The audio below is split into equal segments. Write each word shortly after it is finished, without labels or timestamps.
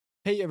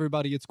Hey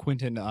everybody, it's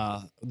Quentin,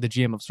 the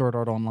GM of Sword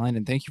Art Online,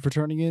 and thank you for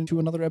turning in to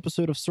another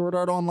episode of Sword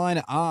Art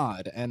Online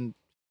Odd. And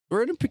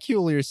we're in a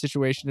peculiar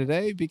situation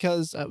today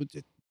because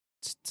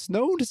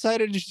Snow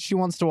decided she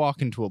wants to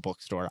walk into a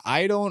bookstore.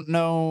 I don't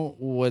know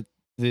what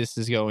this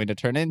is going to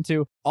turn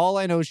into. All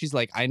I know is she's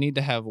like, I need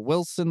to have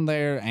Wilson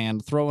there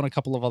and throw in a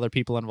couple of other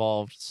people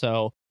involved.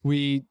 So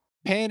we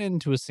pan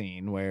into a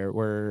scene where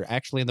we're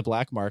actually in the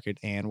black market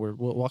and we're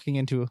walking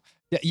into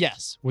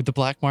yes, with the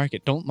black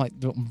market. Don't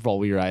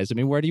roll your eyes. I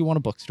mean, where do you want a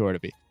bookstore to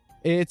be?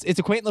 It's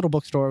a quaint little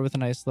bookstore with a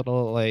nice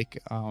little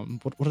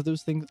what are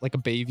those things, like a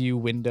bay view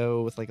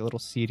window with like a little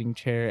seating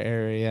chair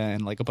area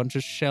and like a bunch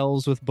of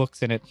shelves with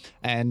books in it.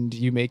 And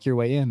you make your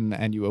way in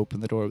and you open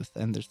the door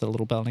and there's the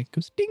little bell and it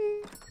goes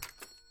ding.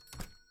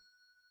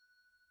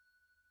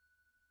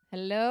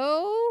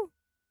 Hello?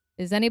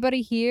 Is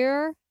anybody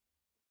here?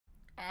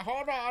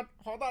 Hold on,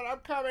 I'm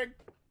coming.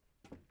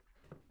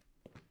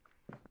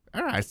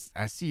 I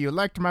see you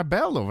liked my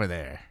bell over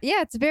there.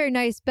 Yeah, it's a very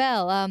nice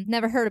bell.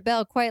 Never heard a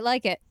bell quite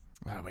like it.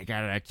 Well, we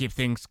gotta keep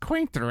things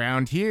quaint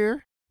around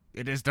here.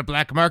 It is the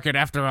black market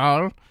after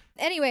all.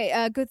 Anyway,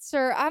 good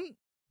sir,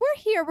 we're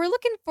here. We're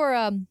looking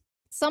for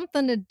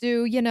something to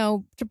do,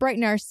 to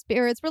brighten our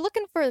spirits. We're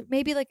looking for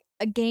maybe like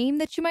a game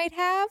that you might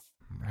have.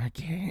 A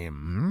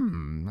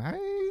game?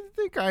 I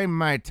think I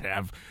might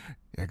have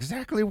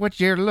exactly what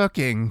you're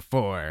looking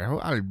for.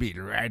 I'll be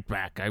right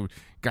back. I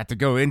got to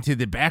go into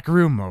the back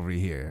room over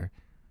here.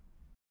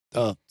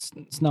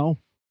 Snow.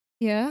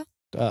 Yeah?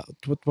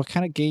 What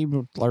kind of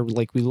game are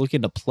we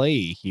looking to play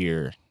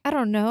here? I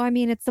don't know. I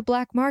mean, it's the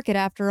black market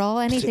after all.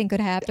 Anything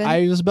could happen.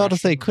 I was about to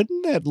say,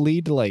 couldn't that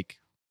lead to like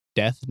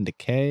death and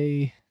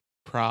decay?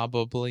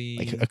 Probably.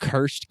 Like a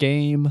cursed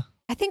game?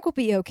 I think we'll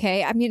be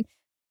okay. I mean,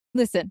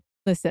 listen.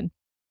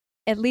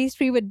 At least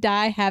we would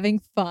die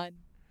having fun.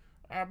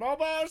 I'm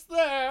almost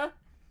there.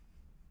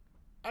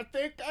 I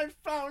think I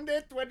found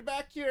it. Went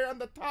back here on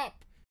the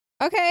top.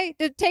 Okay,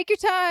 take your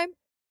time.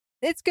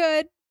 It's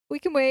good. We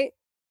can wait.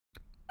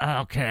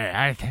 Okay,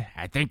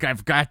 I think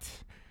I've got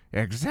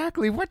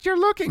exactly what you're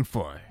looking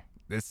for.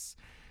 This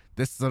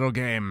little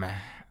game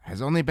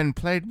has only been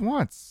played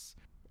once,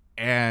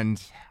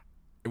 and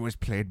it was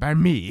played by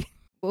me.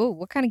 Ooh,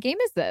 what kind of game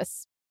is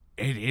this?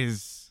 It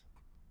is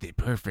the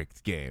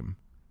perfect game.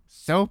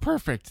 So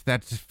perfect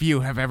that few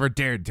have ever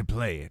dared to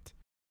play it.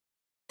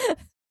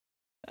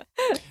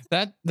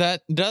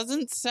 That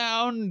doesn't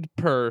sound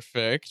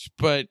perfect,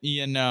 but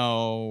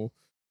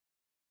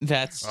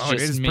that's just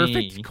it is me.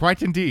 Perfect,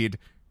 quite indeed.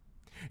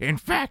 In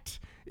fact,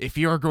 if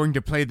you're going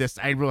to play this,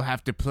 I will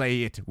have to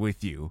play it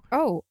with you.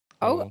 Oh,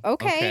 okay. I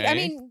okay.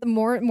 mean, the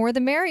more the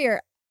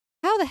merrier.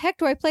 How the heck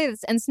do I play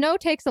this? And Snow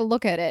takes a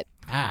look at it.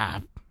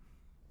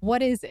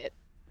 What is it?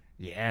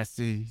 Yes,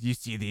 you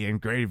see the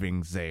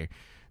engravings there.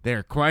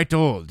 They're quite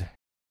old.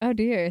 Oh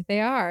dear, they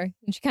are.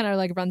 And she kind of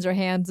like runs her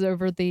hands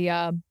over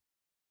the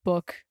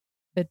book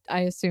that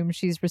I assume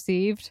she's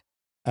received.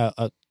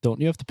 Don't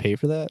you have to pay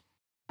for that?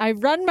 I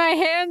run my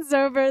hands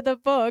over the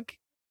book,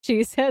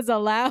 she says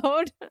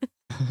aloud.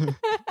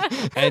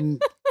 And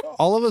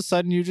all of a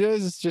sudden you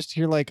just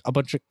hear like a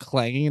bunch of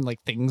clanging and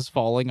like things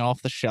falling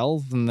off the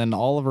shelf, and then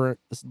all of a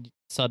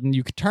sudden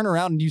you could turn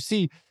around and you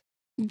see,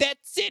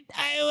 that's it,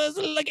 I was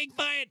looking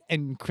for it,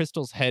 and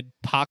Crystal's head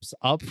pops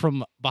up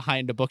from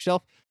behind a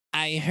bookshelf.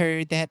 I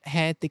heard that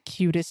had the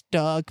cutest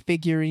dog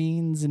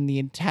figurines in the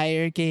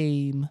entire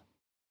game.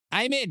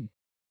 I'm in.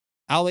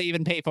 I'll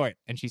even pay for it.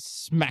 And she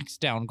smacks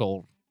down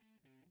gold.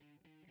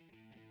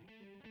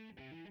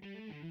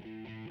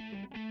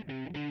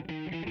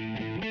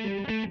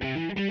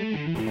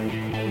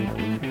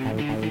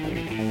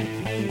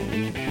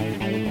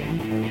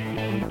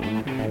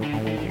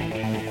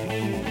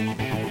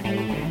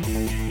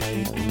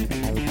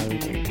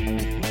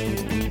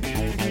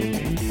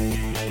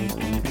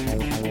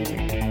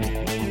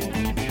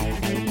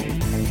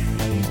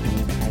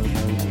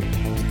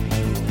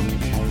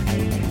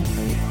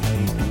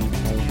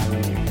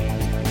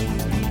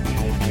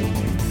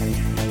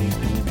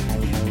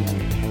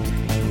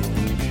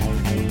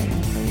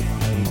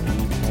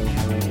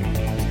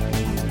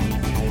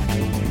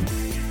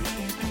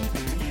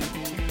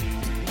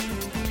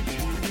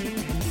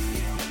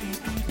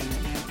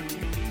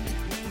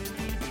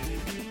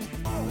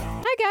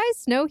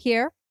 Snow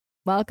here.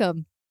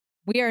 Welcome.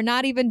 We are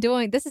not even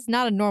this is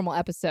not a normal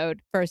episode,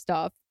 first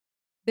off.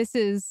 This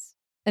is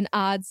an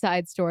odd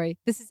side story.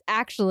 This is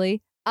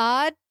actually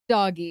Odd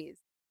Doggies.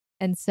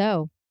 And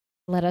so,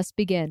 let us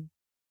begin.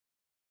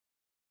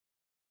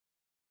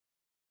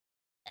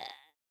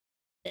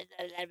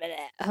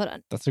 Hold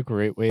on. That's a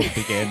great way to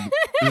begin.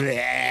 You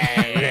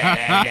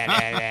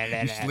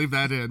should leave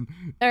that in.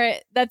 All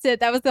right, that's it.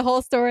 That was the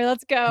whole story.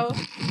 Let's go.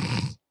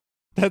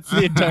 That's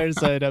the entire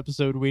side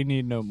episode. We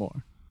need no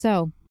more.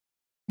 So,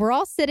 we're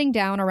all sitting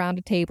down around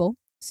a table.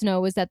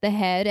 Snow is at the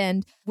head,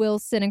 and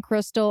Wilson and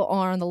Crystal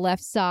are on the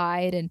left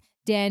side, and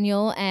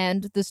Daniel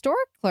and the store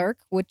clerk,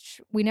 which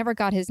we never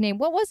got his name.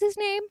 What was his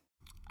name?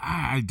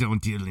 I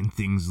don't deal in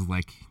things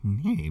like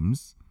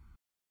names.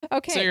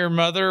 Okay. So your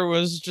mother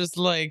was just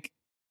like,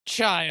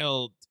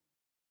 child,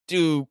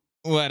 do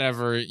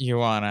whatever you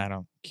want. I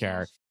don't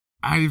care.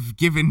 I've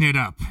given it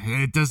up.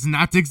 It does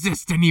not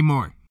exist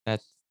anymore.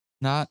 That's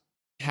not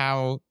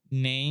how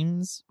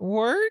names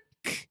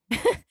work.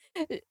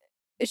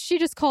 She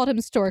just called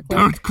him Store Clerk.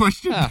 Don't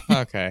question. Oh,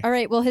 okay. All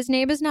right, well, his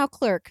name is now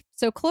Clerk.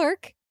 So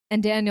Clerk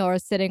and Daniel are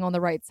sitting on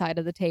the right side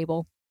of the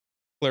table.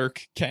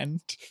 Clerk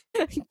Kent.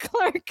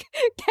 Clerk,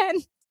 Ken.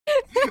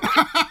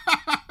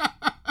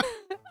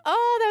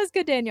 Oh, that was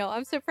good, Daniel.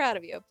 I'm so proud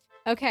of you.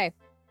 Okay.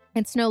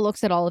 And Snow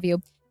looks at all of you.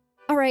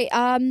 All right.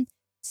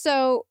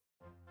 So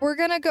we're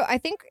gonna go. I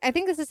think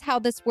this is how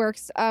this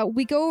works.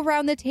 We go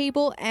around the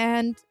table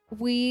and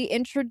we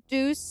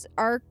introduce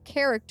our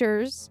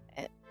characters.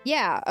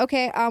 Yeah.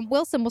 Okay.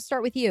 Wilson, we'll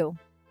start with you.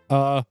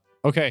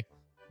 Okay.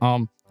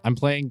 I'm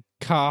playing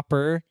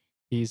Copper.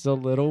 He's a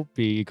little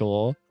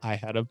beagle. I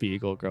had a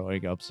beagle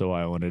growing up, so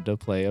I wanted to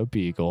play a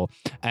beagle.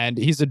 And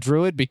he's a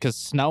druid because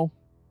Snow,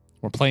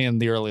 we're playing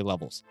the early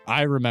levels.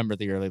 I remember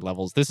the early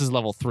levels. This is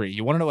level 3.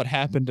 You want to know what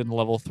happened in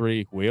level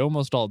 3? We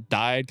almost all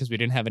died because we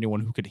didn't have anyone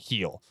who could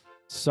heal.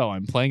 So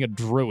I'm playing a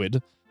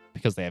druid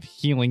because they have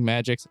healing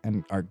magics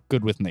and are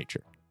good with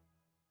nature.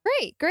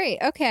 Great.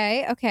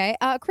 Okay.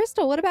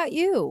 Crystal, what about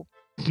you?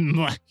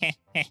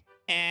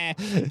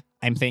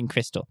 I'm playing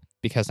Crystal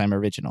because I'm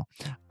original.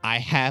 I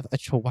have a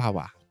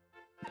chihuahua.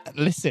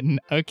 Listen,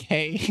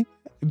 okay?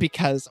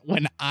 Because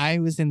when I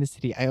was in the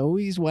city, I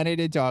always wanted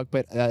a dog,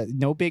 but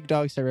no big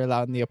dogs are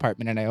allowed in the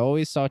apartment. And I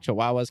always saw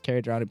chihuahuas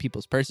carried around in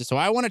people's purses. So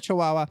I want a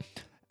chihuahua.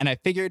 And I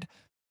figured,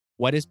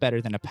 what is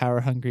better than a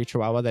power-hungry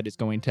chihuahua that is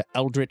going to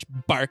eldritch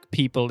bark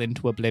people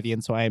into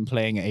oblivion? So I am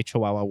playing a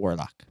chihuahua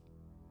warlock.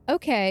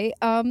 Okay.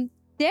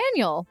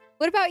 Daniel,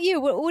 what about you?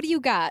 What do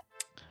you got?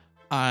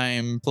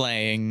 I'm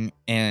playing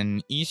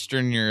an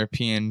Eastern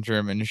European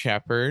German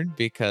Shepherd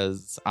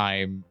because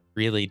I'm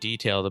really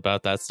detailed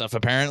about that stuff,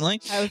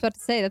 apparently. I was about to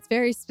say, that's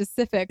very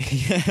specific.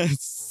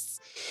 Yes.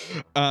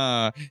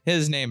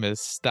 His name is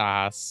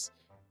Stas.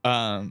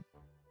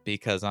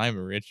 Because I'm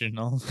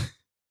original.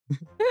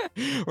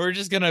 We're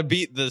just gonna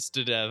beat this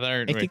to death,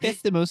 aren't I we? think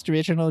that's the most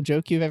original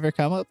joke you've ever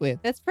come up with.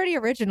 That's pretty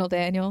original,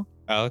 Daniel.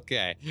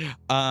 Okay.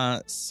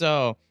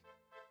 So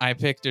I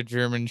picked a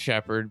German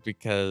Shepherd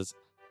because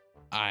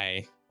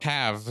I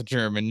have a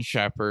German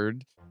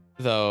Shepherd,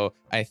 though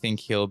I think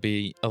he'll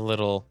be a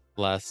little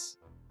less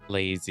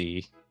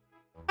lazy.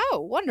 Oh,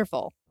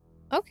 wonderful.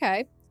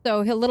 Okay.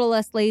 So a little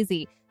less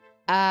lazy.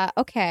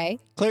 Okay.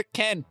 Clerk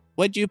Ken,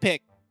 what'd you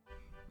pick?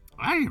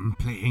 I am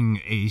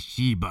playing a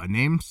Sheba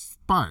named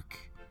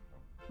Spark.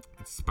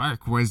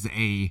 Spark was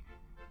a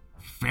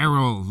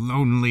feral,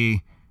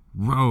 lonely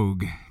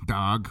rogue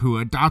dog who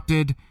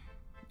adopted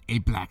a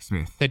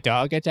blacksmith. The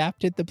dog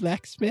adapted the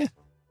blacksmith?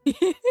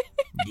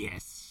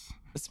 Yes.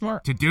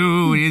 Smart. To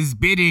do his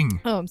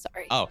bidding. Oh, I'm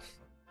sorry. Oh.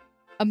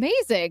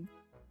 Amazing.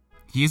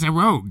 He is a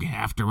rogue,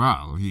 after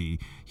all. He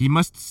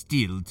must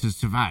steal to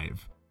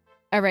survive.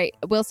 All right.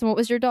 Wilson, what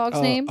was your dog's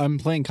name? I'm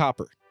playing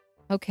Copper.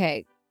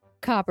 Okay.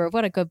 Copper,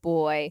 what a good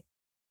boy.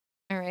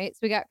 All right. So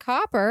we got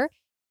Copper.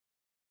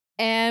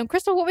 And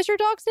Crystal, what was your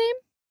dog's name?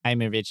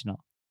 I'm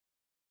original.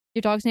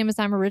 Your dog's name is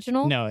I'm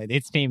Original? No,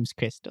 its name's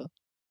Crystal.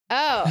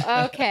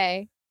 Oh,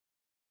 okay.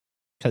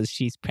 Because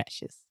she's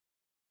precious.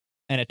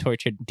 And a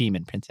tortured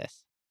demon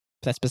princess.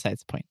 That's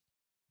besides the point.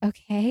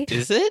 Okay.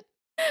 Is it?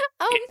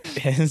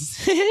 Is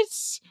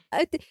it?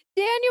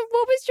 Daniel,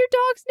 what was your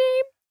dog's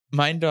name?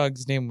 My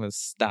dog's name was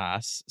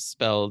Stas,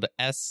 spelled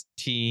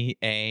S-T-A-S.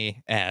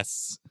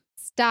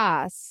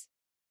 Stas.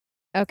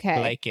 Okay.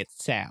 Like it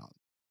sounds.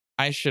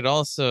 I should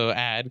also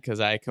add, because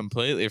I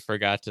completely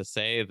forgot to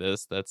say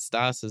this, that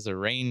Stas is a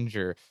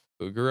ranger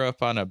who grew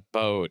up on a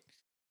boat.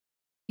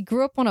 He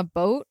grew up on a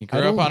boat? He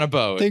grew up on a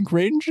boat. I think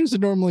rangers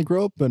normally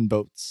grow up in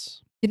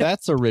boats. You know-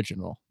 That's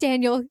original.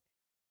 Daniel,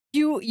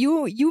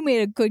 you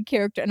made a good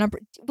character. And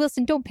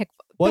Wilson, don't pick.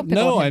 What? Don't pick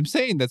No, on him. I'm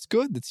saying that's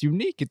good. That's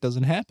unique. It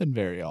doesn't happen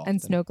very often.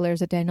 And Snow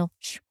glares at Daniel.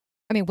 Shh.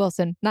 I mean,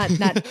 Wilson, not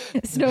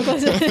Snow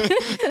glares.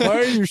 Why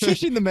are you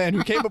shushing the man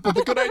who came up with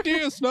a good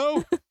idea,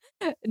 Snow?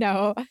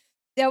 No,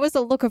 that was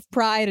a look of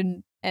pride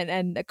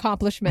and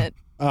accomplishment.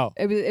 Oh.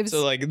 It was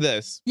So like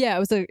this. yeah, it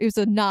was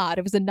a nod.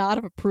 It was a nod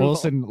of approval.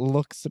 Wilson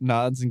looks,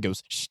 nods, and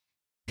goes, shh.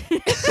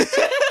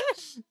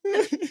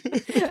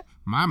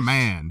 My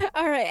man.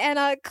 All right,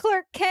 and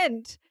Clark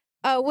Kent.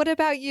 What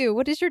about you?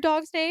 What is your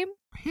dog's name?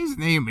 His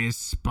name is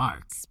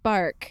Spark.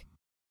 Spark.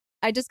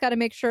 I just got to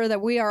make sure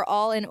that we are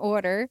all in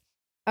order.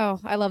 Oh,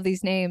 I love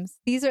these names.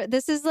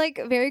 This is like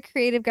very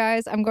creative,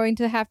 guys. I'm going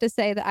to have to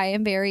say that I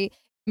am very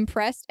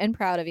impressed and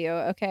proud of you,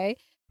 okay?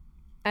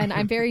 And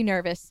I'm very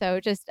nervous, so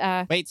just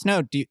Wait,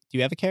 Snow, do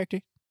you have a character?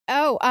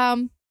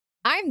 I'm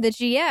the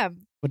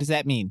GM. What does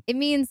that mean? It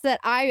means that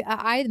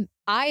I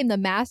am the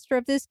master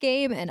of this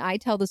game and I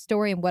tell the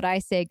story and what I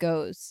say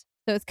goes.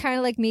 So it's kind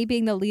of like me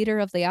being the leader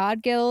of the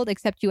Odd Guild,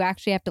 except you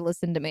actually have to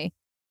listen to me.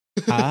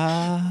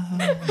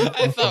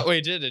 I thought we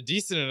did a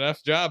decent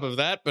enough job of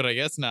that, but I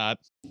guess not.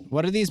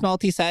 What are these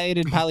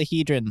multi-sided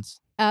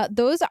polyhedrons?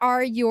 Those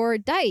are your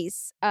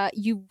dice.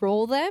 You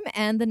roll them,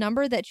 and the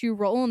number that you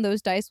roll on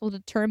those dice will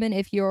determine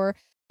if your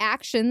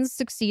actions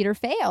succeed or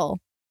fail.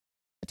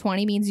 A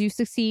 20 means you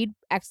succeed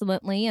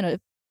excellently, and a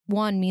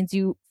 1 means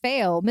you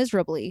fail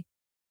miserably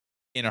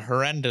In a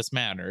horrendous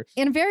manner.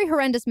 in a very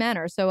horrendous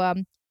manner. So,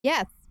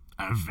 yes.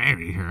 A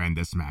very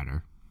horrendous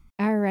matter.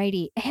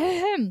 Alrighty.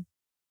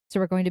 So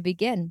we're going to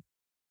begin.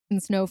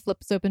 And Snow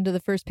flips open to the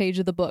first page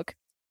of the book.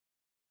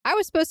 I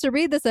was supposed to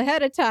read this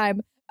ahead of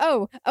time.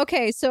 Oh,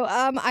 okay. So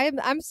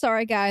I'm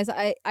sorry, guys.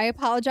 I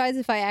apologize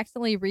if I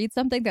accidentally read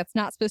something that's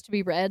not supposed to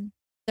be read.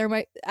 There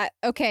might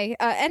okay.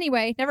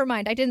 Anyway, never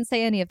mind. I didn't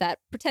say any of that.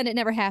 Pretend it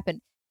never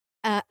happened.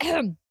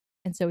 And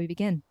so we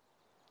begin.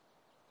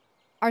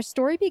 Our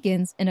story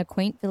begins in a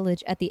quaint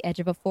village at the edge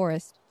of a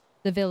forest.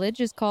 The village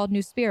is called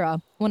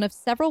Nuspira, one of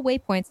several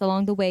waypoints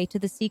along the way to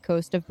the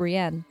seacoast of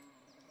Brienne.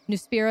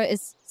 Nuspira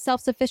is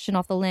self-sufficient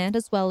off the land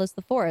as well as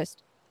the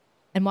forest.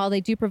 And while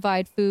they do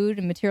provide food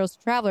and materials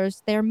to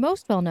travelers, they are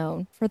most well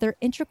known for their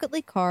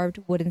intricately carved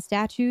wooden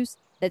statues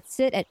that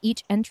sit at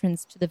each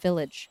entrance to the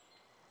village.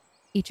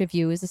 Each of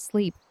you is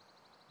asleep,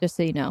 just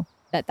so you know.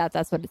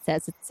 That's what it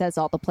says. It says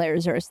all the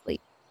players are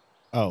asleep.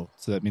 Oh,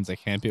 so that means I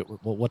can't be.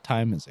 Well, what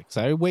time is it? Because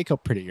I wake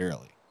up pretty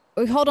early.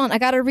 Wait, hold on, I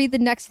gotta read the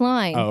next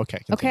line. Oh, okay.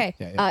 Continue. Okay.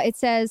 Yeah, yeah. It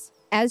says,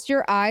 as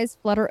your eyes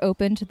flutter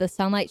open to the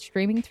sunlight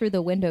streaming through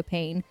the window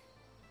pane,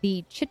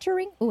 the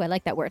chittering, I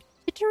like that word,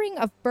 chittering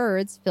of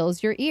birds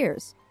fills your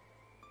ears.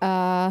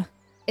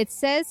 It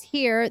says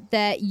here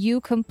that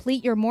you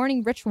complete your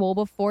morning ritual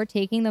before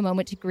taking the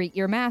moment to greet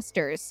your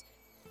masters.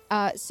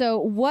 So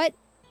what,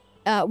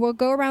 we'll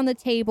go around the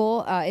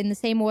table in the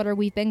same order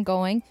we've been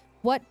going.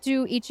 What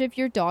do each of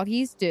your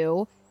doggies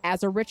do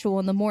as a ritual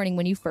in the morning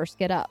when you first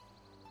get up?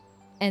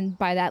 And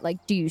by that,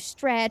 like, do you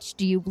stretch?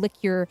 Do you lick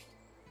your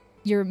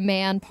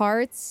man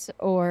parts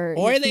or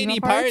your lady female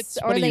parts?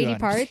 Or What are you lady on?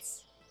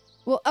 parts?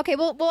 Well, okay,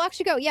 we'll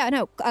actually go. Yeah,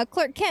 no.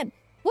 Clerk Kent,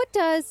 what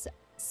does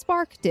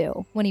Spark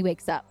do when he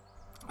wakes up?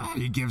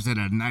 He gives it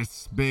a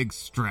nice big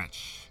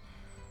stretch,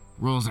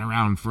 rolls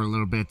around for a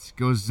little bit,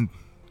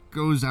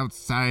 goes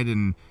outside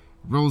and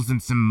rolls in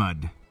some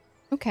mud.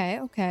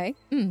 Okay.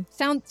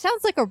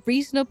 Sounds like a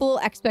reasonable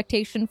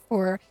expectation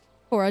for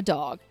a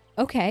dog.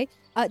 Okay.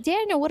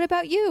 Daniel, what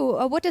about you?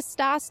 What does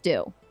Stas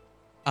do?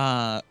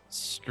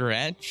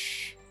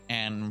 Stretch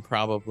and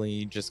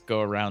probably just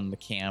go around the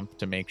camp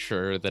to make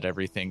sure that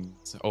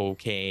everything's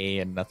okay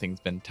and nothing's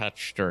been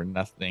touched or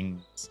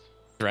nothing's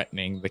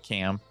threatening the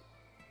camp.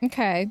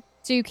 Okay.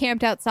 So you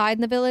camped outside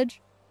in the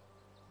village?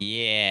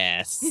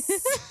 Yes.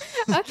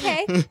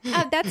 Okay.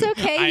 That's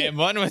okay. I am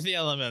one with the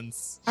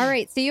elements. All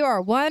right. So you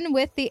are one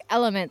with the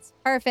elements.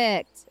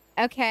 Perfect.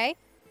 Okay.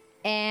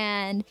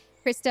 And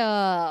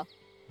Crystal.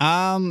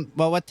 Well,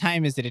 what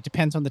time is it? It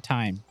depends on the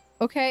time.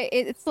 Okay.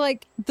 It's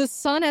like the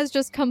sun has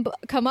just come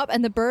up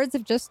and the birds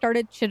have just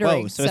started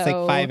chittering. Whoa, so it's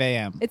like 5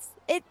 a.m.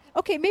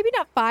 Okay, maybe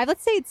not 5.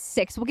 Let's say it's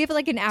 6. We'll give it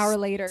like an hour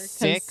later.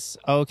 6?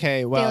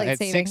 Okay, well, daylight at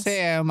savings. 6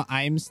 a.m.,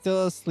 I'm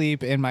still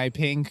asleep in my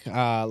pink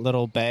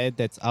little bed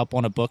that's up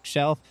on a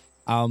bookshelf.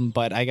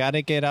 But I got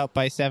to get up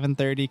by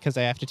 7:30 because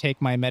I have to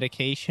take my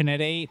medication at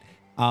 8.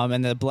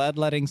 And the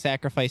bloodletting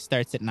sacrifice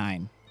starts at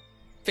 9.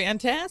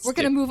 Fantastic. We're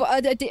gonna move.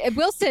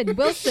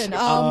 Wilson.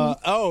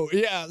 Oh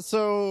yeah.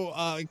 So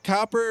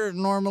Copper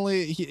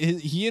normally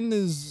he and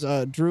his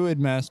druid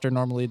master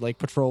normally like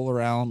patrol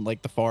around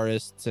like the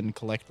forests and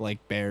collect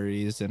like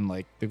berries and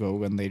like to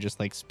go and they just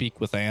like speak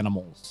with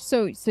animals.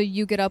 So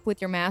you get up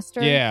with your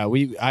master? Yeah,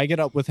 I get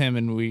up with him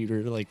and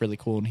we're like really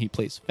cool and he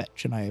plays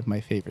fetch and I have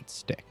my favorite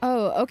stick.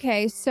 Oh,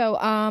 okay.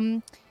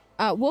 So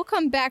we'll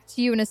come back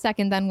to you in a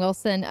second then,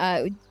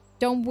 Wilson.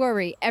 Don't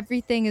worry.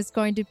 Everything is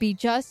going to be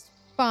just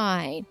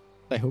fine.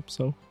 I hope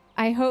so.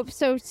 I hope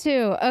so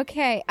too.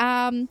 Okay.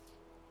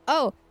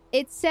 Oh,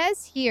 it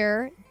says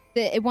here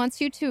that it wants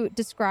you to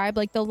describe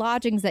like the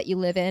lodgings that you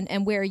live in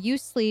and where you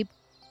sleep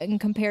in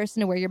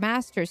comparison to where your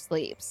master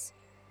sleeps.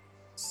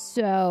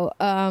 So,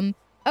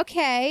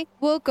 okay,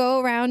 we'll go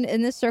around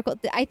in this circle.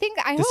 I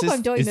hope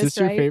I'm doing is this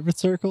your right. favorite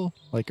circle?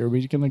 Like, are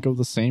we gonna go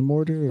the same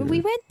order? Or?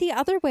 We went the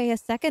other way a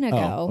second ago.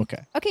 Oh,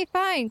 okay. Okay,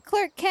 fine.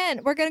 Clerk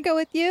Kent, we're gonna go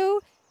with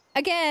you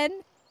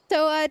again.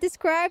 So,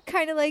 describe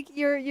kind of like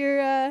your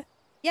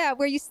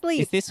where you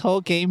sleep. Is this whole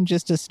game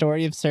just a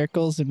story of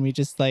circles and we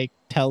just like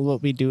tell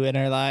what we do in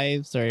our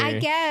lives? Or I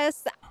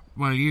guess.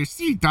 Well, you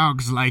see,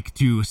 dogs like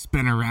to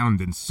spin around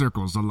in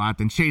circles a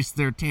lot and chase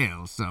their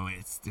tails, so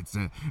it's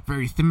a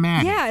very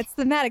thematic. Yeah, it's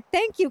thematic.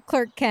 Thank you,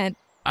 Clerk Kent.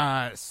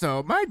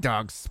 So my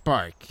dog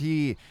Spark,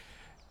 he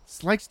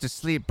likes to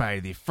sleep by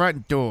the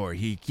front door.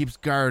 He keeps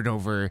guard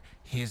over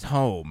his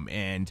home,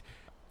 and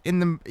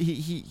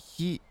he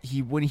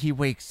when he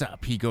wakes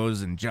up, he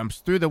goes and jumps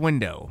through the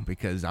window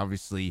because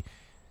obviously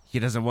he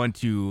doesn't want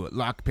to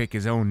lockpick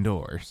his own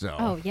door. So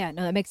Oh, yeah,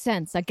 no, that makes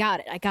sense. I got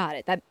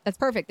it. That's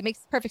perfect. That makes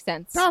perfect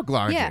sense. dog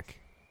logic.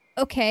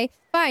 Yeah. Okay,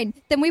 fine.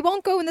 Then we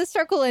won't go in the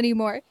circle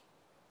anymore.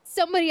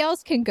 Somebody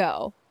else can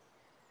go.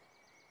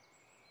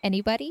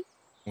 Anybody?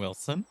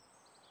 Wilson?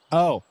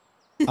 Oh,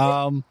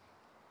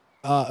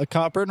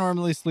 Copper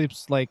normally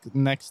sleeps like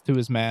next to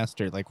his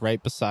master, like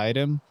right beside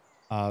him.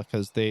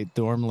 because they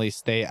normally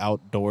stay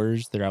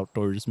outdoors. They're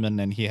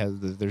outdoorsmen,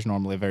 and there's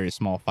normally a very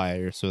small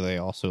fire, so they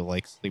also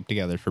like sleep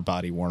together for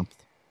body warmth.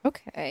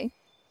 Okay.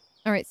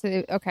 All right.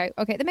 So, okay.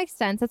 That makes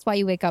sense. That's why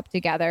you wake up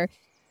together.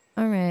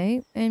 All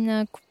right.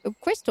 And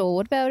Crystal,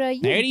 what about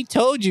you? I already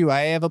told you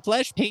I have a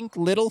plush pink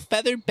little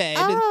feather bed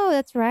Oh,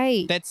 that's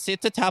right. that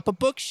sits atop a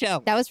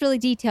bookshelf. That was really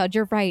detailed.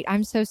 You're right.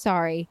 I'm so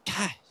sorry.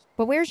 God,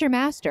 But where's your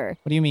master?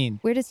 what do you mean?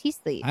 Where does he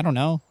sleep? I don't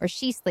know. Or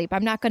she sleep?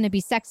 I'm not going to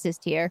be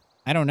sexist here.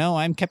 I don't know.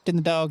 I'm kept in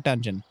the dog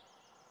dungeon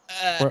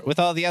with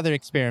all the other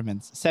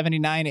experiments.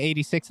 79,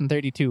 86, and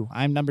 32.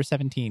 I'm number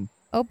 17.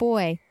 Oh,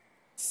 boy.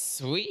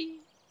 Sweet.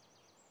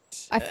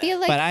 I feel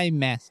like... But I'm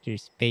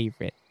master's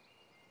favorite.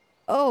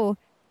 Oh,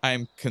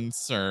 I'm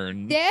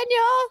concerned.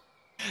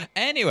 Daniel?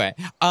 Anyway,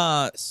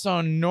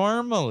 so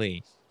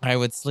normally I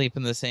would sleep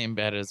in the same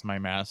bed as my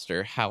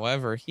master.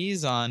 However,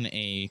 he's on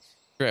a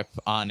trip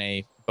on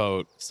a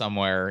boat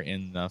somewhere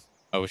in the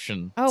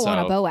ocean. Oh, on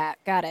a so- boat.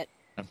 Got it.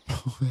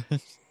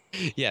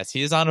 Yes,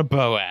 he is on a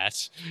boat.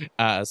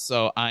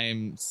 So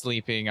I'm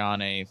sleeping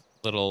on a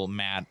little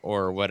mat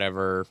or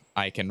whatever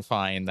I can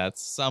find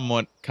that's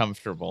somewhat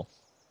comfortable.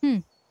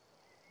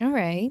 All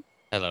right.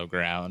 Hello,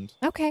 ground.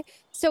 Okay.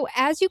 So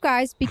as you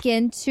guys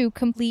begin to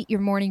complete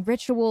your morning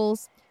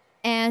rituals,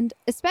 and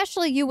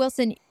especially you,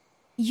 Wilson,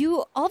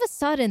 you all of a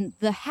sudden,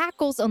 the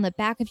hackles on the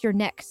back of your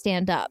neck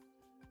stand up.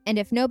 And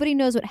if nobody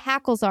knows what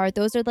hackles are,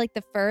 those are like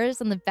the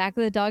furs on the back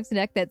of the dog's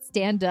neck that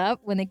stand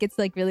up when it gets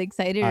like really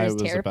excited or I is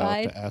was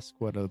terrified. about to ask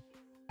what a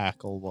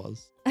hackle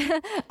was.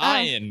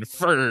 I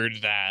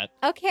inferred that.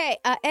 Okay.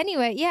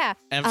 Anyway, yeah.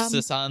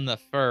 Emphasis on the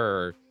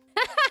fur.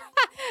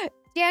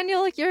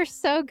 Daniel, you're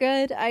so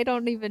good. I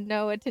don't even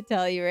know what to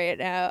tell you right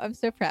now. I'm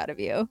so proud of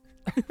you.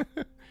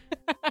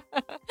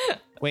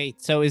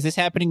 Wait, so is this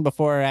happening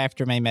before or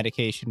after my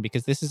medication?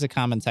 Because this is a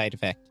common side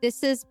effect.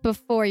 This is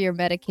before your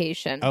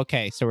medication.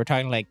 Okay, so we're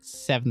talking like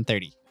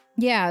 7:30.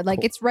 Yeah, like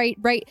Cool. it's right.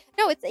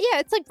 No,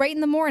 it's like right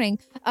in the morning.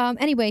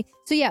 Anyway,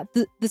 so yeah,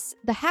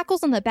 the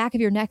hackles on the back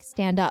of your neck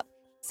stand up.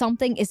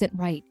 Something isn't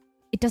right.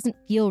 It doesn't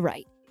feel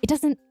right. It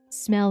doesn't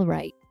smell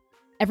right.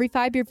 Every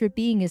fiber of your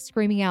being is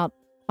screaming out,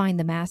 "Find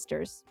the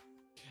masters."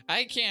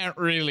 I can't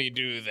really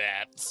do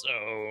that,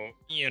 so,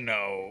 he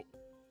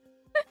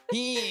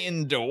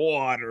into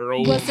water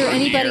over Was there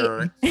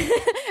anybody? here.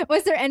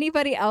 Was there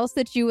anybody else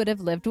that you would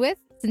have lived with?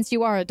 Since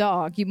you are a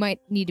dog, you might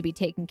need to be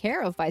taken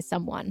care of by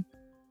someone.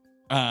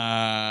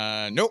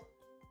 Nope.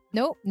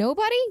 Nope,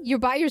 nobody. You're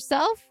by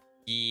yourself.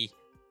 Yeah.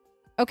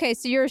 Okay,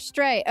 so you're a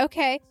stray.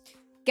 Okay,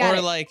 got Or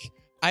it. like,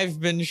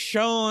 I've been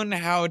shown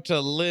how to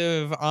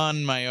live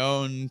on my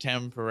own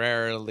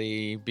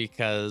temporarily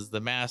because the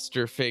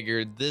master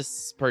figured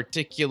this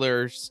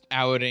particular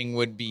outing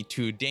would be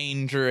too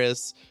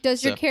dangerous.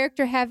 Does your so-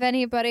 character have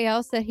anybody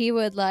else that he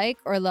would like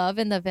or love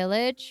in the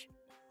village?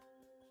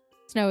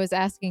 Snow is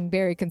asking,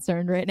 very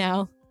concerned right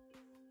now.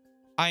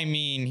 I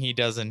mean, he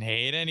doesn't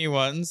hate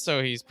anyone,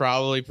 so he's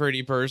probably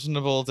pretty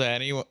personable to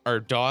anyone, or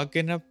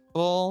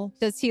dogginable.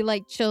 Does he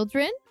like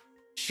children?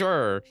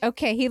 Sure.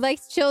 Okay, he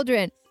likes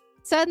children.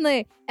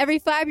 Suddenly, every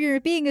fiber of your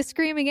being is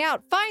screaming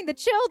out, "Find the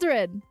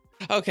children!"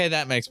 Okay,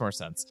 that makes more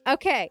sense.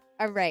 Okay,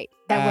 all right,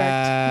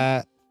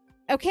 that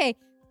worked. Okay,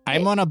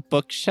 I'm on a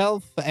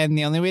bookshelf, and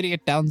the only way to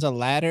get down's a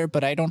ladder,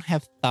 but I don't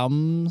have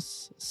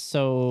thumbs,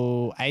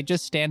 so I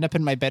just stand up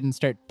in my bed and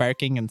start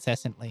barking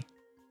incessantly.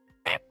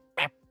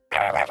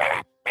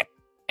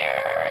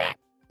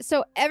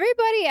 so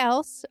everybody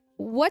else,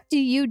 what do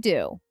you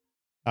do?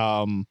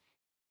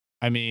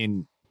 I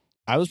mean,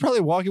 I was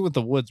probably walking with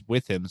the woods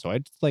with him, so I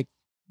just like,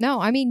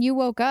 No, I mean, you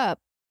woke up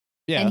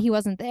yeah. and he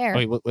wasn't there. Oh,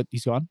 wait, what?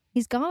 He's gone?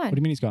 He's What gone. do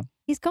you mean he's gone?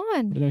 He's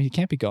gone. No, he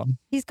can't be gone.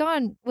 He's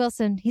gone,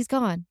 Wilson. He's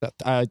gone.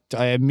 I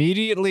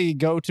immediately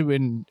go to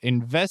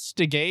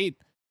investigate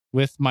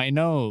with my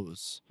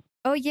nose.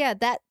 Oh yeah,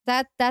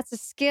 that's a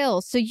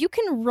skill. So you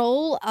can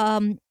roll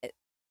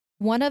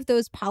one of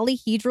those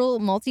polyhedral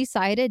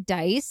multi-sided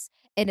dice,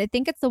 and I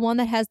think it's the one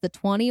that has the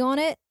 20 on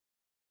it.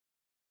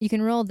 You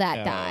can roll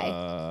that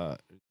die.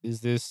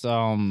 Is this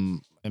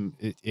am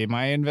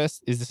I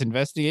is this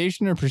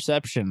investigation or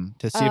perception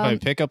to see if I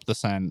pick up the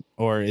scent,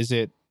 or is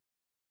it?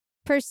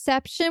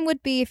 Perception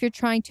would be if you're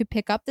trying to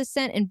pick up the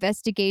scent.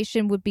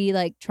 Investigation would be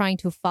like trying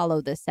to follow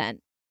the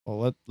scent.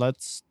 Well,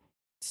 let's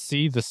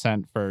see the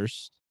scent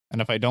first, and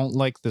if I don't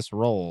like this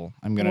roll,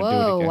 I'm gonna do it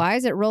Whoa, again. why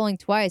is it rolling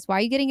twice? Why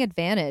are you getting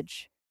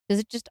advantage? Does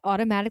it just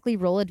automatically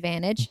roll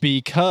advantage?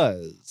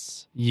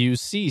 Because you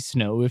see,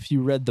 Snow, if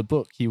you read the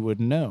book, you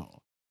would know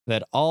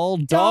that all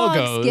Dogs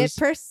doggos get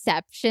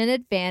perception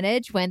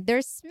advantage when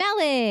they're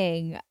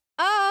smelling.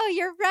 Oh,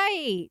 you're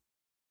right.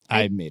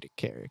 I made a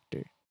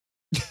character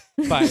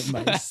by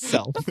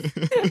myself.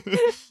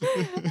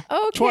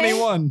 Okay.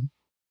 21.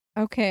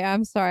 Okay,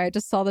 I'm sorry. I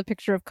just saw the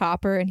picture of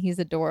Copper and he's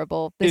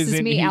adorable. This is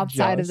Isn't me he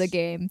outside of the just?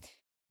 game.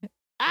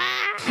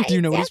 Ah, Do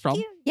you know what so he's from?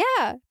 cute.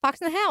 Yeah,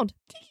 Fox and the Hound.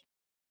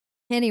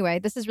 Anyway,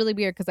 this is really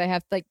weird because I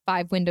have like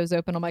 5 windows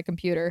open on my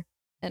computer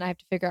and I have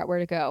to figure out where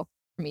to go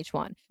from each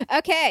one.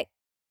 Okay,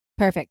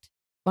 perfect.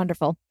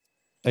 Wonderful.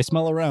 I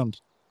smell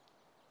around.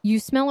 You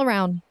smell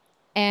around.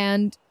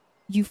 and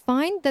you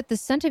find that the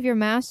scent of your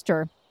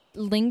master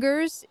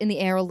lingers in the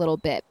air a little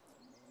bit,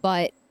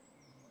 but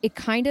it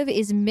kind of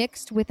is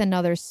mixed with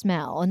another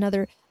smell,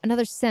 another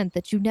scent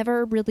that you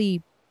never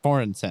really,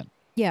 Foreign scent.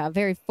 yeah,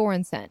 very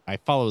foreign scent. I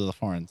follow the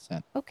foreign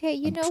scent. Okay,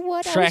 you know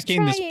what?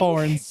 Tracking I was this trying.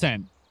 foreign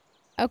scent.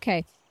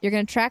 Okay, you're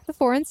going to track the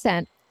foreign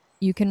scent.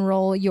 You can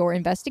roll your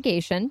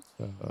investigation.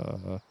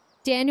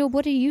 Daniel,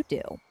 what do you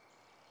do?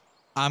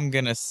 I'm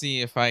gonna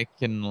see if I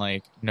can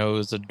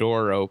nose a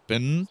door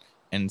open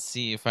and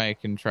see if I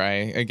can try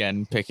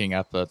again picking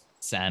up a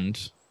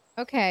scent.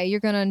 Okay, you're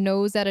going to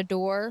nose at a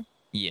door.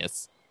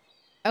 Yes.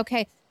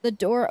 Okay, the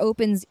door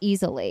opens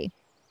easily.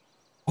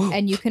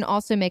 And you can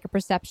also make a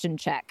perception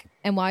check.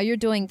 And while you're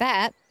doing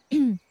that,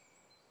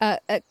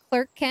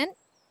 Clerk Kent?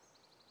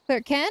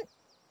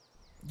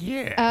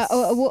 Yes.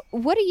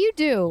 What do you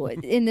do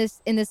in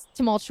this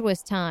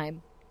tumultuous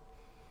time?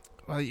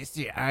 Well, you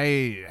see,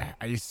 I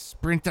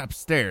sprint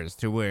upstairs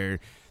to where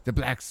the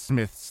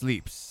blacksmith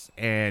sleeps,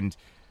 and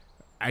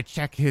I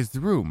check his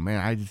room,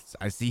 and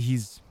I see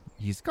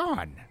he's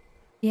gone.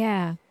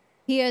 Yeah,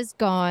 he is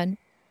gone.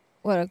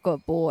 What a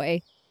good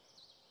boy.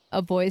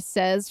 A voice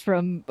says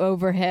from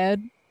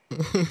overhead.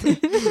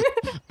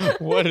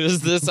 What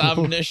is this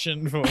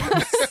omniscient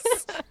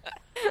voice?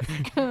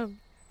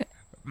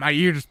 My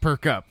ears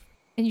perk up.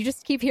 And you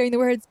just keep hearing the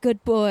words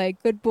good boy,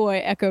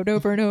 echoed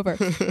over and over.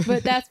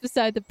 But that's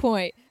beside the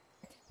point.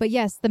 But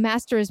yes, the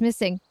master is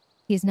missing.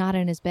 He's not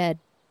in his bed.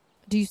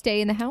 Do you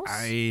stay in the house?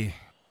 I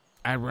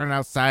run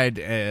outside,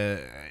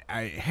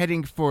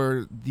 heading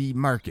for the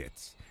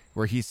market,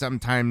 where he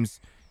sometimes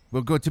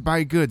will go to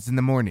buy goods in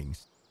the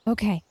mornings.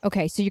 Okay.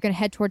 So you're going to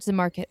head towards the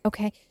market.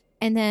 Okay.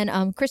 And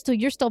then, Crystal,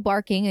 you're still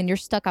barking and you're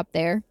stuck up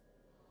there.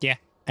 Yeah,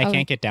 I Okay.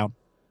 can't get down.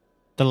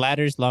 The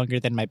ladder's longer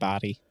than my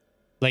body.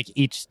 Like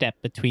each step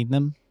between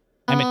them.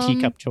 I'm a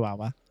teacup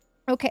chihuahua.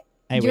 Okay.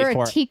 I You're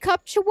weigh a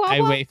teacup chihuahua? I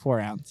weigh 4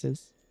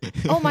 ounces.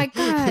 Oh my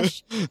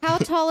gosh. How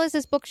tall is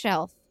this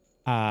bookshelf?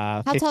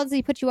 Uh, How tall does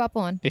he put you up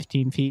on?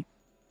 15 feet.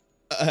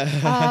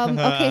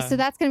 Okay, so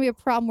that's going to be a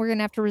problem we're going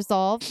to have to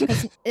resolve.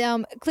 Because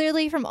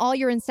clearly, from all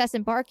your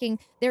incessant barking,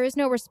 there is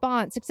no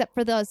response except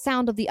for the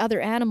sound of the other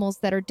animals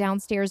that are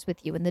downstairs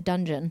with you in the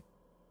dungeon.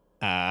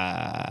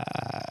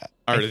 Are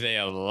they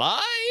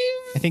alive?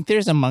 I think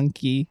there's a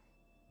monkey.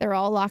 They're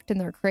all locked in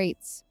their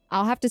crates.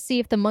 I'll have to see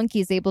if the monkey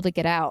is able to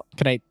get out.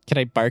 Could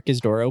I bark his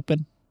door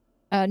open?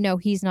 No,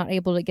 he's not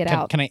able to get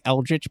out. Can I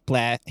Eldritch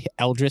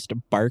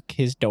bark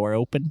his door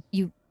open?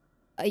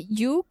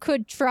 You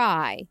could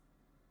try,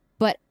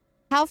 but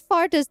how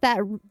far does that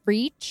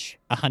reach?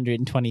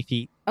 120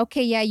 feet.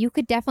 Okay, yeah, you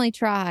could definitely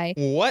try.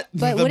 What?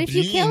 But the what if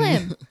you kill bean?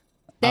 him?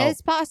 That Oh.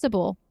 is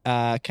possible.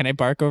 Can I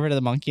bark over to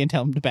the monkey and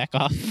tell him to back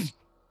off?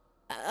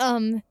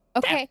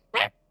 Okay.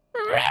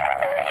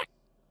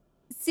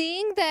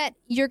 Seeing that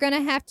you're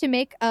gonna have to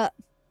make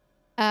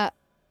crap,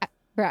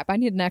 I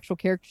need an actual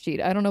character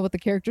sheet. I don't know what the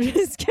character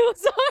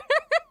skills are.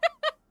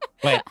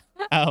 Wait.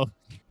 Oh,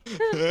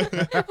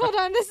 Hold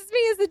on, this is me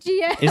as the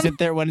GM. isn't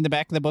there one in the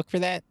back of the book for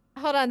that?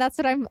 Hold on, that's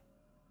what I'm.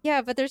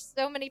 Yeah, but there's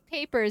so many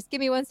papers. Give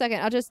me 1 second.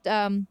 I'll just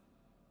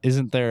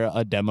Isn't there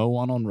a demo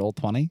one on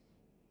Roll20?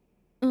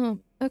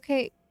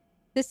 Okay.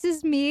 This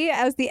is me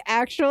as the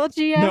actual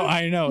GM. No,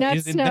 I know.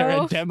 Nuts, Isn't there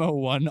no. a demo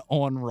one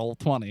on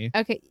Roll20?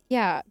 Okay,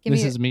 yeah. Give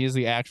This me. is me as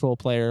the actual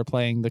player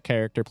playing the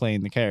character.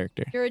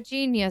 You're a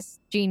genius.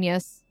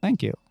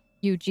 Thank you.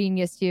 You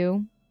genius,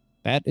 you.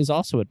 That is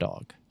also a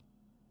dog.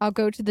 I'll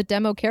go to the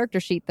demo character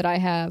sheet that I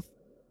have.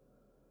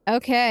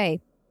 Okay.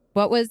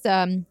 What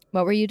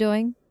were you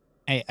doing?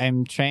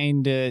 I'm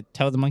trying to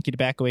tell the monkey to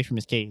back away from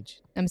his cage.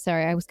 I'm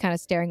sorry, I was kind of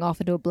staring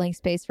off into a blank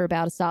space for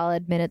about a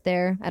solid minute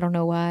there. I don't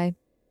know why.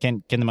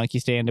 Can the monkey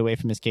stand away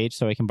from his cage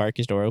so I can bark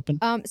his door open?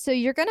 So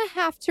you're gonna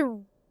have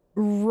to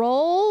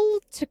roll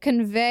to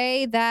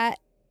convey that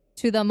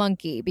to the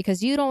monkey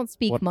because you don't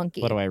speak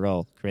monkey. What do I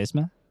roll?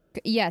 Charisma?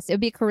 Yes, it would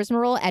be a charisma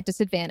roll at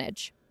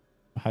disadvantage.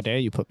 How dare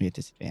you put me at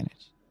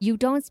disadvantage? You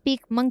don't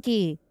speak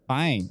monkey.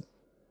 Fine.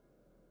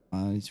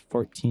 It's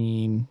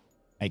 14.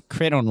 I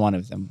crit on one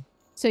of them.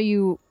 So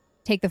you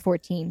take the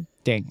 14.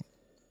 Dang it.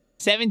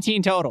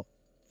 17 total.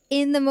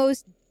 In the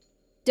most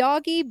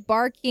doggy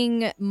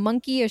barking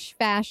monkeyish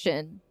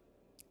fashion,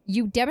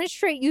 you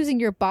demonstrate using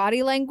your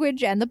body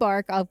language and the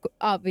bark,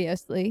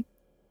 obviously.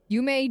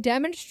 You may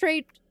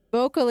demonstrate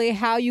vocally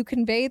how you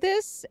convey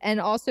this and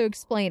also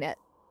explain it.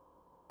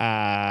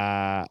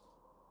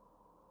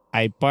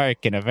 I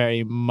bark in a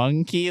very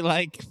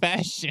monkey-like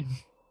fashion.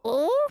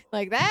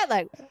 Like that?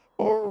 Like,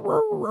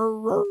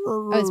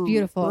 oh, it's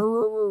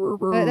beautiful.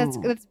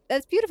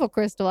 That's beautiful,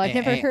 Crystal. I've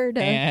never heard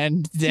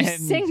And you then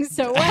sing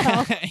so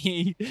well.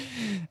 he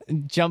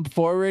jump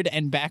forward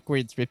and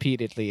backwards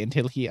repeatedly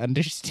until he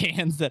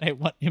understands that I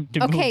want him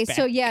to Okay, move back.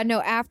 so yeah,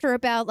 no, after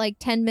about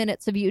 10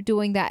 minutes of you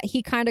doing that,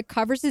 he kind of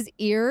covers his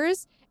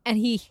ears and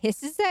he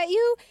hisses at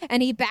you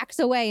and he backs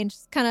away and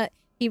just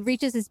he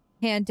reaches his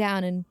hand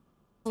down and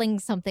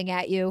flings something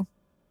at you.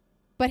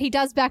 But he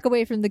does back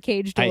away from the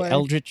cage door. I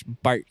eldritch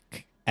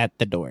bark at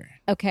the door.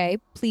 Okay,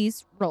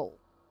 please roll.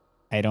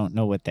 I don't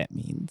know what that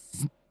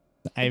means.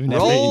 I've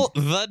never. Roll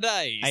the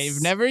dice.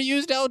 I've never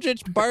used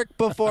Eldritch Bark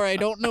before. I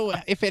don't know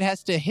if it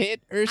has to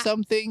hit or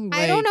something.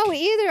 I don't like- know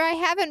either. I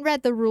haven't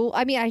read the rule.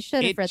 I mean, I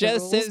should have It read the just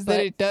rules. says that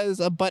but it does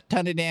a butt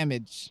ton of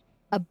damage.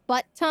 a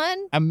butt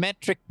ton. A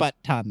metric butt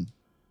ton.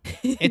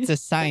 It's a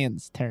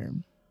science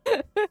term.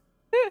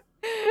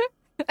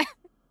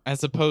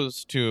 As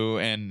opposed to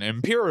an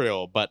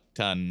imperial butt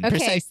ton. Okay.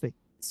 Precisely.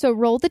 So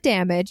roll the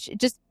damage.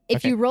 Just if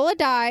Okay. you roll a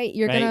die,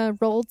 you're Right. gonna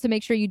roll to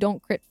make sure you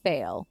don't crit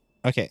fail.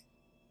 Okay.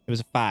 It was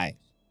a 5,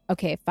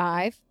 Okay,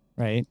 5.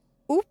 right?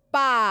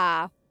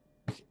 Oopa.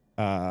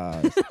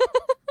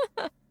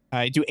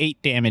 I do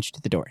 8 damage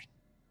to the door.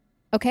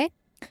 Okay.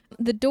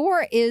 The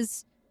door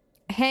is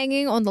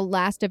hanging on the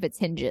last of its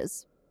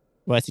hinges.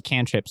 Well, it's a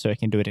cantrip, so I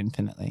can do it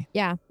infinitely.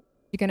 You're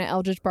gonna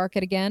Eldritch Bark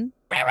it again.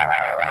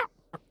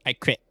 I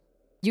crit.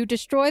 You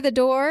destroy the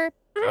door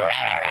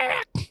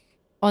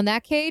on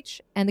that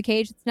cage and the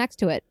cage that's next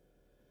to it.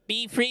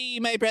 Be free,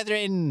 my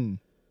brethren.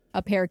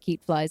 A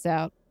parakeet flies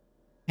out.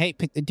 Hey,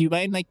 do you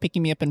mind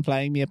picking me up and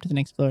flying me up to the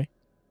next floor?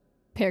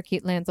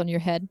 Parakeet lands on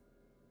your head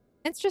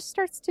and just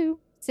starts to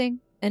sing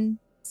and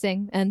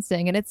sing and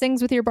sing, and it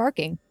sings with your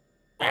barking.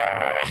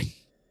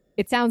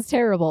 It sounds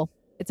terrible.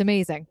 It's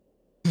amazing.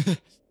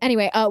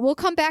 Anyway, we'll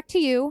come back to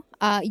you.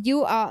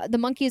 The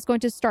monkey is going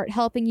to start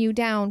helping you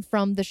down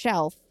from the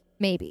shelf.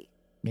 Maybe.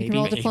 You can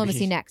roll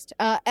diplomacy next.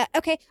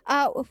 Okay.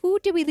 Who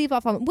did we leave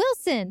off on?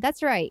 Wilson.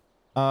 That's right.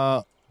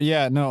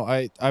 Yeah, no,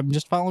 I'm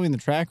just following the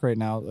track right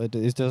now.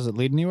 Does it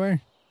lead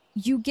anywhere?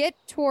 You get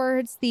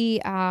towards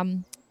the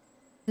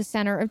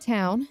center of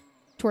town,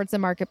 towards the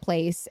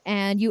marketplace,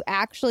 and you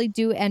actually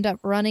do end up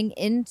running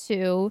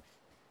into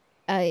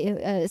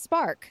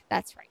Spark.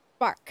 That's right,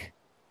 Spark.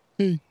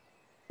 Hey.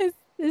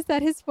 Is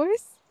that his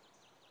voice?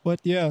 What?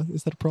 Yeah,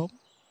 is that a problem?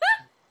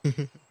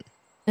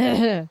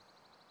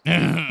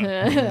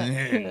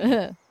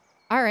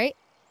 All right.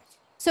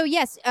 So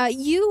yes,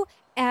 you,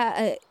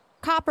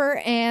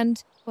 Copper,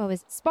 and what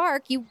was it,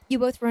 Spark? You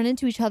both run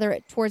into each other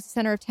towards the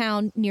center of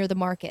town near the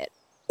market.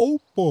 Oh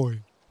boy,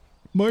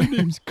 my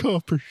name's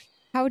Copper.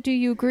 How do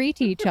you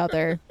greet each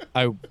other?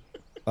 I would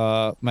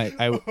God,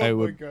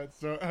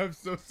 I'm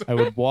so sorry. I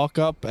would walk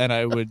up and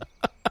I would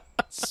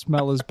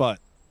smell his butt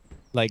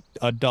like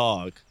a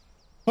dog.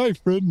 Hi,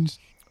 friends.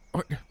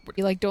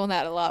 You like doing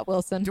that a lot,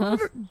 Wilson, huh?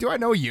 Do I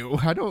know you?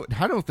 I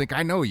don't think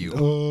I know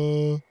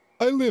you.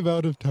 I live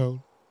out of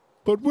town,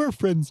 but we're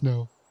friends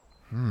now.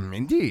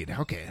 Indeed.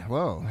 Okay.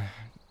 Well,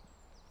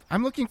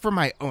 I'm looking for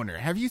my owner.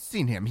 Have you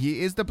seen him?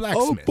 He is the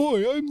blacksmith.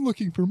 boy, I'm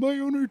looking for my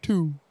owner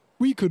too.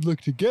 We could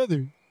look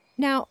together.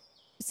 Now,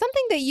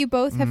 something that you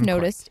both have quite.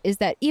 noticed is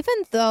that even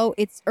though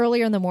it's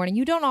earlier in the morning,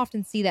 you don't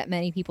often see that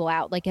many people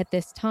out like at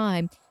this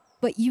time,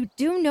 but you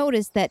do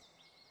notice that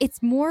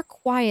it's more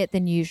quiet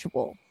than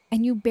usual.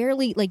 And you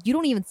barely, you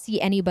don't even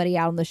see anybody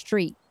out on the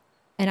street.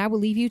 And I will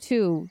leave you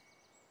two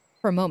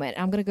for a moment.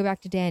 I'm going to go back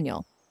to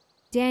Daniel.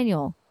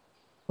 Daniel,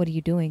 what are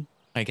you doing?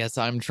 I guess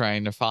I'm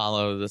trying to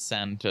follow the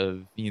scent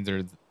of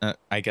either,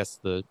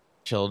 the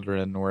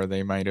children where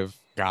they might have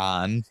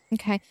gone.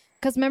 Okay.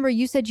 Because remember,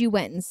 you said you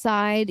went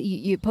inside,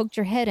 you poked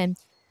your head in,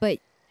 but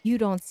you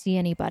don't see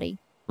anybody.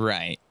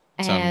 Right.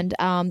 So-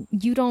 And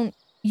you don't,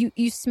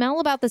 you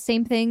smell about the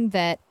same thing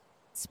that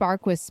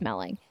Spark was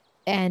smelling.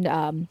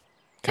 And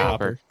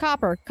Copper.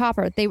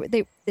 Copper.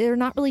 They're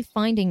not really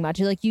finding much.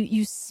 Like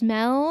you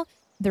smell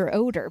their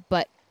odor,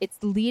 but it's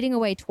leading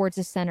away towards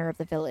the center of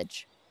the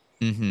village.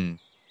 Mm-hmm.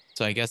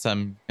 So I guess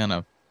I'm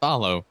gonna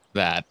follow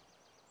that.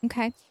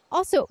 Okay.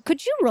 Also,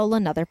 could you roll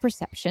another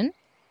perception?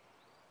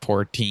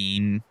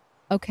 14.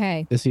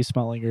 Okay. Is he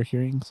smelling or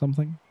hearing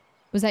something?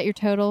 Was that your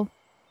total?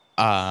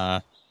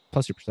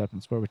 Plus your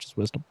perception score, which is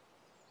wisdom.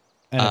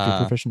 And if you're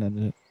proficient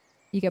in it.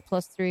 You get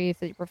 +3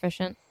 if you're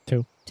proficient.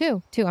 2.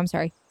 2. I'm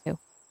sorry. 2.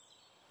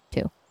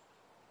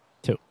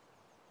 2.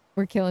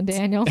 We're killing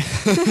Daniel.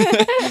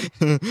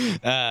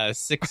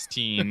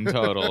 16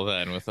 total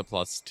then with a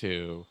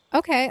 +2.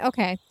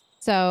 Okay.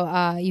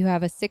 So you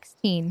have a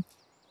 16.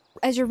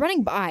 As you're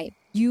running by,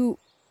 you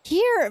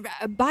hear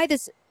by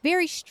this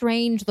very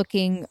strange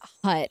looking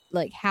hut,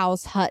 like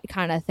house hut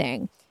kind of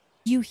thing.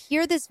 You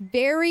hear this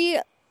very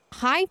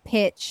high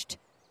pitched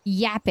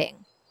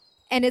yapping,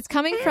 and it's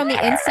coming from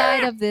the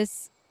inside of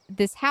this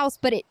house,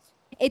 but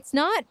it's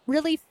not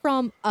really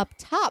from up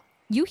top.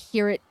 You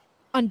hear it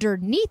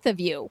underneath of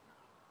you.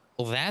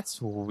 Well,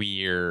 that's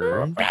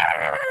weird.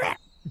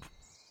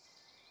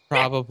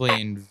 Probably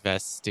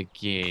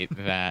investigate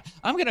that.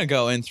 I'm gonna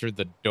go in through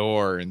the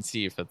door and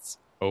see if it's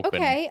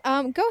open. Okay,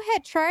 go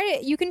ahead. Try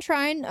it. You can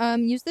try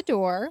and use the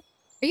door.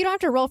 Or you don't have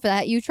to roll for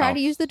that. You try Oh. to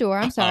use the door.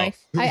 I'm sorry.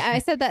 I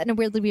said that in a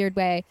weirdly weird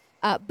way.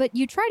 But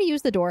you try to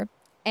use the door,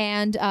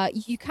 and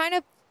you kind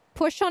of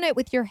push on it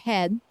with your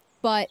head,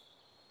 but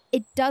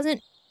it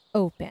doesn't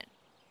open.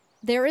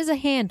 There is a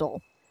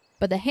handle,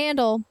 but the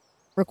handle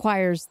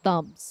requires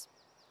thumbs.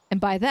 And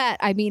by that,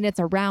 I mean it's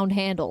a round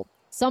handle.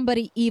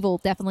 Somebody evil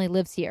definitely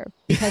lives here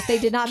because they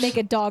did not make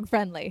it dog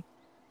friendly.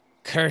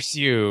 Curse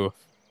you.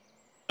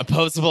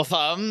 Opposable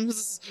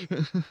thumbs.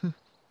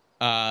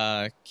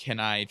 Can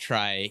I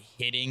try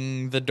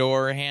hitting the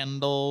door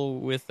handle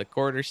with the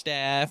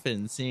quarterstaff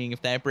and seeing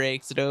if that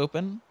breaks it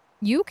open?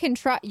 You can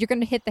try. You're going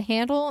to hit the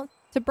handle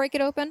to break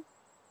it open?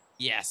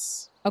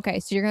 Yes. Okay,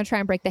 so you're going to try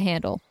and break the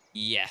handle.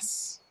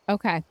 Yes.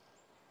 Okay.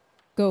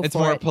 Go It's for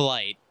more it.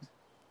 polite.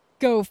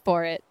 Go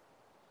for it.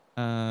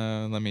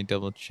 Let me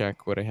double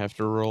check what I have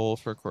to roll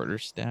for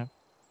quarterstaff.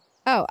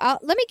 Oh,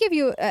 let me give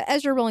you,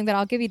 as you're rolling that,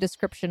 I'll give you a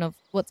description of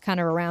what's kind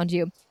of around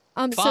you.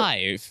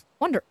 5.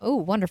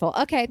 Wonderful.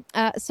 Okay,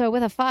 so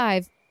with a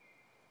 5,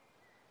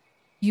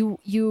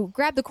 you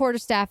grab the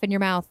quarterstaff in your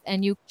mouth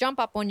and you jump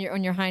up on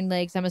your hind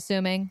legs, I'm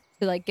assuming,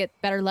 to like get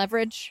better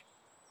leverage?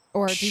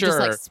 Or do you just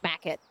like Sure.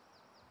 smack it?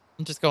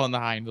 I'm just going the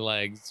hind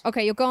legs.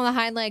 Okay, you'll go on the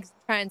hind legs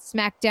and try and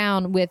smack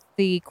down with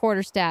the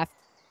quarterstaff.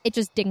 It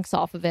just dinks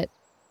off of it.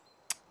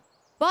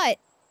 But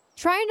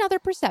try another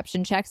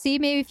perception check. See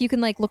maybe if you can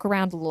like look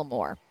around a little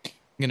more. I'm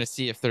gonna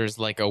see if there's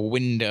like a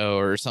window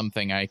or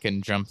something I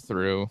can jump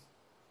through.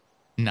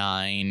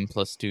 9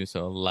 + 2,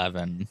 so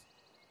 11.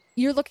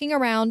 You're looking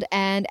around,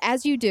 and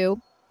as you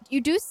do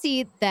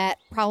see that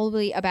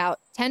probably about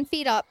 10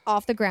 feet up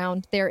off the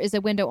ground, there is a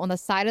window on the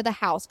side of the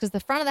house because the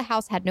front of the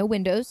house had no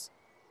windows.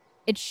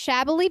 It's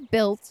shabbily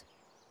built.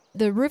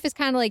 The roof is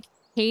kind of like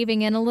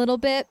caving in a little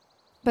bit,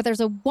 but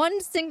there's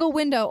one single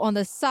window on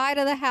the side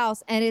of the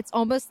house, and it's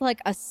almost like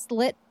a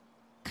slit,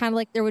 kind of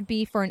like there would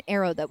be for an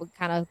arrow that would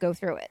kind of go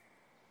through it.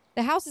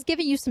 The house is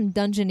giving you some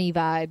dungeon-y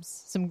vibes,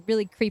 some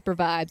really creeper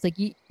vibes. Like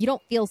you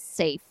don't feel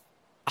safe.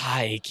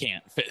 I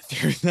can't fit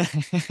through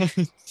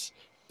that.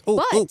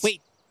 But-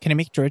 Wait. Can I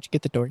make George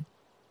get the door?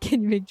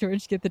 Can you make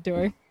George get the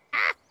door?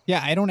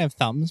 Yeah, I don't have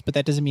thumbs, but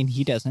that doesn't mean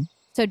he doesn't.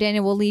 So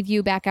Daniel, we'll leave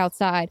you back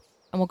outside,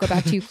 and we'll go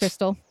back to you,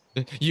 Crystal.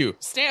 You,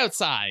 stay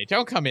outside.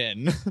 Don't come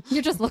in.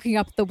 You're just looking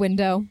up the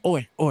window.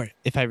 Or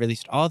if I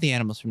released all the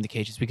animals from the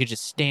cages, we could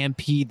just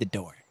stampede the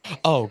door.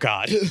 Oh,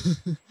 God.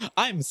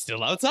 I'm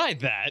still outside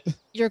that.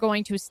 You're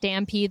going to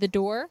stampede the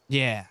door.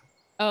 Yeah.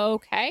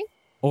 Okay.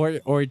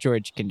 Or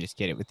George can just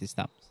get it with his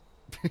thumbs.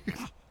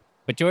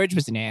 But George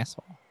was an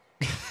asshole.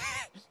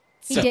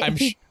 He So did, I'm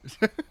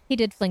he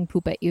did fling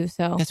poop at you,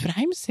 so That's what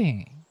I'm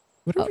saying.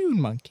 What a Oh. rude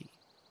monkey.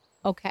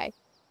 okay.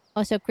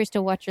 Also,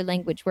 Crystal, watch your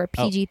language. We're a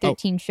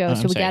PG-13 show, I'm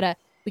so sorry.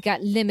 we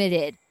got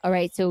limited. All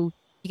right, so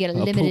you get a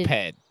A limited. poop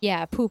head.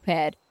 Yeah, poop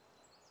head,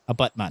 A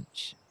butt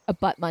munch. a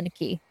butt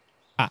monkey.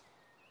 Ah.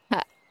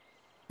 Ha.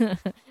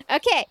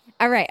 Okay.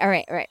 All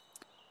right.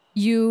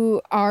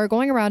 You are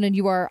going around, and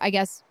you are, I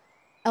guess,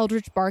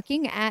 eldritch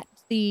barking at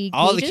the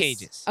All the cages?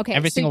 cages. Okay,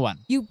 Every so single one.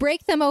 You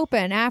break them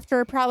open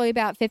after probably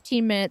about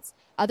 15 minutes.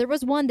 There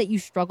was one that you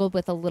struggled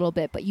with a little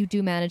bit, but you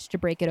do manage to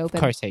break it open.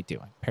 Of course I do.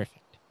 I'm perfect.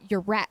 Your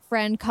rat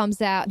friend comes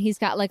out, and he's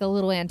got like a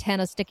little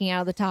antenna sticking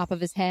out of the top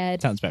of his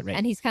head. Sounds about right.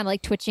 And he's kind of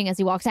like twitching as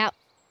he walks out.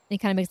 And he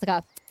kind of makes like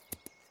a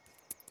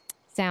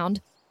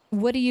sound.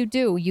 What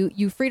do?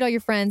 You freed all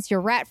your friends.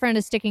 Your rat friend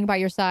is sticking by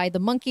your side. The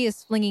monkey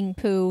is flinging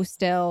poo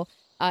still.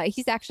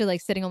 He's actually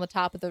like sitting on the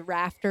top of the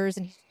rafters,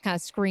 and he's kind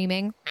of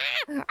screaming.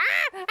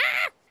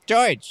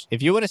 George,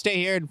 if you want to stay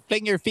here and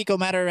fling your fecal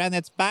matter around,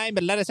 that's fine,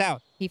 but let us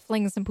out. He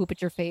flings some poop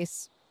at your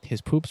face.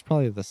 His poop's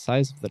probably the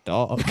size of the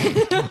dog.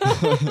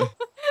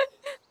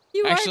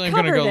 You Actually, are I'm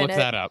going to covered go in look it.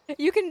 that up.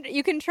 You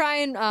can try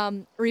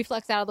and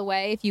reflex out of the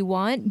way if you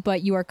want,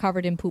 but you are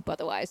covered in poop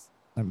otherwise.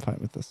 I'm fine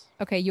with this.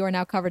 Okay, you are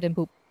now covered in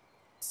poop.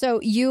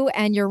 So you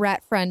and your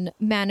rat friend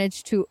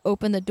managed to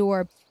open the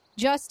door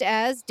just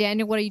as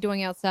Daniel, what are you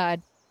doing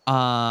outside?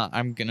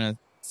 I'm going to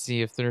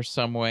see if there's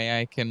some way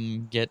I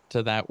can get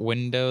to that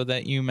window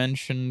that you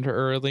mentioned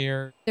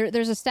earlier.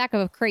 There's a stack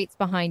of crates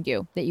behind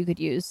you that you could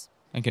use.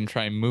 I can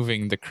try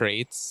moving the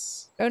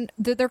crates. And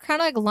they're kind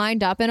of like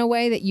lined up in a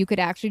way that you could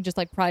actually just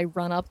like probably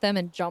run up them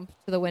and jump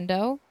to the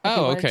window. if you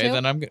Oh, wanted okay. to.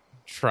 Then I'm going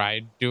to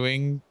try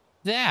doing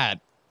that.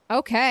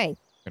 Okay. I'm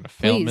going to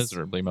fail Please,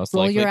 miserably, most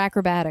Roll likely. your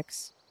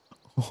acrobatics.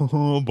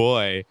 Oh,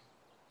 boy.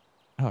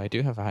 Oh, I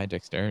do have a high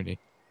dexterity.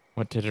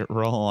 What did it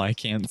roll? I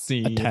can't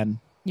see. A 10.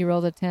 You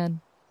rolled a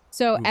 10.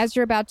 So as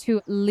you're about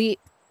to leap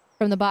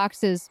from the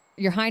boxes,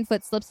 your hind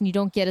foot slips and you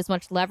don't get as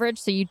much leverage.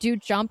 So you do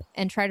jump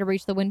and try to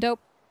reach the window,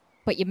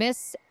 but you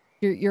miss.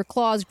 Your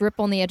claws grip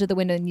on the edge of the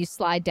window and you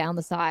slide down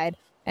the side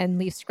and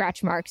leave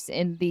scratch marks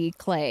in the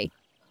clay.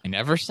 I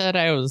never said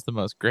I was the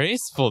most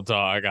graceful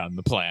dog on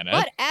the planet.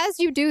 But as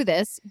you do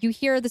this, you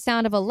hear the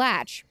sound of a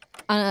latch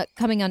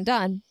coming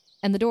undone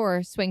and the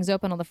door swings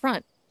open on the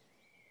front.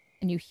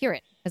 And you hear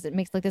it as it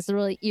makes like this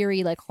really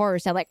eerie, like horror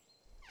sound, like,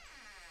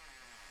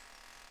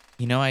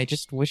 You know, I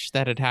just wish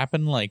that had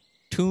happened like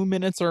 2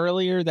 minutes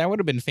earlier. That would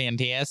have been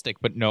fantastic.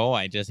 But no,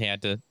 I just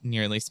had to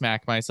nearly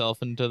smack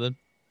myself into the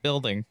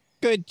building.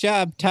 Good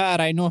job, Todd.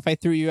 I know if I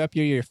threw you up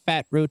here, your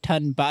fat,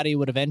 rotund body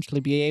would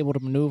eventually be able to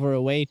maneuver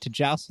away to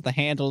jostle the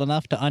handle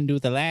enough to undo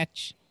the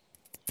latch.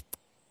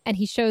 and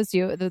he shows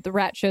you, the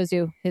rat shows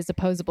you his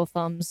opposable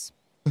thumbs.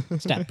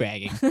 Stop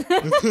bragging.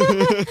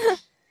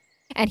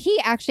 And he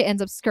actually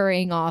ends up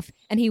scurrying off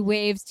and he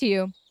waves to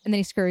you and then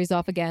he scurries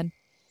off again.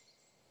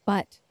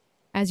 But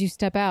as you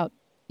step out,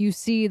 you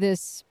see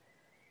this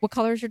What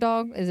color is your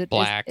dog? Is it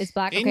Black. Is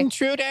black? Okay.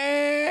 Intruder!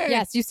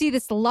 Yes, you see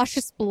this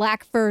luscious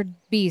black-furred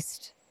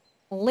beast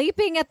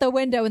leaping at the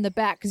window in the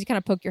back because you kind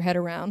of poke your head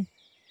around.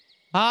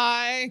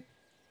 Hi.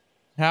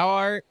 How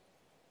are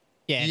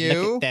Yeah,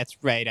 You?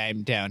 that's right.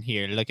 I'm down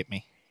here. Look at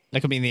me.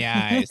 Look at me in the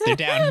eyes. They're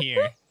down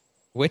here.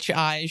 Which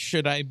eye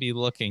should I be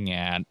looking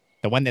at?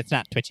 The one that's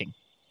not twitching.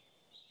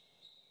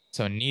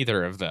 So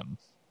neither of them.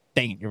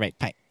 Dang it, you're right.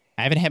 Fine.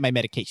 I haven't had my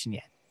medication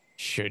yet.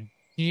 Should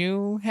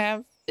you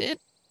have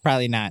it?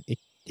 Probably not.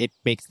 It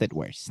makes it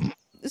worse.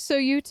 So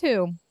you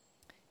two,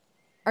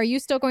 are you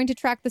still going to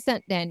track the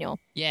scent, Daniel?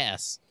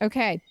 Yes.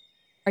 Okay.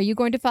 Are you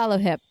going to follow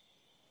him?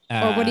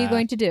 Or what are you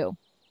going to do?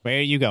 Where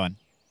are you going?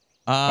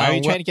 Why are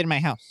you trying to get in my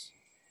house?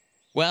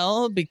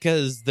 Well,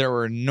 because there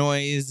were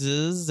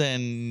noises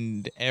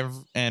and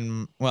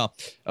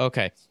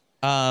okay.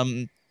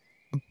 A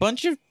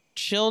bunch of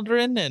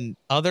children and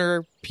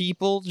other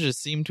people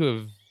just seem to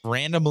have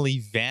randomly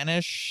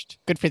vanished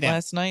Good for them.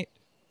 last night.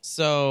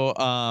 So,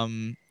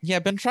 yeah,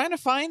 I've been trying to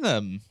find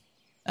them.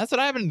 That's what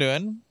I've been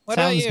doing. What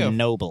Sounds about you?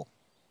 noble.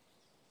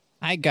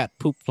 I got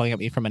poop flowing at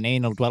me from an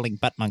anal-dwelling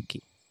butt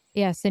monkey.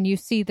 Yes, and you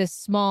see this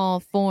small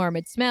form.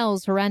 It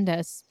smells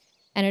horrendous,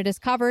 and it is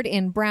covered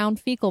in brown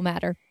fecal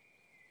matter.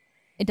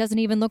 It doesn't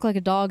even look like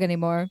a dog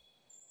anymore.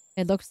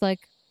 It looks like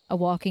a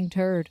walking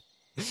turd.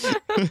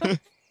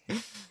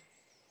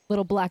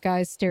 Little black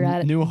eyes stare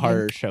at it. New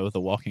horror show, The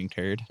Walking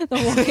Turd. The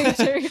walking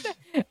turd.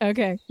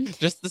 Okay.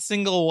 Just the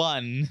single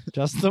one.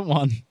 Just the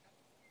one.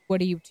 What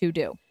do you two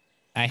do?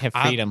 I have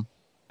freedom.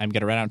 I'm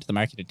going to run out to the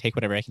market and take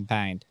whatever I can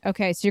find.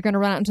 Okay, so you're going to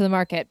run out into the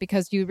market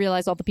because you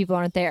realize all the people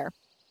aren't there.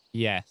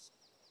 Yes.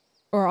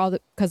 Or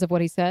because of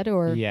what he said?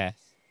 Or Yes.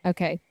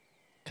 Okay.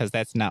 Because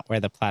that's not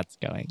where the plot's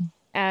going.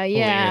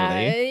 Yeah.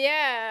 Clearly.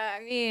 Yeah.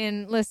 I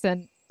mean,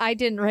 listen, I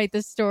didn't write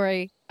this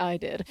story. I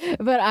did.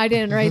 But I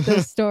didn't write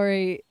this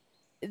story.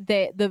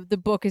 The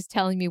book is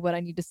telling me what I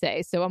need to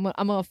say. So I'm going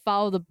to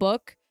follow the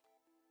book.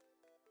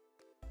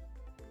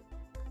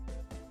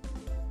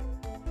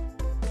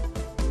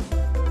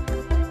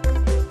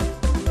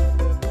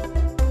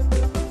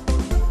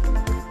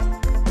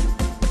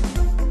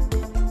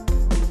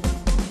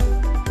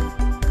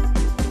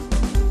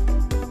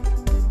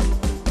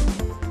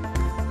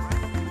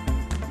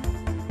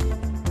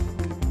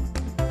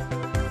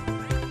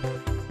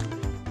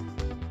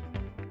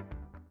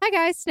 Hi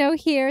guys, Snow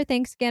here.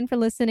 Thanks again for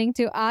listening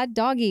to Odd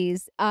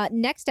Doggies.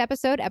 Next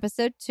episode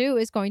 2,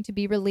 is going to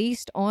be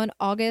released on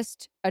July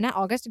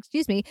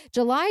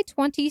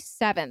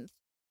 27th.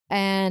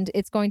 And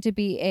it's going to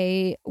be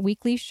a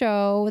weekly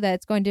show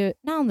that's going to,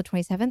 not on the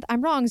 27th,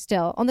 I'm wrong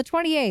still, on the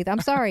 28th.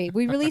 I'm sorry.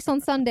 We release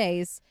on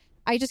Sundays.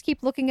 I just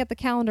keep looking at the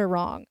calendar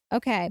wrong.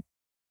 Okay.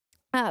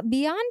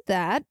 Beyond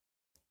that,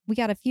 we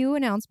got a few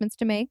announcements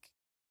to make.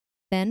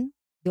 Then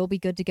you'll be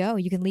good to go.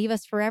 You can leave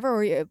us forever,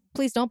 or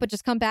please don't, but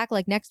just come back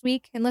like next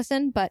week and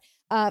listen. But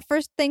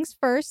first things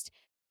first,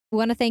 we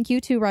want to thank you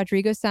to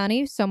Rodrigo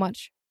Sani so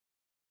much.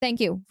 Thank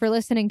you for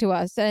listening to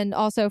us and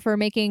also for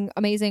making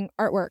amazing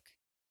artwork,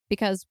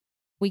 because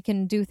we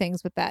can do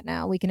things with that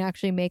now. We can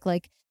actually make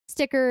like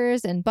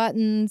stickers and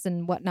buttons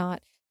and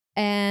whatnot.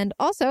 And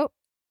also,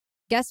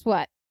 guess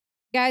what?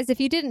 Guys, if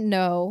you didn't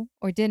know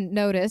or didn't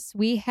notice,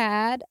 we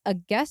had a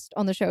guest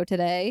on the show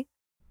today.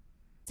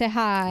 Say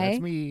hi.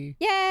 That's me.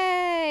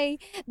 Yay!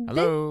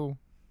 Hello.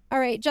 All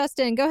right,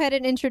 Justin, go ahead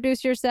and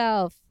introduce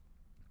yourself.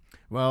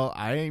 Well,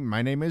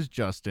 my name is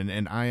Justin,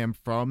 and I am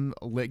from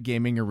Lit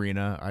Gaming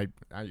Arena.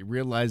 I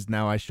realized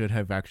now I should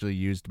have actually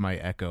used my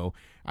Echo.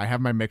 I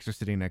have my mixer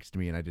sitting next to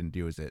me, and I didn't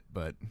use it,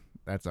 but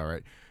that's all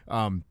right.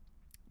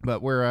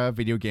 But we're a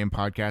video game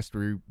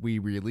podcast. We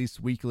release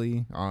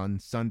weekly on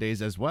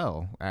Sundays as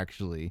well,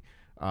 actually.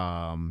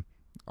 All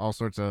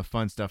sorts of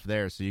fun stuff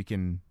there, so you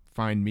can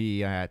find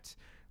me at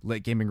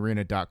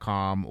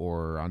litgamingarena.com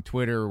or on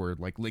Twitter or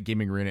like Lit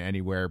Gaming Arena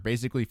anywhere.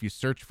 Basically, if you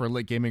search for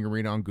Lit Gaming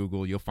Arena on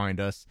Google, you'll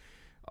find us.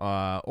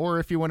 Or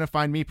if you want to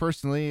find me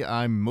personally,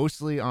 I'm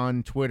mostly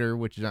on Twitter,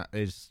 which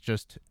is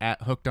just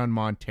at Hooked on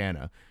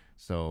Montana.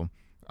 So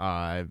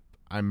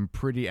I'm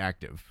pretty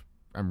active.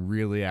 I'm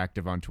really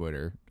active on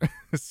Twitter.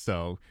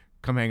 So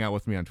come hang out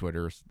with me on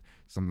Twitter or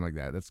something like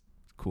that. That's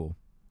cool.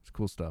 It's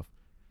cool stuff.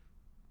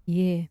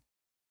 Yeah.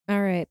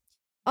 All right.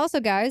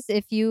 Also, guys,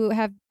 if you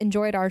have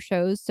enjoyed our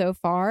shows so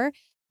far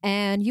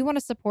and you want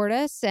to support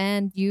us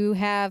and you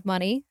have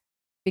money,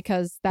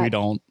 because We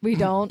don't. We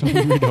don't.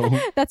 We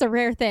don't. That's a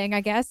rare thing,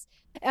 I guess.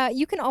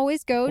 You can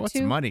always go What's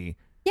to money?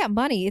 Yeah,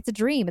 money. It's a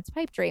dream. It's a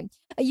pipe dream.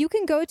 You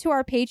can go to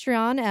our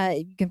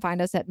Patreon. You can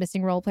find us at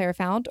Missing Role Player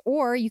Found,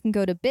 or you can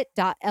go to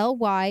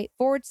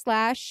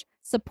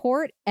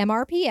bit.ly/support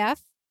MRPF.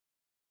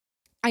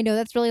 I know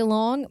that's really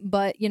long,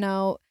 but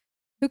who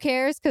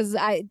cares? Because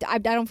I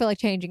don't feel like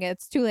changing it.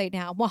 It's too late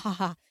now.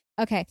 Wahaha.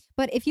 Okay,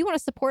 but if you want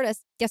to support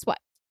us, guess what?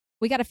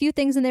 We got a few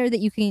things in there that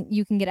you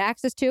can get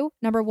access to.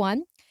 Number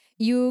one,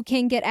 you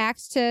can get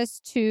access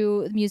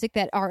to the music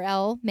that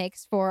RL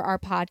makes for our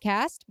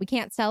podcast. We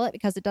can't sell it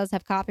because it does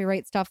have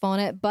copyright stuff on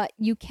it, but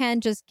you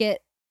can just get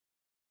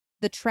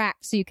the track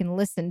so you can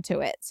listen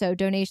to it. So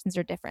donations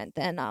are different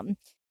than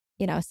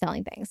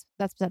selling things.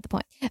 That's beside the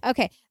point.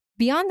 Okay.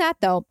 Beyond that,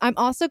 though, I'm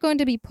also going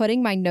to be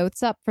putting my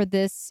notes up for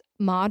this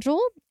module,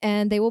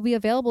 and they will be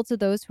available to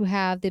those who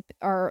have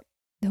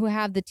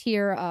the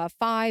tier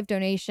 5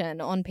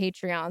 donation on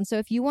Patreon. So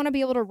if you want to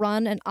be able to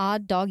run an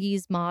Odd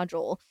Doggies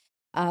module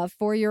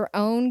for your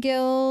own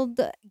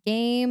guild,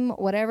 game,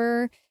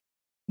 whatever,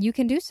 you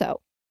can do so,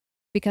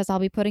 because I'll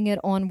be putting it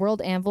on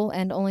World Anvil,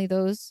 and only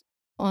those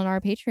on our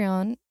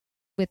Patreon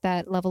with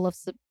that level of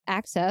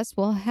access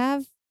will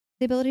have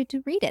the ability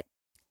to read it.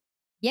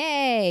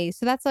 Yay!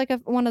 So that's like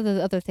one of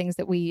the other things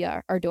that we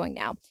are doing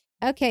now.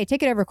 Okay,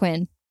 take it over,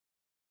 Quinn.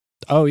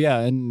 Oh, yeah,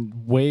 and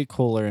way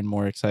cooler and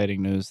more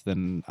exciting news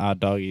than Odd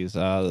Doggies.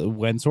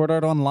 When Sword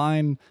Art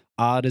Online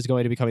Odd is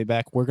going to be coming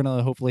back, we're going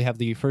to hopefully have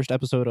the first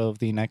episode of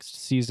the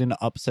next season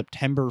up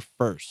September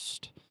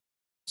 1st.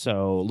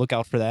 So look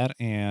out for that,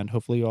 and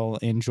hopefully you all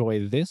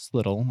enjoy this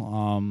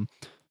little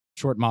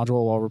short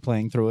module while we're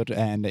playing through it,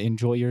 and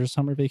enjoy your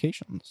summer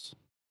vacations.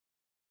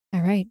 All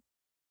right.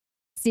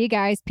 See you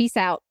guys. Peace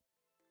out.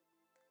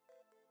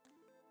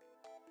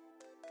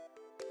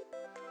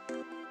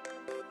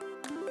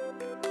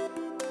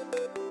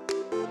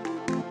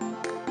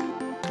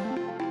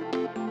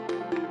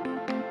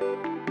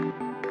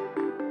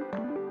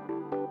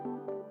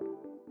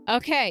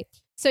 Okay,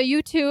 so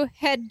you two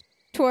head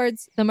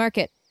towards the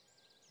market.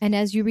 And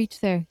as you reach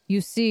there,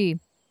 you see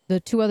the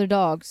 2 other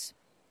dogs,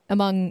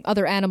 among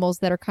other animals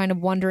that are kind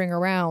of wandering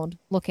around,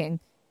 looking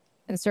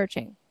and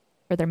searching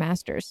for their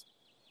masters.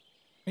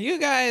 Are you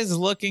guys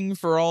looking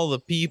for all the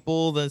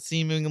people that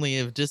seemingly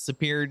have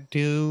disappeared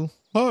too?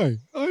 Hi,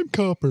 I'm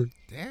Copper.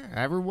 Yeah,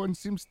 everyone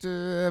seems to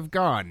have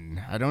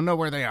gone. I don't know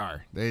where they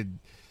are. That's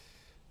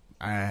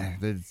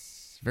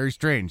very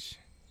strange.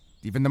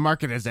 Even the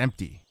market is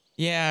empty.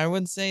 Yeah, I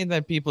would say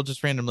that people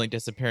just randomly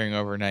disappearing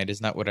overnight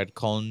is not what I'd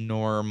call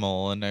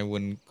normal, and I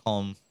wouldn't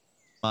call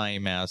my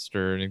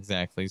master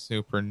exactly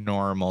super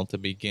normal to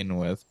begin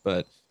with,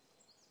 but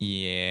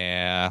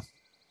yeah.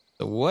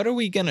 So what are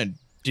we gonna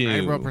do? I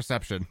roll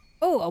perception.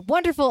 Oh,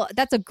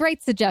 that's a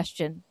great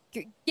suggestion.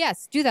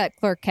 Yes, do that,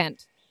 Clerk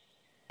Kent.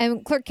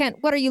 And Clerk Kent,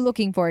 what are you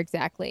looking for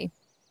exactly?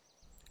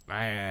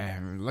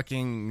 I'm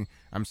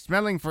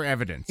smelling for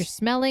evidence. You're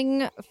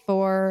smelling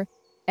for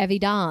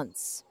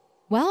evidence.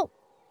 Well,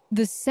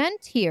 the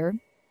scent here,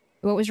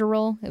 what was your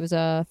roll? It was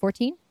a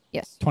 14?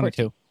 Yes.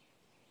 22. 14.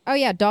 Oh,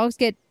 yeah. Dogs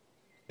get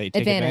They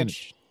take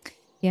advantage.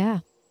 Yeah.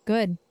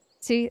 Good.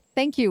 See,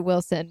 thank you,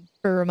 Wilson,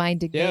 for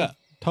reminding me. Yeah,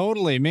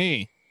 totally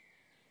me.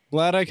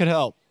 Glad I could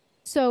help.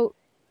 So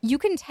you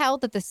can tell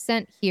that the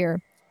scent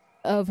here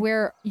of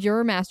where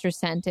your master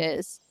scent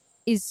is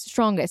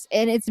strongest.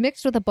 And it's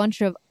mixed with a bunch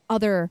of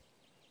other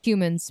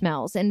human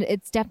smells. And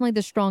it's definitely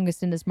the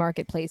strongest in this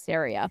marketplace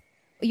area.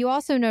 You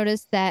also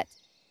notice that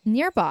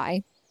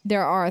nearby,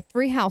 there are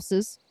 3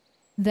 houses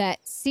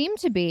that seem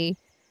to be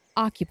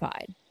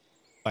occupied.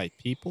 By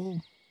people?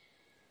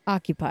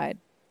 Occupied.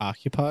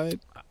 Occupied?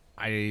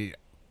 I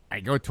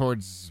go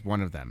towards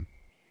one of them.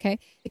 Okay.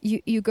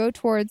 You go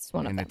towards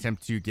one of and them.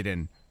 attempt to get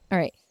in. All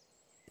right.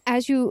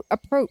 As you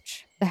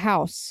approach the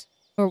house,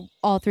 or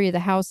all 3 of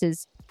the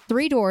houses,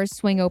 3 doors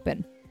swing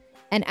open.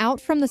 And out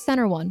from the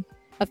center one,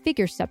 a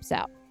figure steps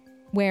out,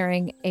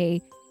 wearing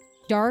a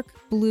dark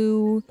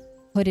blue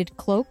hooded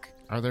cloak.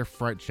 Are there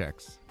fright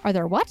checks? Are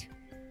there what?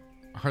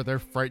 Are there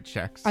fright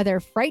checks? Are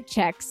there fright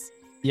checks?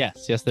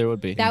 Yes, there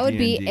would be. That would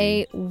be D&D.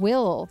 a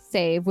will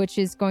save, which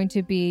is going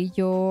to be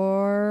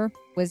your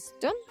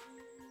wisdom.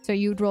 So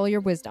you'd roll your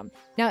wisdom.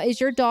 Now, is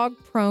your dog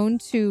prone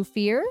to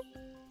fear?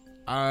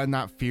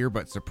 Not fear,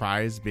 but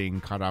surprise,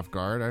 being caught off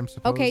guard, I'm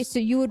supposed. Okay, so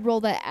you would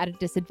roll that at a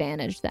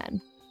disadvantage then.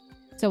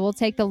 So we'll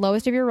take the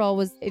lowest of your roll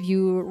was if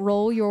you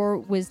roll your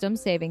wisdom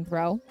saving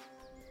throw.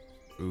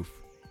 Oof.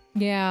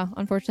 Yeah,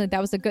 unfortunately,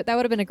 that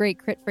would have been a great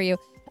crit for you.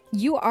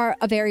 You are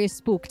a very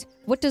spooked.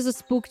 What does a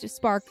spooked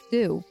spark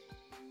do?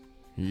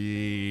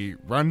 He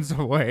runs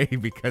away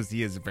because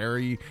he is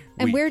very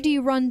And weak. where do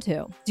you run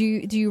to? Do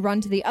you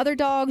run to the other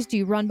dogs? Do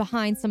you run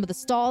behind some of the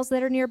stalls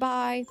that are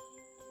nearby?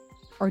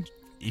 Or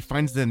He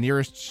finds the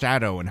nearest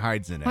shadow and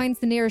hides in it. finds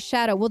the nearest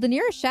shadow? Well, the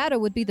nearest shadow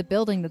would be the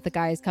building that the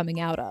guy is coming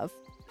out of.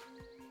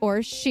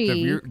 Or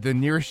she. The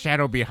nearest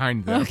shadow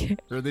behind them. Okay.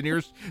 Or the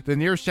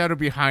nearest shadow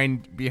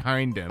behind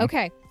him.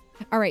 Okay.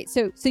 All right.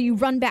 So you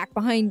run back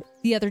behind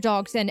the other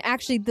dogs, and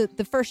actually the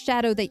first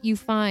shadow that you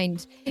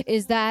find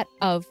is that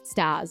of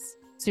Stas.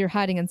 So you're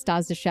hiding in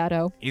Stas'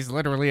 shadow. He's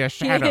literally a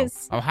shadow.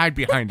 is. I'll hide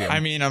behind him. I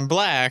mean, I'm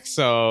black,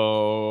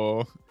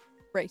 so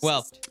Racist.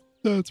 Well,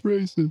 That's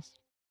racist.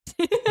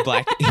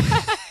 black.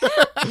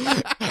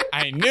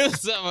 I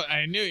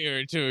knew you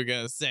were two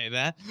gonna say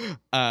that.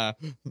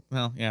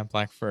 Well, yeah,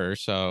 black fur.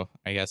 So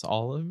I guess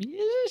all of me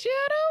is a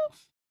shadow.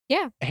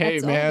 yeah. Hey,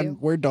 that's all man, you.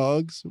 we're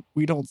dogs.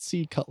 We don't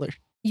see color.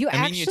 You I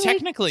mean, actually you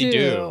technically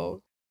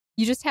do.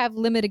 You just have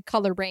limited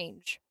color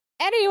range.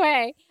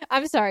 Anyway,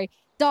 I'm sorry.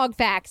 Dog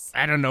facts.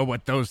 I don't know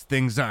what those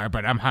things are,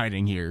 but I'm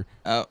hiding here.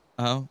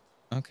 Oh,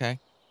 okay.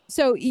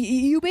 So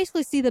you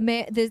basically see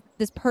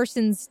this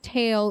person's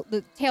tail,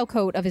 the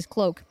tailcoat of his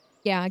cloak.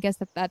 Yeah, I guess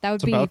that I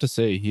would was be about to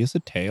say, he has a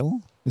tail?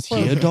 Is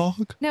he a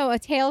dog? No, a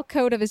tail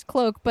coat of his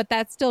cloak, but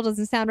that still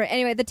doesn't sound right.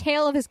 Anyway, the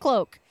tail of his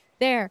cloak.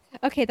 There.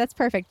 Okay, that's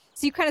perfect.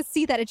 So you kind of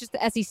see that it just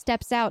as he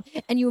steps out,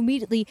 and you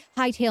immediately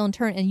hightail and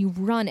turn, and you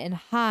run and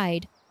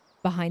hide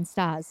behind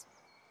Stas.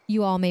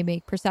 You all may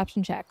make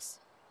perception checks.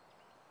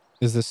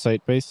 Is this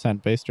sight-based,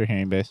 scent-based, or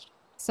hearing-based?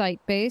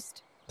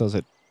 Sight-based. Does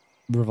it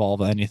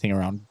revolve anything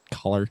around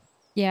color?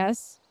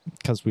 Yes.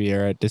 Because we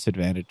are at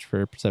disadvantage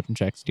for perception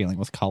checks dealing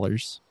with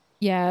colors.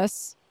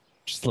 Yes.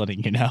 Just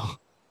letting you know.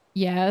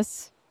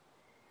 Yes.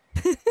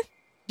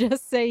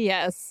 Just say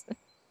yes.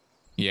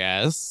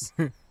 Yes.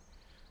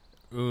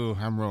 Ooh,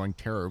 I'm rolling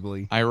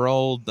terribly. I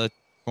rolled a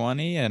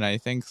 20 and I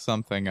think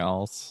something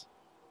else.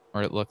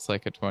 Or it looks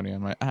like a 20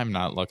 on my... I'm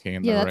not looking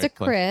in the Yeah, right that's a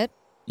place. crit,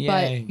 Yay.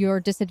 but you're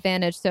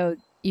disadvantaged. So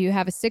you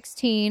have a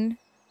 16.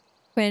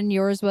 Quinn,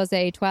 yours was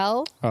a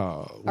 12?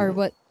 Or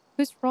what?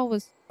 Whose roll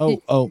was...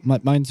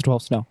 Mine's a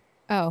 12 snow.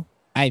 Oh,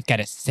 I've got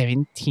a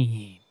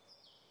 17.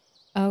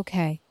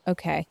 okay.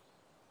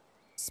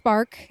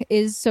 Spark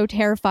is so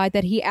terrified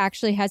that he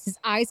actually has his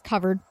eyes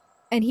covered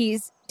and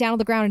he's down on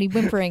the ground and he's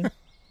whimpering.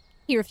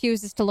 He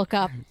refuses to look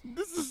up.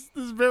 This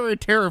is very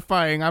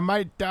terrifying. I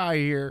might die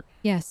here.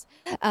 Yes.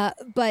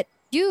 But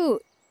you,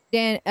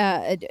 Dan,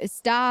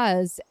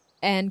 Stas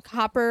and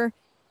Copper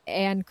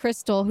and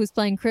Crystal, who's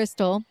playing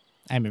Crystal,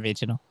 I'm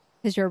original.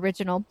 is your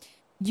original,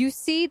 you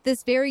see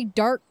this very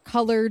dark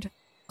colored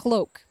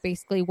cloak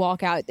basically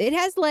walk out. It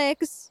has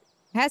legs,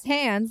 has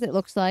hands, it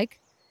looks like.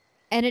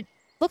 And it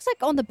looks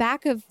like on the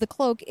back of the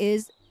cloak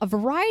is a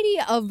variety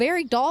of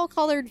very dull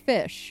colored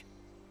fish.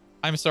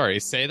 I'm sorry,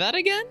 say that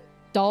again?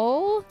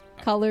 Dull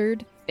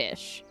colored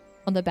fish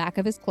on the back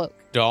of his cloak.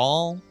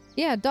 Doll?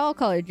 Yeah, dull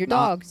colored. Your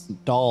Not dogs.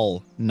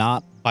 Dull,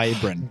 not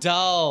vibrant.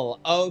 Dull.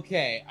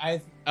 Okay.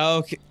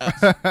 Okay.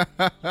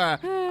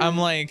 I'm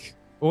like,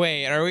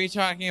 wait, are we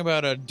talking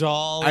about a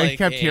doll? I like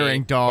kept a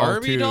hearing doll,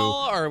 Barbie too.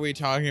 doll? Or are we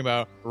talking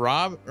about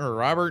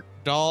Robert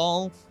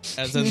Doll,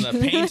 as in the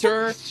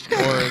painter,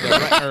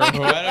 or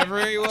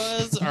whatever he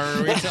was? Or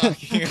are we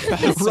talking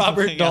about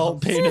Robert something Dahl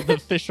else? painted the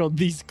fish on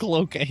this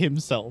cloak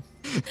himself.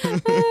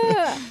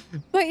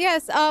 But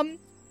yes,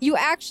 you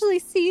actually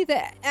see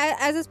that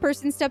as this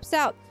person steps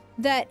out,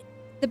 that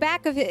the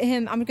back of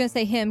him, I'm going to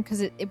say him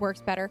because it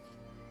works better.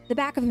 The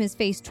back of him is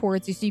faced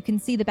towards you, so you can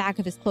see the back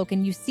of his cloak,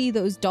 and you see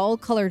those dull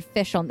colored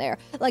fish on there.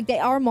 Like, they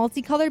are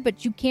multicolored,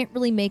 but you can't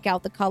really make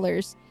out the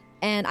colors.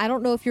 And I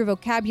don't know if your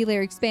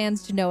vocabulary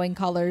expands to knowing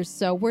colors,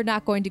 so we're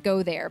not going to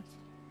go there.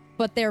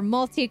 But they're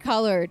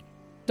multicolored,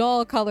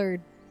 dull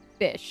colored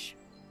fish.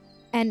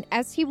 And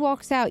as he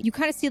walks out, you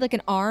kind of see like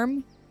an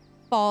arm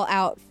fall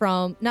out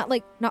from, not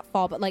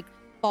fall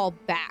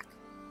back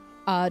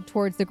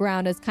towards the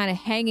ground, as kind of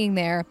hanging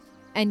there.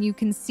 And you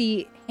can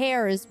see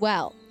hair as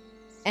well.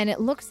 And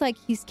it looks like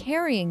he's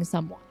carrying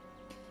someone.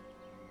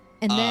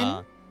 And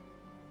then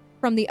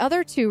from the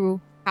other two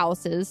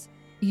houses,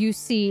 you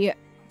see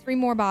 3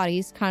 more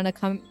bodies kind of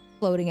come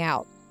floating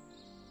out.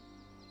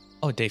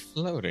 Oh, they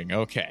floating.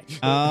 Okay.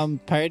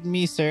 Pardon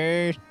me,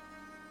 sir.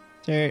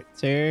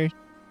 Sir.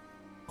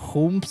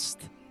 Whomst?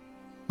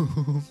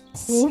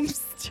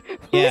 Whoomst.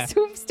 Yeah. Who's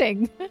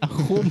whoomsting?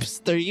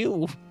 Whomst are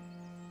you?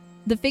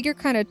 The figure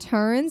kind of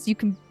turns. You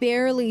can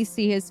barely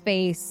see his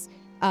face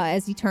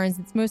as he turns.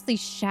 It's mostly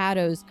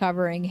shadows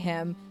covering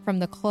him from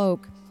the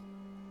cloak.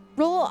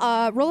 Roll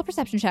a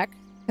perception check,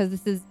 because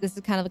this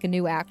is kind of like a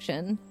new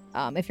action.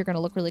 If you're going to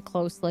look really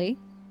closely,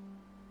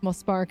 while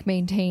Spark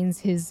maintains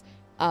his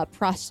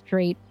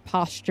prostrate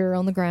posture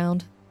on the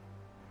ground.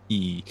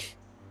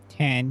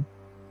 10.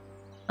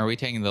 Are we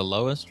taking the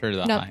lowest or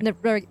the No,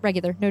 high?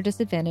 regular, no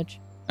disadvantage.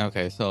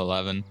 Okay, so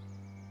 11.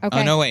 Okay,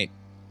 Oh, no, wait.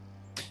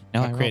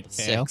 No, A I rolled crit a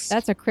fail. 6.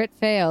 that's a crit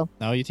fail.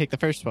 No, you take the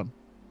first one.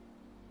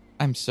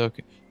 I'm so...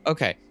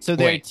 Okay. So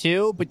there are Wait.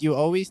 2, but you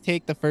always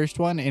take the first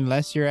one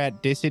unless you're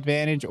at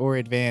disadvantage or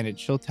advantage.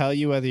 She'll tell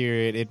you whether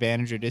you're at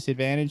advantage or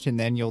disadvantage, and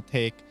then you'll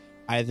take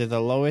either the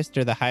lowest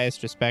or the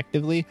highest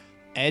respectively.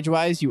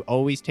 Edgewise, you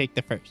always take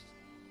the first.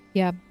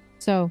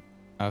 So,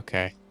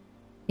 Okay.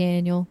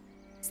 Daniel,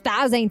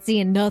 Stas ain't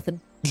seeing nothing.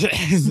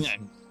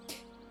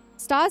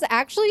 Stas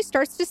actually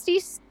starts to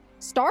see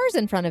stars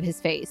in front of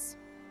his face.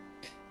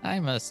 I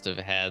must have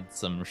had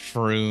some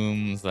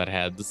shrooms that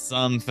had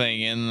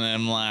something in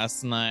them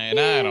last night.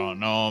 I don't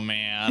know,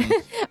 man.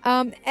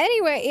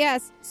 Anyway,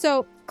 yes.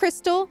 So,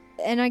 Crystal,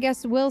 and I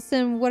guess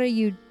Wilson, what are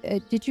you?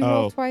 Did you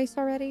roll Oh. twice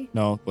already?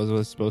 No, was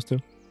it supposed to?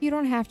 You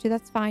don't have to.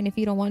 That's fine if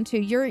you don't want to.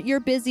 You're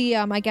busy.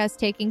 I guess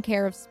taking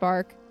care of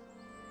Spark.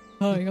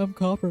 Hi, I'm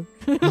Copper.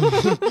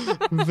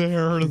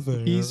 there.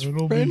 He's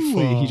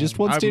friendly. He just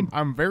wants to.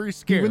 I'm very He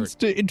scared. wants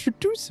to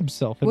introduce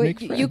himself and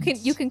Wait, make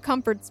friends. you can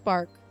comfort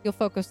Spark. You'll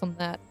focus on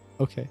that.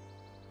 Okay.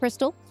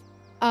 Crystal,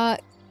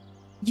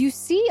 you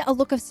see a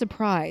look of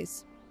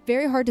surprise.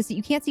 Very hard to see.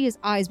 You can't see his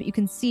eyes, but you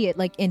can see it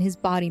like in his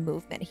body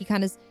movement. He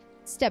kind of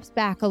steps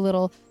back a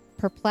little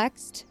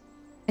perplexed,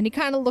 and he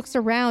kind of looks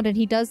around, and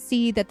he does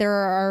see that there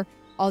are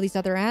all these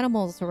other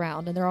animals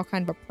around, and they're all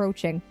kind of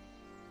approaching.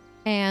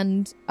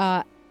 And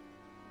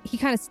he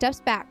kind of steps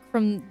back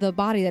from the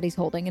body that he's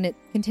holding, and it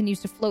continues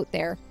to float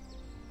there.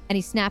 and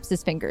he snaps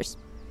his fingers.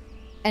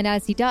 And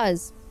as he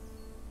does,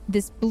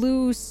 this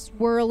blue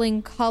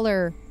swirling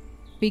color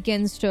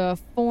begins to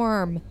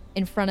form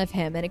in front of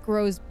him, and it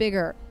grows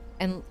bigger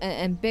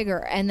and bigger.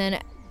 And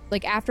then,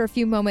 like, after a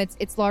few moments,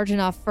 it's large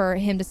enough for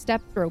him to step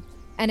through.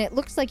 And it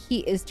looks like he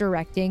is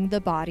directing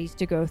the bodies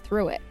to go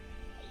through it.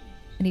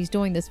 And he's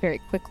doing this very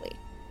quickly.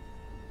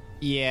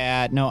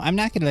 Yeah, no, I'm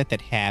not going to let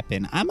that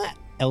happen. I'm a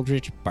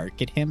Eldritch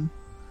Bark at him.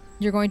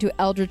 You're going to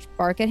Eldritch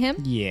Bark at him?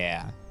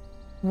 Yeah.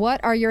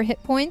 What are your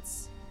hit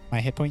points? My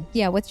hit point?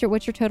 Yeah, what's your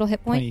total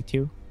hit point?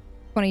 22.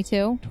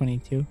 22?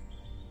 22.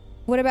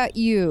 What about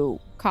you,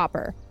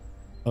 Copper?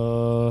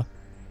 I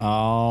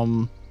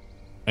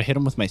hit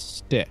him with my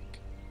stick.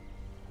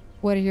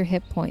 What are your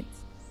hit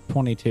points?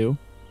 22.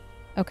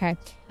 Okay.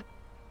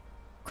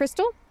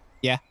 Crystal?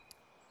 Yeah.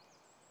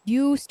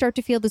 You start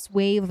to feel this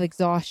wave of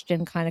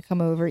exhaustion kind of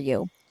come over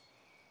you.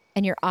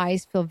 And your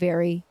eyes feel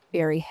very,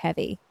 very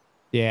heavy.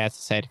 Yeah, it's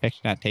a side effect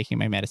of not taking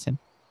my medicine.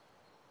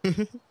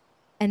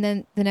 And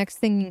then the next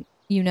thing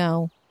you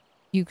know,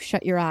 you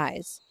shut your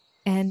eyes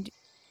and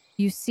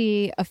you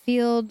see a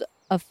field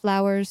of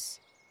flowers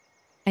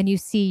and you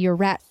see your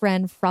rat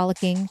friend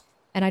frolicking.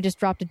 And I just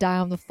dropped a die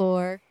on the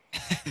floor.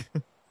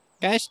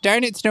 Gosh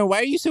darn it, Snow, why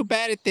are you so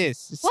bad at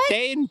this? What?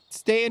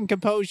 Stay in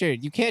composure.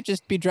 You can't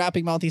just be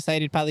dropping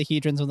multi-sided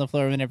polyhedrons on the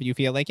floor whenever you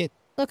feel like it.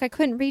 Look, I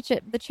couldn't reach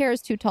it. The chair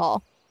is too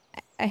tall.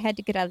 I had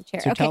to get out of the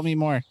chair. So Okay. tell me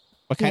more.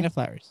 What kind of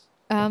flowers?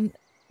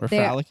 We're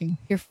They're- frolicking?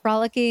 You're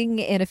frolicking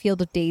in a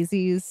field of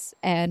daisies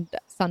and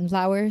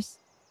sunflowers,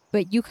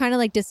 but you kind of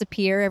like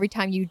disappear every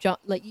time you jump.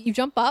 Like you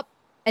jump up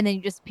and then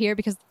you disappear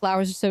because the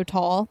flowers are so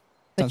tall.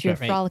 But Sounds you're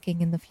about right.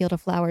 frolicking in the field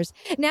of flowers.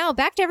 Now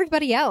back to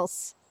everybody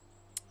else.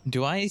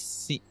 Does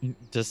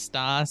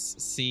Stas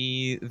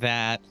see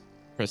that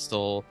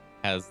Crystal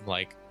has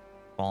like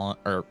fallen,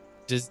 or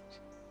does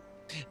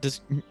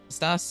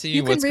Stas see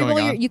You can what's going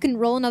re-roll on? you can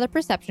roll another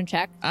perception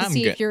check to I'm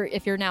see good.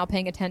 if you're now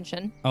paying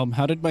attention.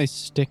 How did my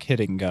stick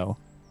hitting go?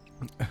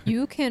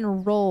 You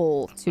can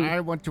roll to I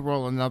want to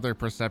roll another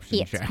perception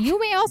hit. check. You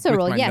may also with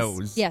roll. my Yes.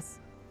 nose. Yes.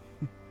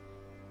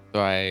 So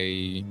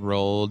I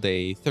rolled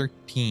a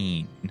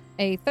 13.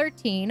 A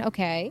 13.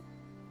 Okay.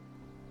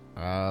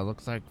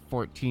 Looks like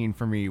 14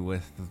 for me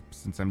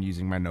since I'm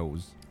using my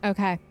nose.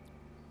 Okay.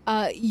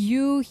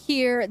 You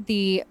hear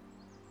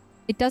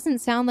it doesn't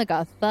sound like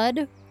a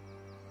thud,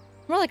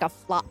 more like a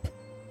flop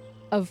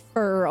of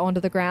fur onto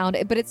the ground,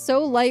 but it's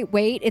so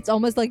lightweight, it's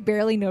almost like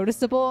barely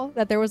noticeable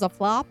that there was a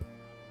flop,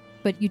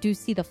 but you do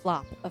see the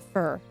flop of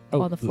fur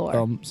on the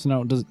floor.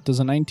 Snow, does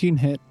a 19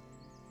 hit?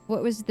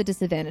 What was the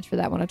disadvantage for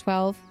that one? A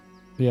 12?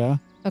 Yeah,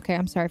 Okay,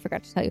 I'm sorry, I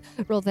forgot to tell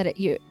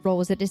you. Roll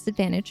was a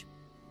disadvantage.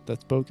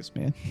 that's bogus,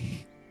 man.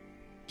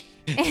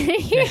 And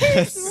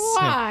here's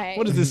why.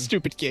 What is this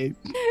stupid game?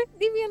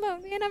 Leave me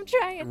alone, man. I'm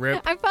trying.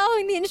 Rip. I'm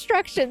following the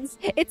instructions.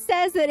 It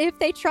says that if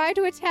they try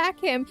to attack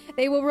him,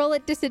 they will roll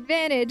at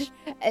disadvantage.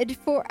 And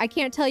I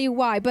can't tell you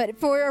why, but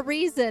for a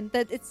reason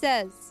that it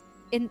says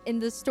in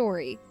the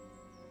story.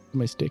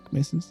 My stick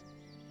misses.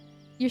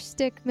 Your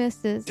stick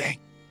misses. Dang.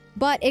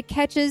 But it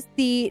catches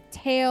the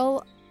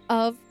tail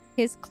of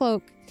his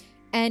cloak.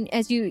 And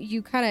as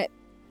you kind of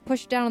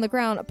push it down on the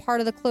ground, a part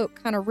of the cloak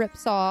kind of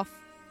rips off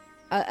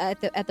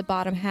at the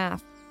bottom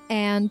half.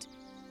 And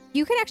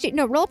you can actually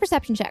roll a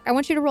perception check. I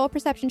want you to roll a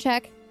perception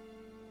check.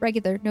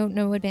 Regular,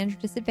 no advantage or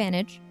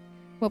disadvantage.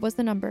 What was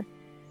the number?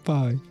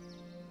 5.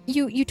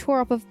 You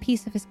tore up a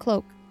piece of his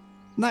cloak,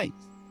 Nice.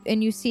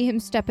 and you see him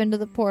step into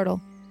the portal.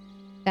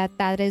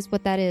 That is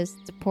what that is.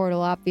 It's a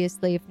portal,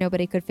 obviously, if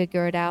nobody could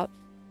figure it out.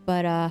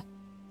 But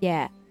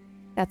yeah,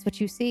 that's what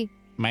you see.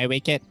 Am I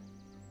awake yet?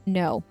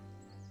 No,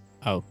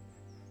 Oh,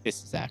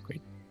 this is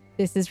awkward.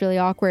 this is really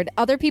awkward.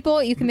 Other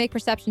people, you can make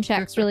perception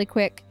checks really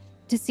quick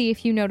to see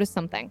if you notice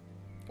something.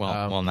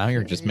 Well, now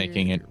you're just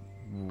making it.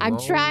 I'm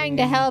trying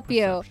to Rolling help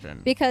you.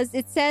 perception. Because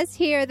it says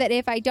here that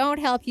if I don't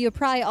help you, you'll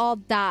probably all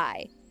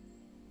die.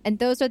 And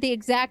those are the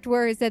exact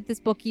words that this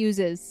book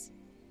uses.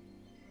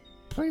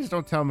 Please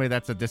don't tell me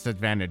that's a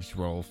disadvantage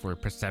roll for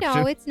perception.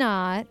 No, it's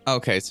not.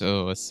 Okay,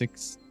 so a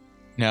 6.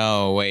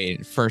 No,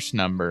 wait. First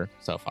number,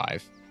 so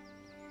 5.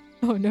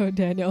 Oh no,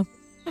 Daniel.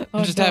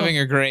 I'm just having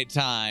a great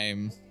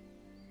time.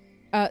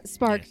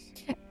 Spark,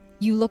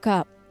 you look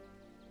up.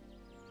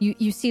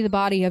 You see the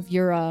body of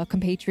your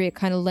compatriot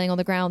kind of laying on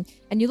the ground,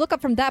 and you look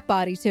up from that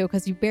body too,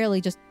 because you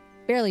barely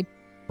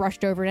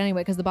brushed over it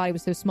anyway, because the body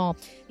was so small.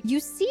 You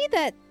see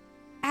that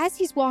as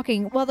he's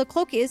walking, while the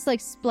cloak is like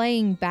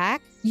splaying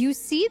back, you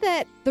see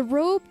that the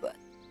robe,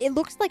 it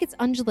looks like it's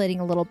undulating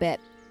a little bit,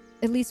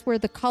 at least where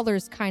the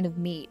colors kind of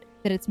meet,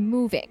 that it's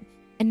moving.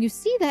 And you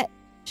see that,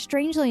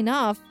 strangely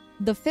enough,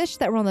 the fish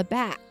that were on the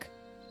back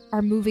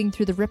are moving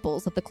through the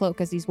ripples of the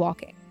cloak as he's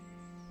walking.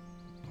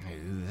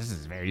 This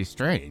is very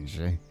strange.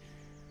 I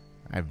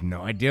have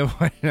no idea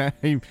what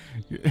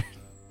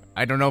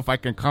I don't know if I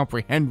can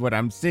comprehend what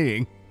I'm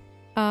seeing.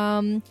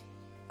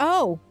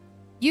 Oh,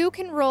 you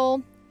can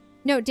roll.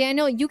 No,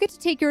 Daniel, you get to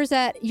take yours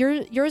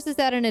yours is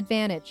at an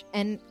advantage,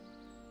 and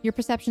your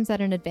perception's at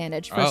an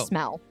advantage for Oh.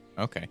 smell.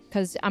 Okay.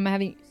 Because I'm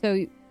having,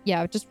 so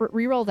yeah, just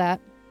re-roll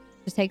that.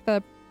 Just take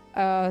the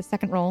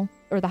second roll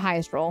or the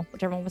highest roll,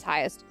 whichever one was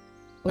highest.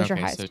 What was your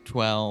highest? So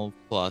 12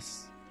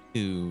 plus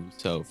 2,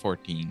 so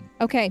 14.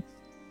 Okay.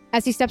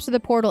 As he steps to the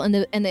portal and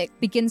it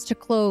begins to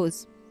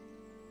close,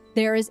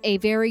 there is a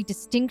very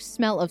distinct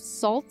smell of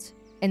salt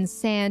and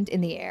sand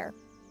in the air.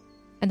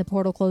 And the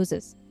portal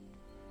closes.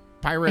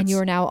 Pirates. And you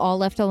are now all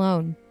left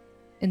alone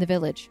in the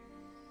village.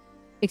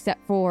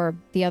 Except for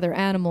the other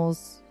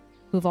animals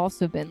who've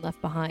also been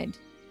left behind.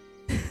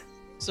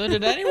 So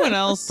did anyone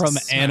else From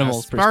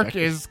animals' Spark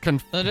perspective. is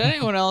So did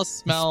anyone else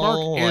smell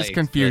Spark is like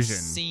confusion.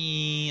 the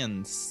sea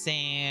and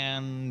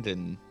sand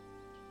and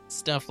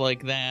stuff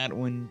like that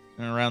when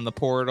around the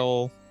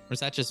portal? Or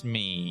is that just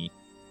me?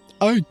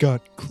 I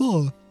got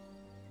cloth.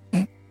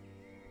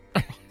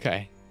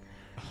 Okay.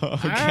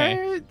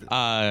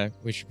 Okay.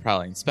 We should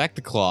probably inspect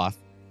the cloth.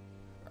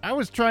 I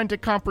was trying to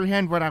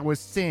comprehend what I was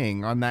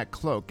seeing on that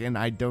cloak, and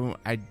I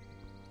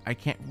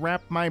can't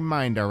wrap my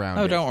mind around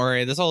it. Oh, don't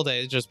worry. This whole day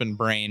has just been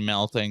brain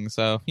melting,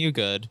 so you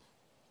good.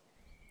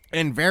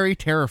 And very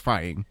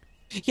terrifying.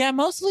 Yeah,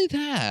 mostly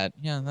that.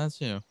 Yeah, that's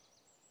you.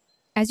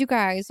 As you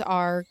guys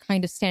are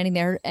kind of standing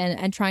there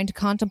and trying to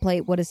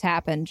contemplate what has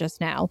happened just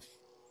now,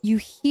 you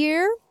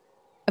hear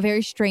a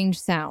very strange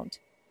sound.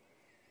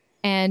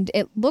 And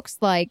it looks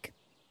like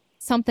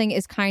something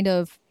is kind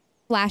of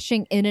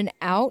flashing in and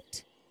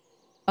out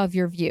of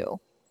your view.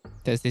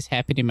 Does this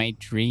happen in my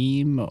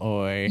dream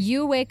or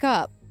You wake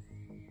up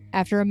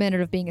after a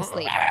minute of being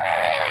asleep.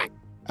 you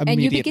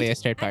immediately begin I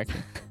start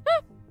barking?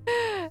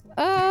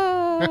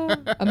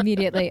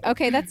 Immediately.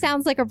 Okay, that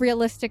sounds like a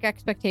realistic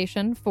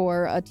expectation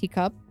for a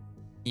teacup.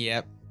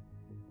 Yep.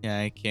 Yeah,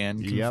 I can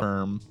Yep.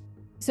 confirm.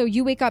 So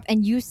you wake up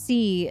and you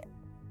see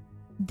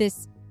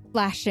this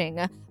flashing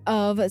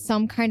of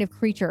some kind of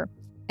creature,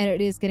 and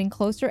it is getting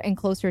closer and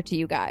closer to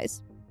you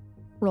guys.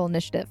 Roll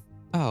initiative.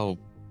 Oh,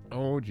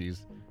 Oh,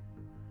 jeez.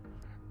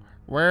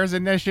 Where's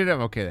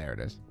initiative? Okay, there it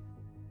is.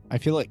 I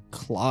feel like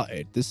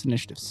Clyde. This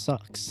initiative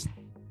sucks.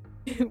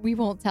 We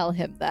won't tell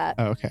him that.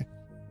 Oh, okay.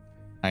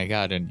 I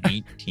got an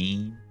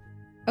 18.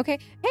 Okay.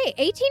 Hey,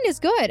 18 is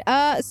good.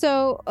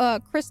 So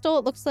Crystal,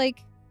 it looks like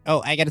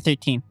Oh, I got a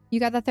 13. you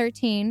got the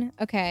 13.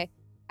 Okay.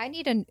 I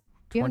need a. Do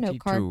you have a note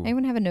card? 22.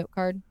 Anyone have a note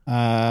card?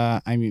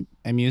 I'm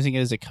using it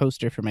as a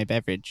coaster for my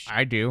beverage.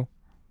 I do.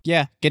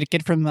 Yeah, get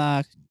it from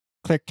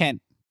Clark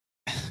Kent.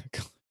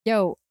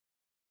 Yo.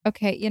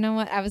 Okay, you know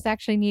what? I was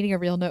actually needing a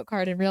real note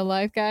card in real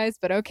life, guys,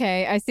 but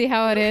okay, I see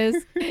how it is.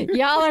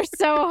 Y'all are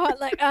so hot,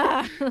 like,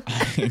 I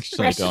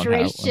actually don't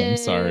have one. I'm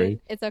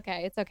sorry. It's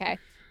okay. It's okay.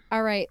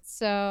 All right,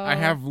 so I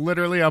have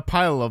literally a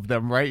pile of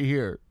them right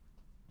here.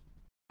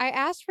 I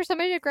asked for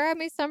somebody to grab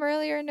me some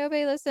earlier and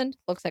nobody listened.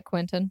 Looks like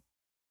Quentin.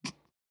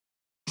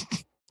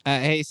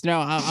 Hey,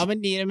 Snow, I'm gonna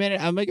need a minute.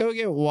 I'm gonna go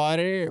get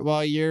water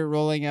while you're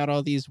rolling out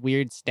all these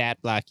weird stat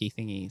blocky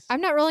thingies. I'm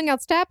not rolling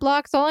out stat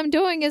blocks. All I'm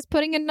doing is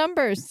putting in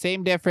numbers.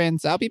 Same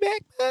difference. I'll be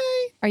back.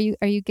 Bye.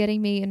 Are you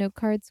getting me note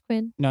cards,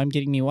 Quinn? No, I'm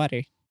getting me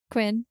water.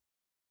 Quinn,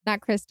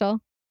 not Crystal.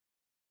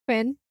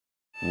 Quinn.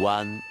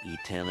 One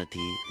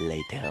eternity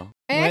later.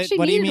 I actually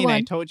what do you needed mean? I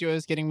one. told you I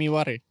was getting me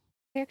water.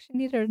 I actually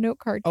needed a note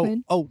card, Oh,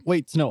 Quinn.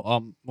 wait,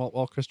 Snow.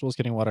 While Crystal was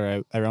getting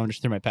water, I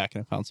rummaged through my pack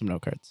and I found some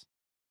note cards.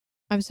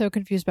 I'm so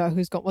confused about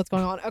what's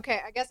going on. Okay,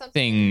 I guess I'm.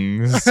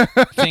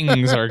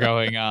 Things are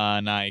going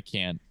on. I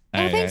can't.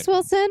 Oh, thanks,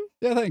 Wilson.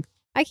 Yeah, thanks.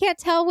 I can't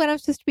tell when I'm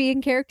supposed to be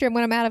in character and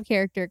when I'm out of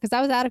character because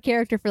I was out of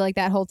character for like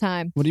that whole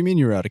time. What do you mean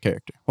you're out of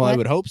character? Well, I What?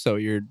 would hope so.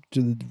 You're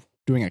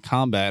doing a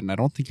combat, and I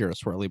don't think you're a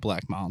swirly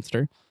black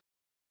monster.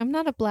 I'm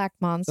not a black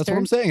monster. That's what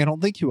I'm saying. I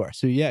don't think you are.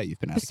 So yeah, you've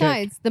been out of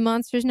character. Besides, the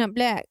monster's not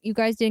black. You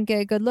guys didn't get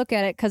a good look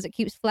at it because it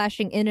keeps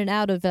flashing in and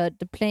out of the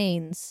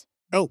planes.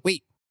 Oh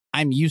wait,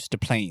 I'm used to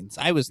planes.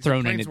 I was He's a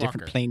thrown in a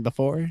different planeswalker. plane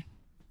before.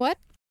 What?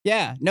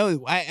 Yeah,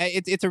 no,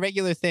 it's a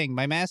regular thing.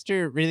 My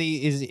master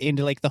really is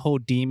into like the whole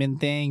demon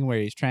thing where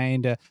he's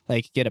trying to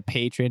like get a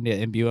patron to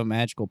imbue him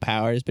magical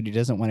powers, but he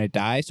doesn't want to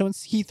die. So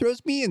he throws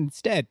me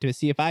instead to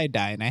see if I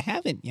die, and I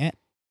haven't yet.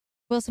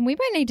 Wilson, we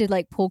might need to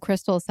like pull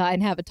Crystal aside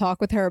and have a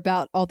talk with her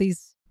about all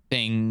these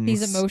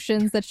Things.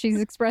 emotions that she's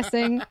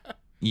expressing.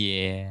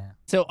 Yeah.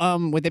 So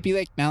would that be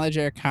like knowledge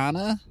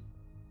arcana?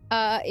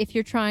 If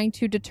you're trying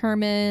to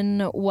determine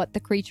what the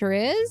creature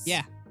is?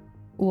 Yeah.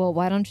 Well,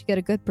 why don't you get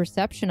a good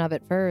perception of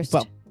it first?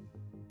 Well,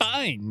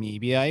 fine,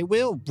 maybe I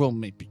will roll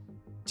my.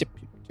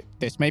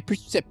 That's my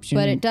perception.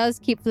 but it does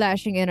keep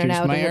flashing in and Here's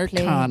out my of the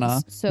arcana.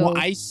 planes. So Well,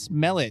 I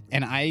smell it,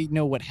 and I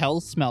know what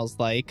hell smells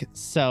like.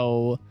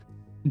 So,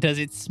 does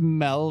it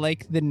smell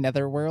like the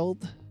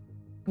netherworld?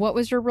 what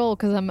was your roll?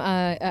 Because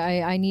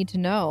I need to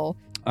know.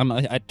 I'm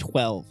a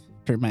 12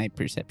 for my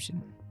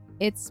perception.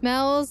 It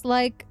smells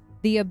like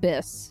the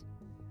abyss.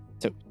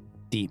 So,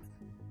 demon.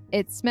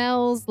 It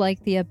smells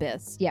like the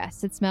abyss.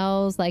 Yes, it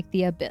smells like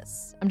the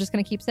abyss. I'm just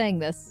going to keep saying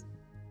this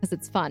because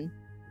it's fun.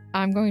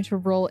 I'm going to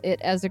roll it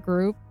as a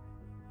group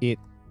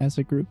As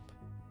a group?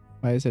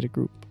 Why is it a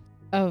group?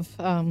 of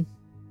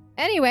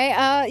anyway,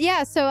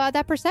 yeah, so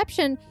that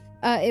perception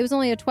it was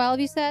only a 12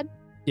 you said?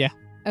 Yeah.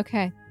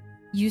 Okay.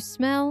 You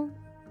smell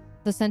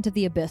the scent of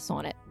the abyss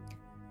on it.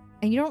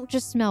 And you don't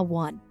just smell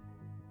one.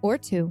 or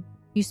 2.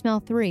 You smell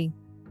 3.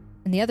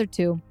 And the other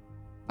 2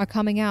 are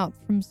coming out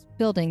from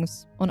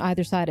buildings on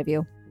either side of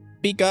you.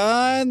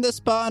 Begone the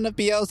spawn of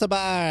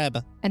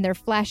Beelzebub. And they're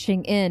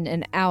flashing in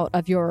and out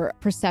of your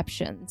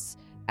perceptions,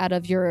 out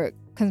of your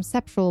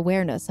conceptual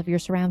awareness of your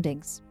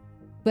surroundings.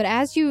 But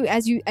as you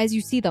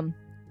see them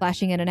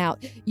flashing in and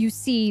out, you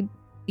see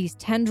these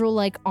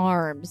tendril-like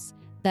arms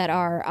that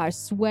are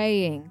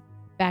swaying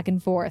back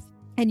and forth.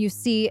 And you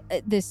see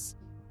this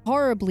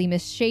horribly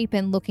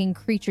misshapen looking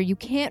creature. You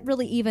can't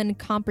really even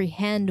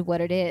comprehend what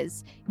it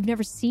is. You've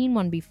never seen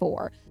one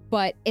before,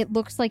 but it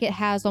looks like it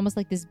has almost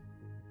like this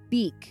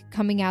beak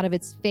coming out of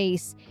its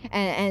face,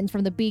 and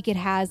from the beak it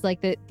has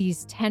like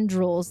these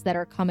tendrils that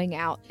are coming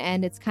out,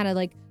 and it's kind of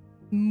like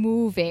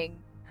moving.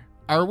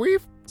 Are we?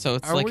 So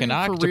it's Are like we an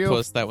for real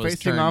octopus that was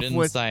facing off turned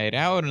with- inside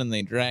out, and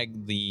they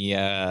dragged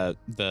the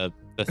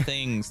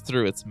things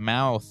through its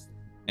mouth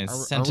and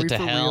sent are it we to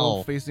for hell.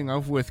 real facing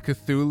off with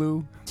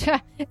Cthulhu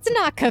It's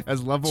not Cthulhu.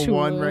 as level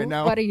 1 right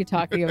now? What are you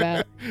talking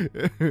about?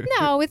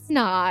 No, it's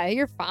not.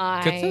 You're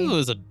fine. Cthulhu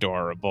is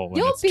adorable when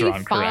You'll it's be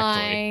drawn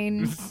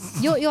correctly. fine.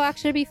 You'll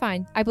actually be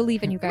fine. I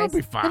believe in you guys.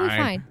 You'll be You'll be fine.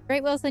 fine.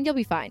 Right, Wilson? You'll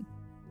be fine.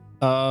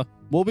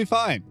 We'll be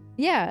fine.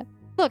 Yeah.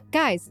 Look,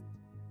 guys,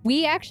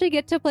 we actually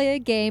get to play a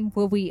game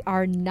where we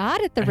are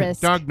not at the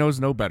risk. Dog knows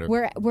no better.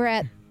 We're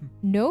at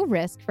no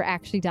risk for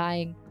actually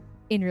dying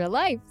in real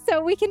life.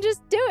 So we can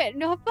just do it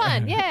and have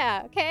fun.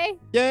 Yeah, okay?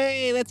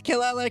 Yay, let's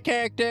kill all our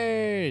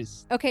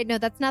characters. Okay, no,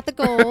 that's not the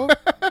goal.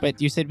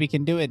 But you said we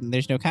can do it and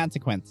there's no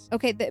consequence.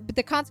 Okay, but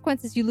the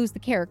consequence is you lose the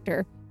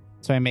character.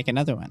 So I make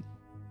another one.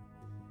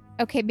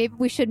 Okay, maybe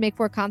we should make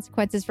more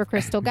consequences for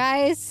Crystal,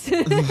 guys.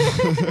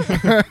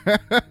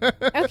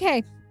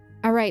 Okay.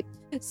 All right.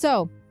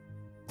 So,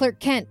 Clerk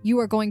Kent, you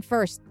are going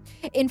first.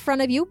 In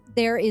front of you,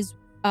 there is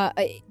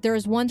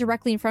one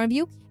directly in front of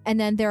you, and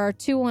then there are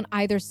 2 on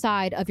either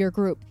side of your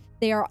group.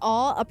 They are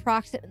all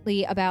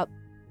approximately about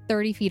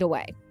 30 feet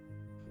away.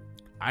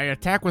 I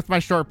attack with my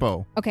short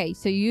bow. Okay,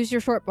 so you use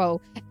your short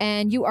bow,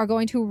 and you are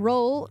going to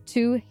roll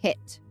to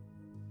hit.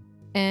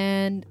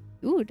 And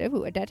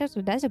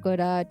that's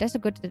a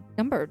good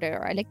number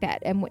there. I like that.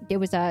 And it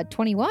was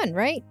 21,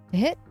 right? To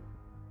hit.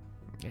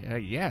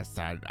 Yes,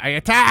 I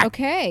attack.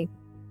 Okay.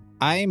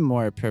 I'm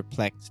more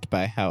perplexed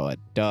by how a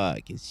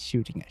dog is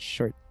shooting a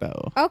short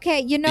bow. Okay.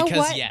 You know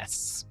because what?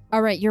 yes.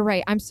 All right, you're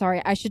right. I'm sorry.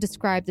 I should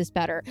describe this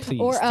better. Please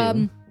Or do.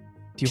 Do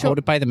you sure. hold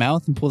it by the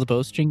mouth and pull the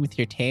bowstring with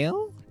your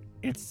tail?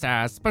 It's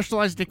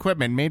specialized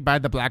equipment made by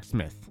the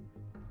blacksmith.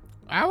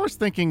 I was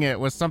thinking it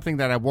was something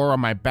that I wore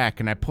on my back,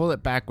 and I pull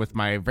it back with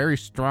my very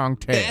strong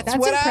tail. That's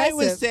what I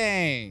was impressive.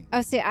 saying.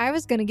 Oh, see, I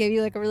was gonna give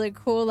you like a really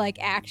cool like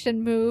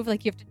action move,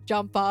 like you have to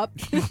jump up.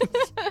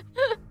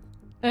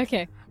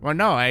 Okay. Well,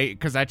 no,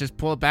 because I just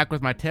pull it back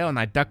with my tail, and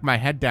I duck my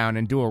head down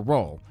and do a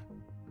roll.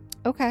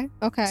 Okay.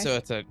 So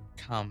it's a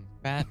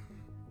combat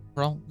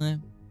roll now?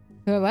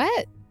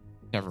 What?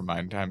 Never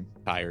mind. I'm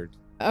tired.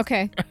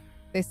 Okay.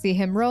 They see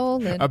him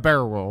roll and A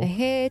barrel roll.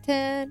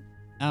 hitting.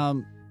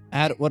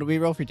 What do we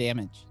roll for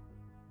damage?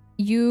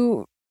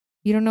 You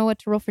don't know what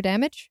to roll for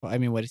damage? Well, I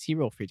mean, what does he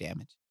roll for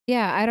damage?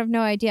 Yeah, I have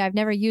no idea. I've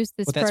never used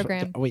this Well,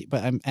 program. wait,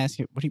 but I'm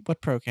asking,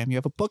 what program? You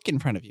have a book in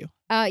front of you.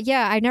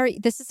 Yeah, I've never.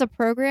 This is a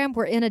program.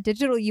 We're in a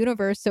digital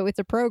universe, so it's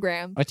a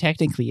program. Oh,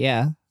 technically,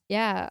 yeah.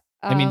 Yeah.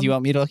 I mean, do you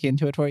want me to look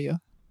into it for you?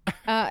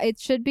 It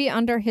should be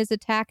under his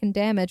attack and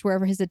damage,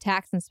 wherever his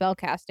attacks and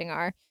spellcasting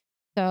are.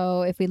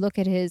 So if we look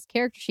at his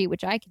character sheet,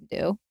 which I can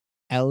do.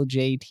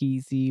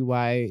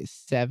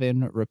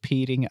 LJTZY7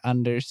 repeating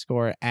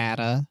 _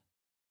 ADA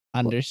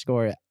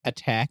 _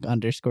 attack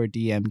 _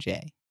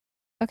 DMJ.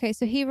 Okay,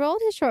 so he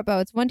rolled his short bow.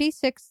 It's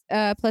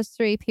 1d6 plus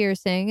 3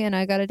 piercing, and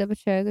I gotta double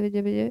check.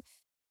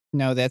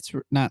 No, that's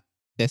not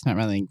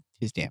really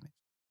his damage.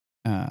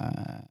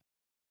 I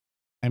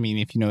mean,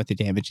 if you know what the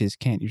damage is,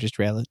 can't you just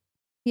rail it?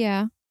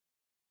 Yeah.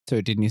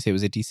 So didn't you say it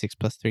was a D6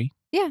 plus 3?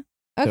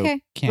 Okay. So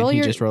can't Roll he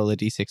your- just roll a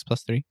D6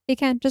 plus 3? He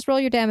can. Just roll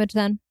your damage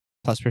then.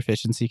 Plus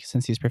proficiency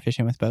since he's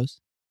proficient with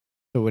bows?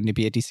 So wouldn't it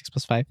be a D6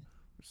 plus 5?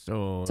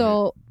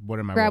 So what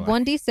am I grab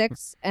rolling?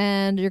 1d6,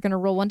 and you're gonna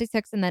roll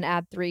 1d6 and then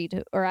add 3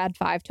 to, or add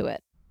 5 to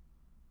it.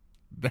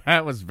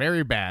 That was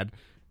very bad.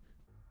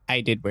 I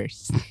did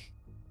worse.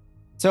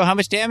 So how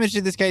much damage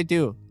did this guy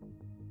do?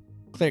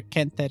 Clerk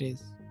Kent, that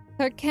is.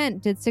 Clark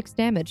Kent did 6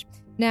 damage.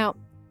 Now,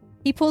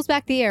 he pulls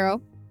back the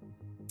arrow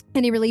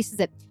and he releases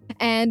it.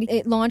 And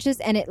it launches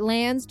and it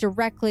lands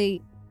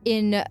directly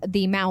in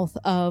the mouth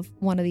of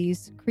one of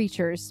these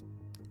creatures.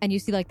 And you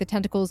see like the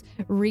tentacles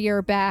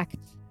rear back,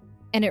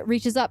 and it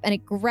reaches up and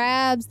it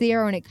grabs the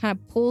arrow and it kind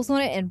of pulls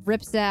on it and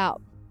rips it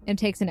out and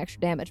takes an extra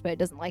damage, but it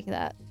doesn't like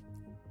that.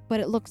 But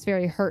it looks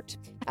very hurt.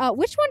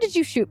 Which one did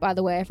you shoot, by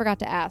the way? I forgot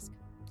to ask.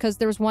 Because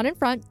there was one in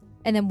front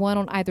and then one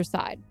on either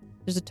side.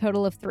 There's a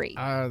total of 3.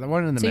 The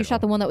one in the So middle. you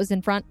shot the one that was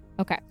in front?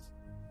 Okay.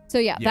 So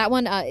yeah. Yeah. That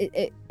one,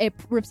 it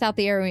rips out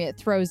the arrow and it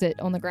throws it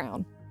on the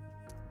ground.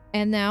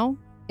 And now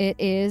it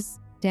is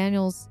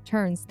Daniel's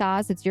turn.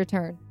 Stas, it's your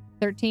turn.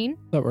 13?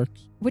 That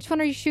works. Which one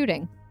are you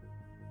shooting?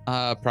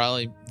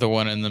 Probably the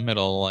one in the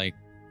middle, like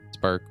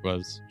Spark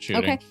was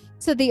shooting. Okay.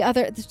 So the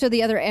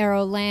other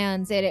arrow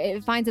lands.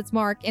 It finds its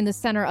mark in the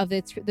center of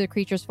the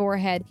creature's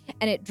forehead,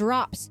 and it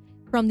drops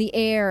from the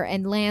air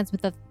and lands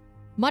with a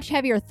much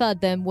heavier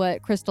thud than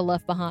what Crystal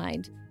left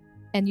behind.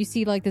 And you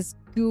see like this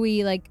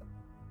gooey, like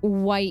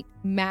white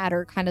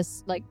matter kind of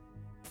like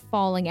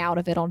falling out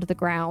of it onto the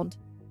ground.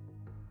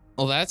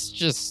 Well, that's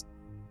just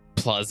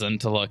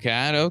pleasant to look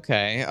at.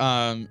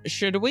 Okay.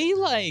 Should we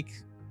like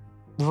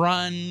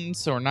run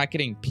so we're not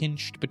getting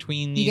pinched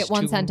between these You get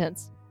one two?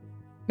 sentence.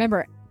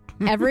 Remember,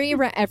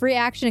 every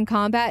action in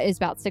combat is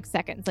about 6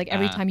 seconds. Like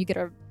every time you get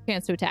a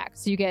chance to attack,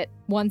 so you get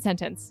one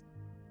sentence.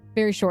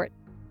 Very short.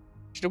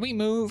 Should we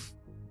move?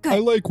 I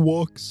like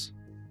walks.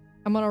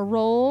 I'm gonna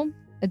roll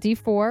a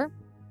d4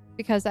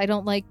 because I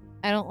don't like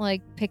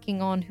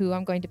picking on who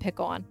I'm going to pick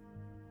on.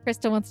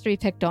 Krista wants to be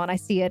picked on. I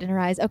see it in her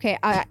eyes. Okay,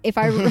 if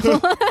I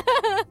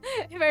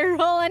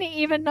roll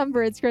any even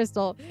number, it's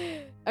Crystal.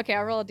 Okay,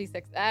 I'll roll a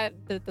d6.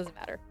 That doesn't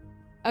matter.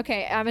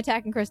 Okay, I'm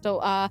attacking Crystal.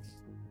 Well,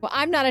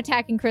 I'm not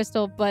attacking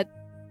Crystal, but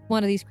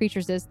one of these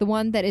creatures is. The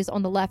one that is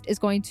on the left is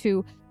going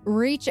to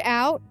reach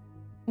out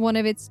one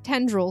of its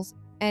tendrils,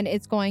 and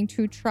it's going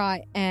to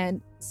try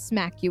and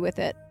smack you with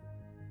it.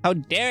 How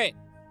dare it?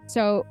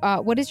 So,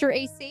 what is your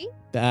AC?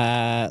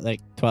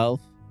 Like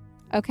 12.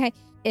 Okay,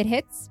 it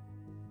hits.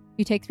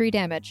 You take 3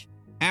 damage.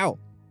 Ow.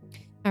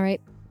 All right.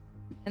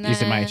 And then,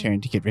 Is it my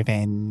turn to get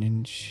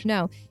revenge?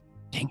 No.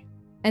 Dang.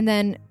 And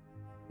then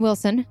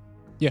Wilson.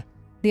 Yeah.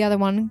 The other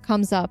one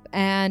comes up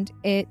and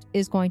it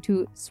is going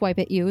to swipe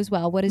at you as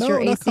well. What is No,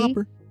 your not AC?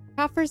 Copper.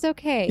 Copper's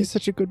okay. He's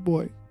such a good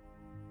boy.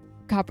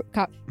 Copper.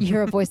 You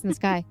hear a voice in the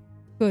sky.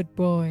 Good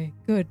boy.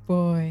 Good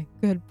boy.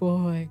 Good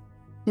boy.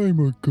 I'm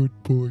a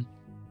good boy.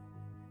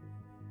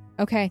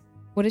 Okay.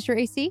 What is your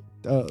AC?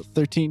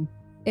 13.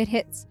 It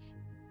hits.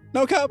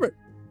 No, Copper.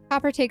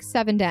 Copper takes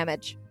 7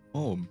 damage.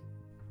 Oh.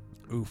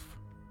 Oof.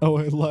 Oh,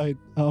 I lied.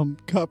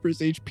 Copper's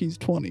HP's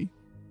 20.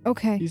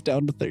 Okay. He's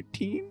down to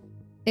 13.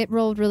 It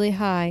rolled really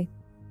high.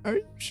 Are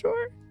you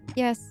sure?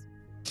 Yes.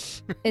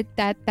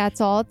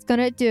 That's all it's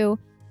gonna do.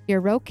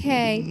 You're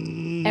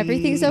okay.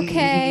 Everything's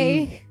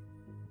okay.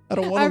 I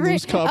don't want to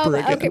lose Copper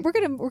again. Okay, we're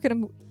gonna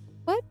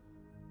what?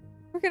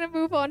 We're gonna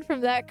move on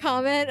from that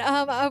comment.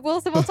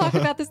 Wilson, we'll talk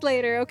about this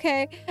later.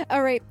 Okay.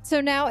 All right. So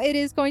now it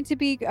is going to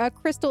be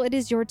Crystal. It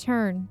is your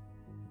turn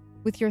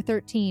with your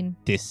 13.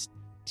 This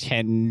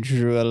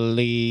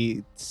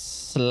tendrily,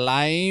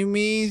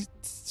 slimy,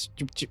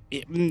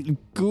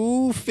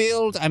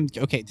 goo-filled.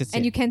 Okay.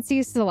 And you can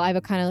see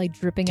saliva kind of like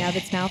dripping out of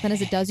its mouth, and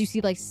as it does, you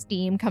see like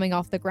steam coming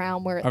off the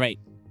ground. Where All right.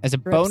 As a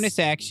drips. bonus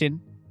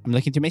action, I'm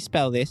looking through my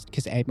spell list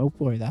because I'm a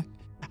warlock.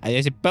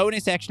 As a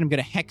bonus action, I'm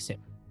going to hex him.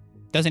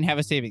 Doesn't have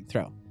a saving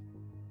throw.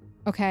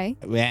 Okay.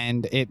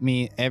 And it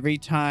means every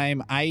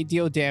time I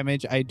deal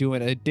damage, I do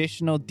an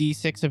additional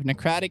d6 of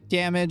necrotic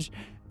damage,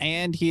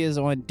 and he is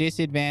on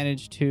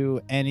disadvantage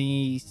to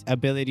any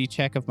ability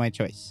check of my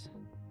choice.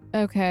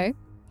 Okay.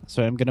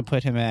 So I'm going to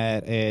put him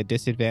at a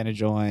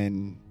disadvantage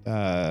on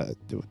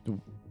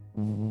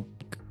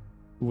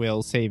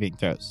will saving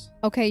throws.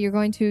 Okay. You're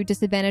going to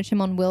disadvantage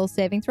him on will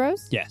saving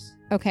throws. Yes.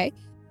 Okay.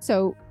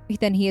 So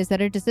then he is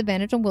at a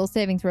disadvantage on will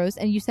saving throws,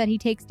 and you said he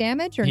takes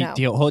damage or no?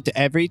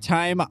 Every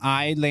time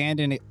I land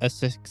in a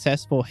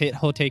successful hit,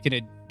 he'll take an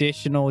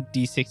additional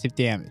d6 of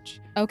damage.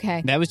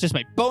 Okay. That was just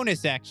my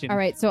bonus action. All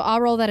right. So I'll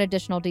roll that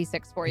additional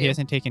d6 for He you.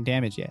 hasn't taken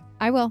damage yet.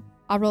 I will.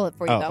 I'll roll it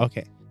for you, Oh, though.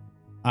 okay.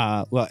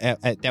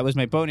 That was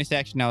my bonus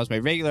action. Now is my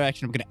regular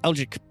action. I'm going to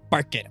Eldritch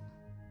Bark at him.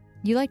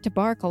 You like to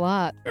bark a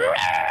lot.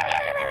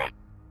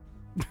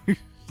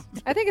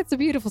 I think it's a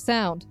beautiful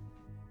sound.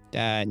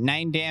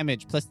 9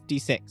 damage plus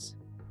d6.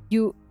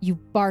 You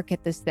bark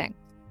at this thing.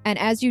 And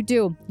as you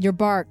do, your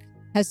bark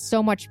has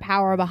so much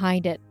power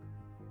behind it.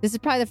 This is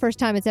probably the first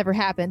time it's ever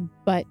happened,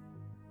 but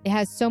it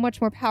has so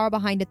much more power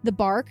behind it. The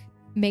bark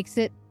makes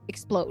it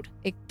explode.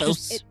 It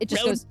just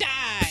goes,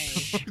 die.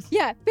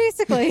 yeah,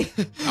 basically.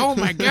 Oh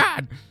my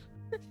god.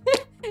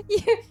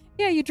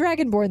 You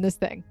dragonborn this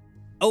thing.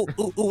 Oh,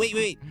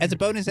 wait. As a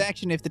bonus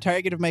action, if the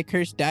target of my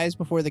curse dies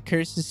before the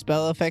curse's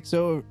spell affects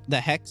over the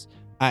hex,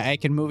 I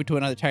can move it to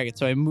another target.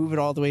 So I move it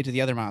all the way to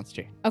the other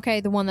monster. Okay,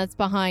 the one that's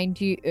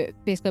behind you,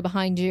 basically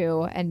behind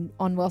you and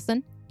on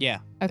Wilson? Yeah.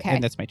 Okay.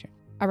 And that's my turn.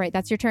 All right,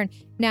 that's your turn.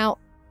 Now,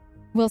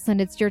 Wilson,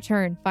 it's your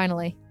turn,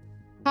 finally.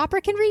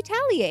 Copper can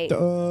retaliate.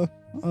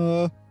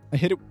 I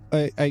hit it.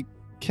 I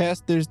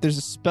cast. There's a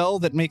spell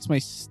that makes my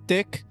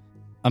stick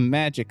a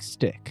magic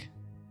stick,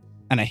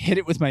 and I hit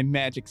it with my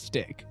magic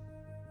stick.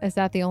 Is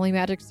that the only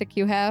magic stick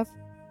you have?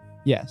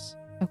 Yes.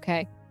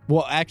 Okay.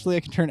 Well, actually, I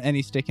can turn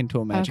any stick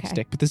into a magic Okay.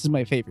 stick, but this is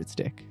my favorite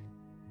stick.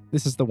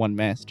 This is the one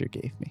Master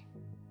gave me.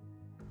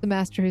 The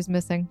master who's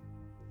missing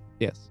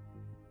Yes.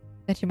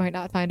 that you might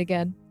not find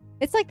again.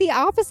 It's like the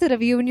opposite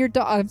of you and your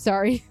dog. I'm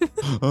sorry.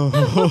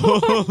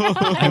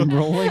 I'm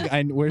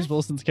rolling. Where's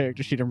Wilson's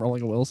character sheet? I'm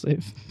rolling a will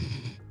save.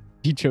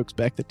 He chokes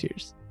back the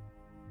tears.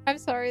 I'm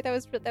sorry. That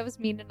was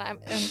mean, and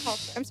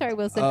I'm sorry,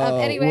 Wilson.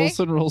 Anyway.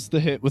 Wilson rolls the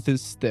hit with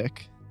his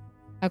stick.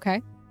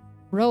 Okay.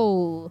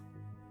 Roll.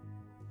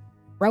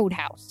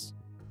 Roadhouse.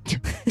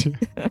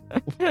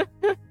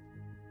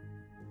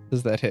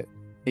 Does that hit?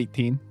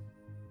 18.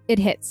 It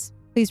hits.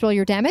 Please roll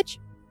your damage.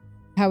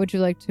 How would you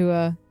like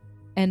to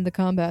end the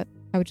combat?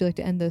 How would you like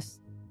to end this?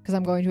 Because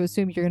I'm going to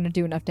assume you're going to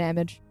do enough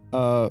damage.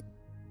 I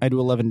do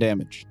 11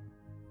 damage.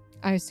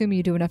 I assume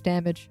you do enough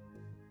damage.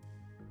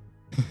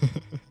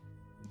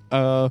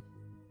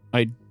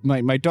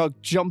 My dog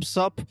jumps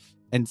up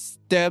and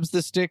stabs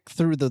the stick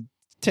through the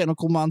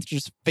tentacle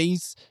monster's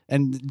face,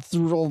 and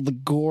through all the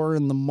gore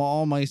and the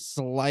maw, my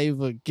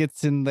saliva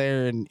gets in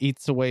there and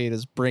eats away at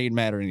his brain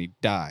matter, and he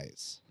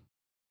dies.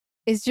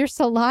 Is your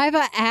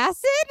saliva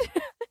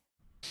acid?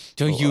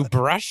 Do you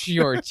brush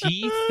your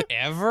teeth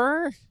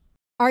ever?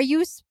 Are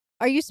you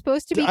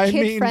supposed to be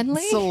kid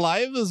friendly?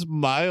 Saliva's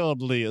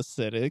mildly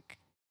acidic.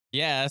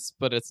 Yes,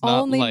 but it's not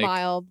Only like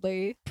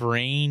mildly.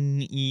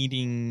 brain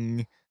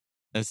eating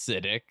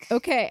acidic.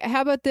 Okay,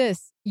 how about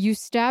this? You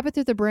stab it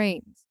through the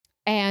brains,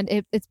 and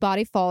its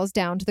body falls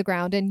down to the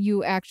ground, and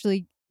you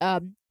actually I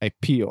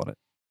pee on it.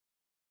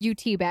 you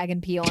teabag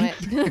and pee on it.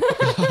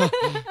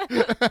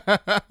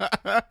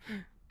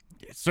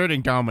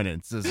 Asserting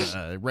dominance is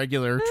a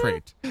regular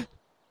trait.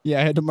 Yeah,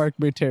 I had to mark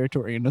my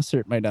territory and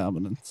assert my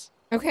dominance.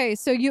 Okay,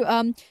 so you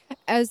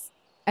as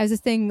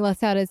this thing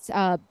lets out its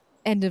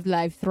end of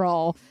life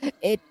thrall,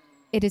 it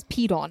is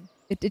peed on.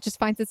 It just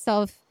finds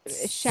itself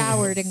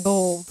showered in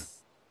gold.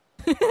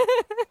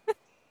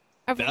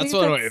 That's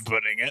one way of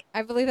putting it.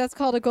 I believe that's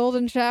called a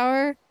golden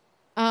shower.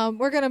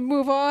 We're gonna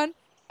move on.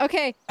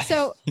 Okay,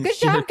 so good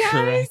job, guys.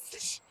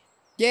 Correct.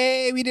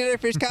 Yay, we did our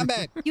first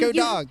combat. You- Go you-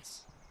 dogs.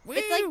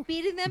 It's like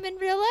beating them in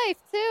real life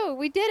too.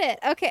 We did it.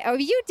 Okay. Oh,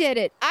 you did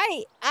it.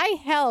 I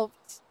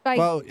helped.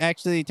 Well,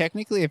 actually,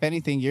 technically, if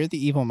anything, you're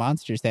the evil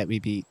monsters that we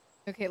beat.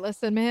 Okay,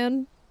 listen,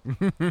 man.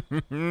 You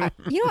know,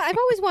 I've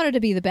always wanted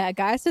to be the bad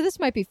guy, so this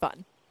might be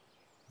fun.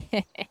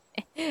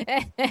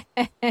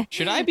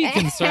 Should I be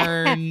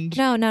concerned?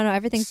 No,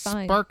 everything's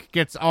fine. Spark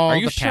gets all Are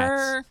you the pats.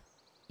 sure?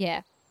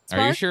 Yeah.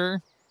 Are you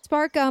sure?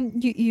 Spark,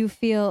 you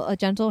feel a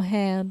gentle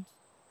hand,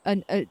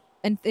 an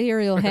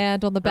ethereal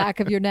hand on the back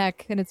of your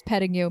neck, and it's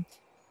petting you.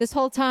 This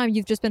whole time,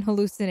 you've just been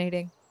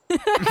hallucinating.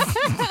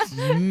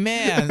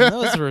 Man,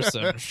 those were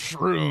some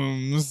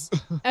shrooms.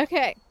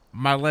 Okay,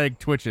 My leg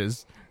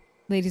twitches.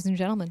 ladies and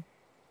gentlemen,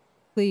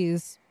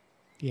 please,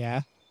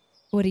 Yeah.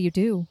 what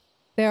do?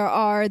 There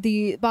are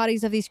the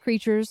bodies of these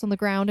creatures on the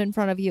ground in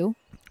front of you.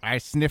 I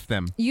sniff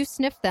them. You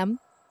sniff them,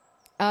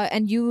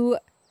 and you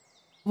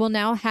will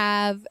now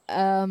have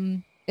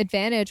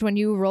advantage when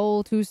you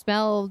roll to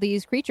smell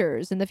these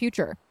creatures in the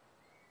future.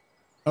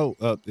 Oh,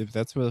 if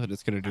that's what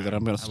it's going to do, then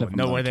I'm going to I sniff will them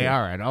know down, where they too.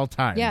 are at all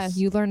times. Yeah,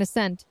 you learn a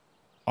scent.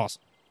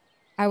 Awesome.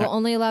 I will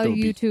only allow that'll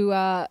you be-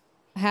 to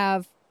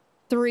have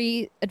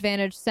 3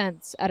 advantage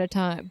scents at a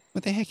time.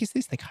 What the heck is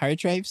this? Like hard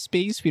drive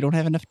space? We don't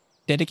have enough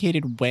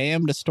dedicated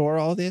WAM to store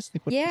all this?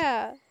 Like, what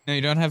Yeah. No,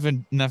 you don't have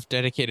enough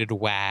dedicated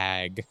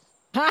wag.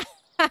 Oh,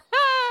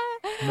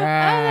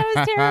 that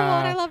was terrible,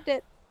 and I loved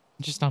it.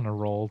 Just on a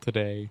roll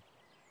today.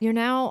 You're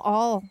now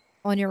all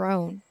on your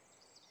own,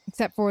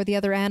 except for the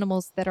other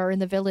animals that are in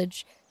the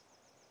village.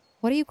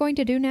 What are you going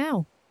to do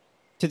now?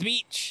 To the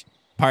beach.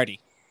 Party.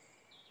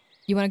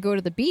 You want to go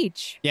to the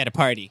beach? Yeah, to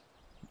party.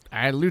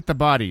 I loot the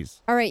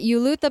bodies. All right, you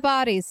loot the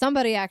bodies.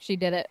 Somebody actually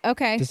did it.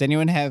 Okay. Does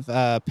anyone have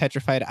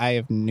Petrified Eye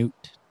of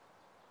Newt?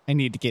 I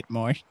need to get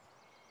more.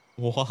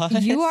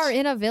 What? You are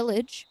in a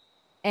village,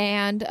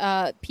 and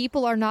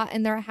people are not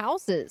in their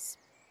houses.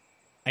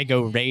 I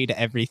go raid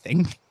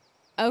everything.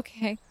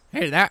 Okay.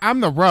 Hey, I'm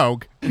the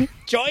rogue.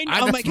 Join! Ah,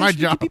 Oh my that's gosh, my we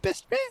job. could be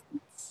best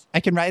friends. I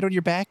can ride on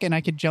your back, and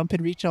I can jump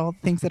and reach all the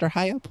things that are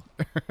high up.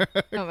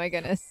 Oh my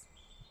goodness.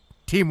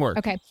 Teamwork.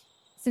 Okay.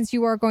 Since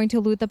you are going to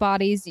loot the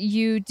bodies,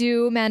 you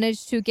do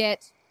manage to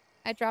get.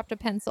 I dropped a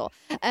pencil.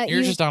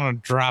 You're just on a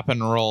drop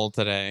and roll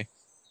today.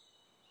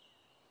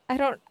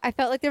 I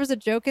felt like there was a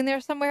joke in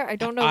there somewhere. I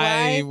don't know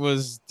I why.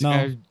 was.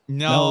 No.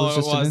 No, was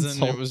it just an wasn't.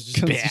 insult, It was just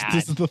 'cause bad.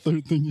 This is the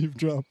third thing you've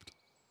dropped.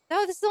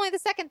 No, this is only the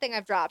second thing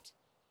I've dropped.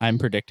 I'm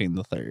predicting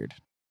the third.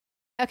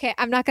 Okay,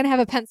 I'm not going to have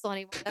a pencil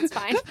anymore. That's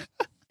fine.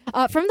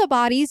 From the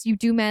bodies, you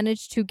do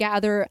manage to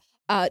gather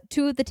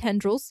 2 of the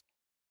tendrils,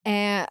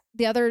 and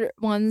the other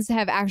ones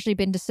have actually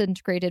been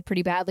disintegrated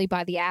pretty badly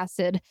by the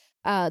acid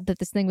that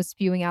this thing was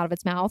spewing out of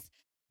its mouth.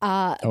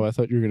 Oh, I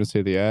thought you were going to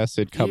say the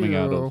acid coming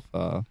out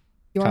of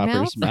Your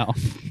Copper's mouth?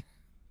 mouth.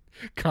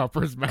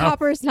 Copper's mouth.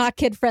 Copper is not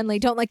kid friendly.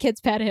 Don't let kids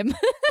pet him.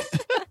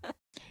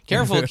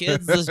 Careful,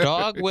 kids. This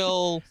dog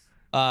will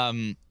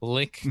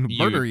lick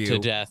Murder you. to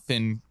death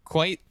in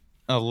quite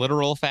a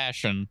literal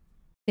fashion.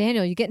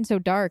 Daniel, you're getting so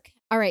dark.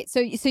 All right, so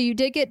you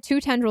did get 2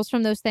 tendrils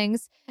from those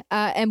things,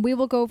 and we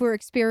will go over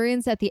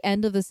experience at the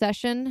end of the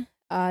session,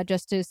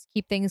 just to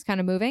keep things kind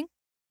of moving.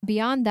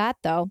 Beyond that,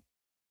 though,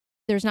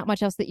 there's not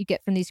much else that you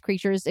get from these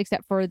creatures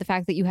except for the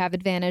fact that you have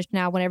advantage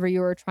now whenever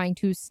you are trying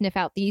to sniff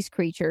out these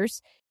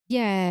creatures.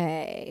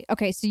 Yay.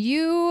 Okay, so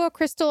you,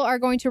 Crystal, are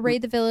going to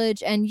raid the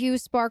village, and you,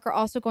 Spark, are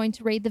also going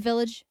to raid the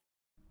village.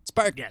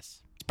 Spark!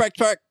 Yes. Spark,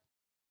 Spark!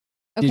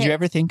 Okay. Did you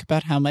ever think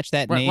about how much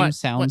that name What?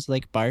 sounds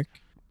like bark?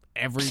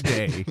 Every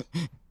day.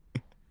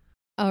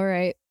 All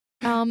right.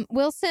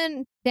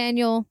 Wilson,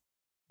 Daniel,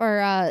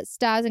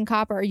 Stas and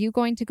Copper, are you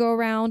going to go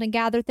around and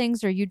gather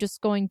things, or are you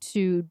just going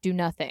to do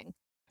nothing?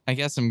 I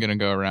guess I'm gonna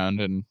go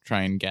around and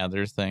try and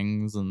gather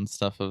things and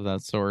stuff of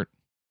that sort.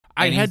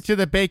 I'd head to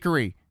the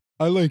bakery.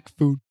 I like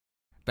food.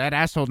 That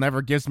asshole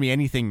never gives me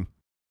anything.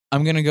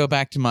 I'm gonna go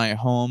back to my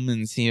home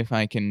and see if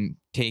I can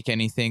take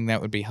anything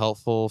that would be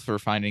helpful for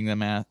finding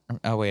them at.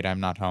 Oh wait, I'm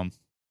not home.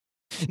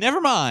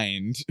 Never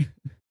mind.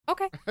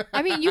 Okay.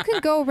 I mean, you can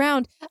go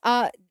around.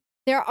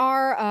 There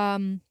are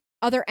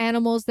other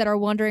animals that are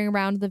wandering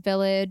around the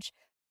village.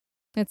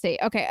 Let's see.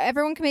 Okay,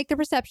 everyone can make their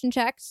perception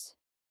checks.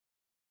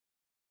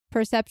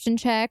 Perception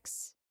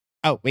checks.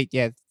 Oh, wait,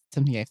 yeah,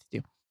 something I have to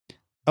do.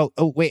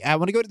 Oh, wait, I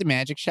want to go to the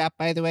magic shop,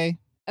 by the way.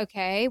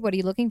 Okay, what are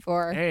you looking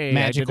for? Hey,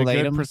 Magical I did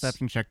a good items.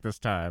 perception check this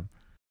time.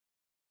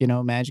 You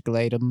know, magical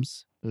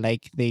items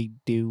like they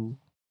do.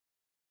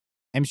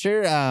 I'm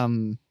sure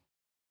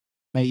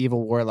my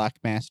evil warlock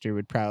master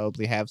would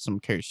probably have some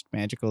cursed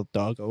magical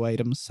doggo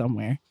items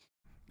somewhere.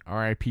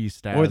 R.I.P.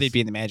 Stas. Or they'd be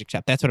in the magic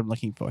shop. That's what I'm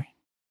looking for.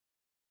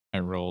 My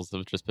rolls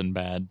have just been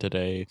bad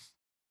today.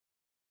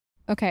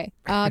 Okay.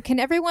 Can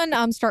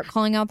everyone start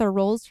calling out their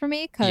roles for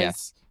me?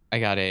 Yes, I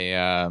got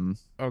a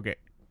Okay.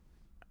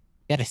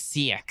 got a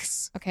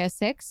CX. Okay, a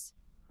 6.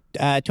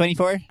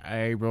 24?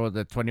 I rolled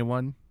a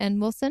 21. And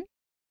Wilson?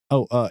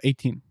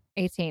 18.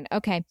 18.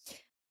 Okay.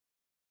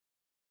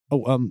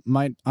 I'm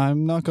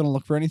not gonna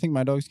look for anything.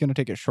 My dog's gonna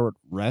take a short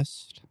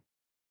rest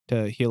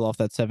to heal off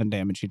that 7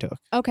 damage he took.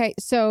 Okay,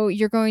 so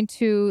you're going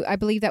to, I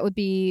believe that would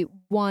be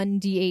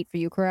 1d8 for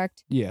you,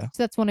 correct? Yeah.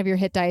 So that's one of your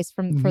hit dice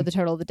for Mhm. the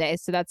total of the day.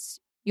 So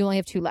that's, you only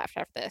have 2 left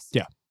after this.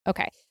 Yeah.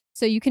 Okay,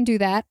 so you can do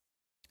that.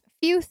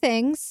 Few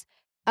things.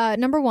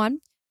 Number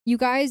 1, you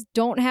guys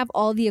don't have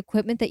all the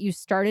equipment that you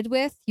started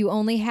with. You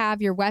only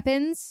have your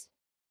weapons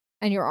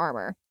and your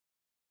armor.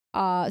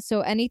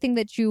 So anything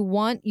that you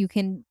want, you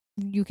can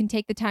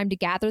take the time to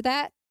gather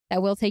that.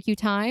 That will take you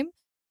time.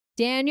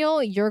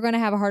 Daniel, you're going to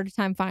have a harder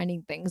time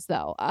finding things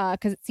though,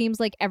 because it seems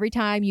like every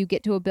time you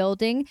get to a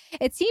building,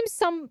 it seems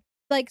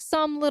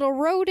some little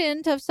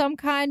rodent of some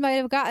kind might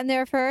have gotten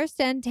there first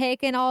and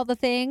taken all the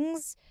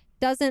things.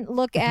 Doesn't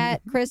look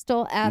at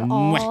Crystal at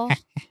all.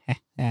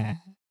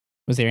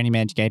 Was there any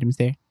magic items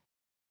there?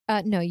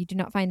 No, you do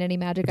not find any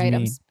magic What do you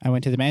items. mean? I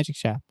went to the magic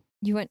shop.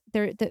 You went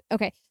there.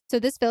 Okay, so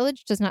this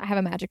village does not have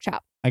a magic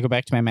shop. I go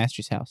back to my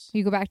master's house.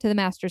 You go back to the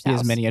master's He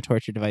house. has many a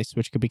torture device,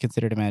 which could be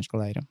considered a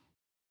magical item.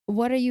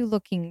 What are you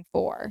looking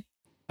for?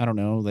 I don't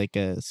know, like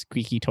a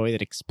squeaky toy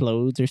that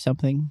explodes or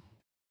something.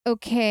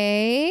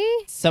 Okay.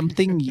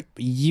 Something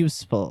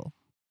useful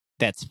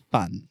that's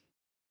fun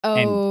Oh,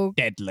 and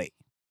deadly.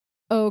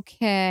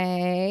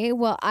 okay.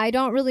 Well, I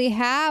don't really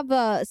have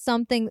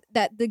something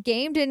that the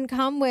game didn't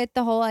come with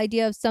the whole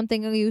idea of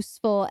something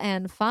useful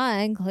and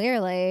fun,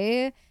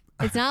 clearly.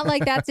 It's not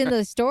like that's in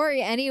the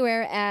story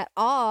anywhere at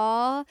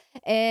all.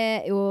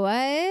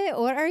 What?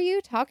 What are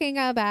you talking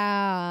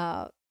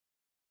about?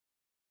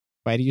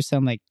 Why do you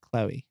sound like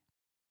Chloe?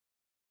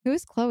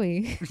 Who's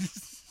Chloe?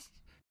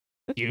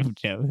 You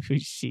know who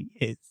she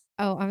is.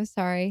 Oh, I'm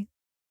sorry.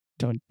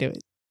 Don't do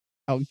it.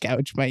 I'll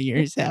gouge my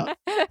ears out.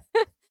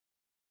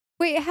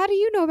 Wait, how do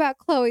you know about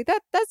Chloe?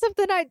 That's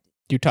something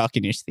You talk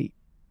in your sleep.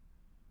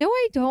 No,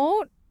 I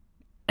don't.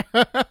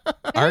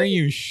 Are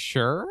you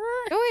sure?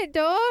 No, I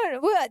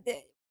don't. What?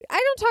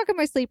 I don't talk in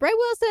my sleep, right,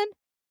 Wilson?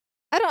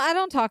 I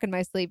don't talk in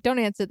my sleep. Don't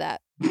answer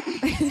that.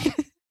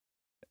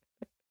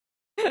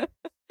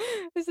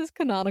 This is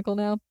canonical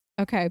now.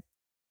 Okay.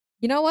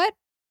 You know what?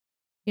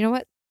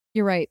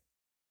 You're right.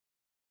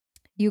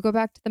 You go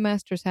back to the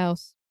master's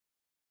house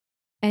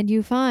and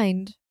you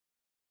find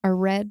a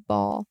red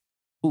ball.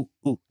 Ooh,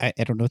 I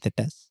don't know what that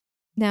does.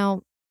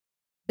 Now,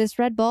 this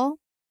red ball,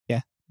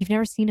 Yeah. you've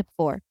never seen it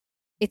before.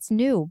 It's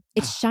new.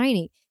 It's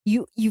shiny.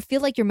 You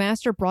feel like your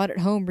master brought it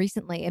home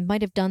recently and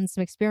might have done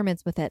some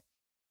experiments with it.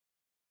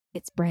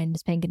 It's brand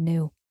spanking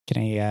new.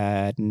 Can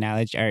I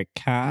knowledge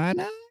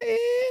arcana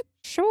it?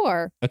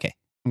 Sure. I'm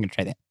gonna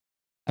try that.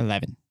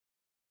 11.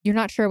 You're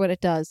not sure what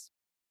it does.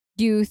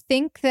 Do you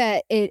think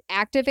that it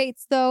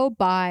activates, though,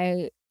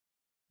 by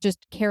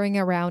just carrying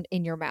around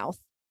in your mouth?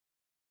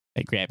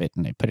 I grab it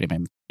and I put it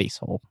in my face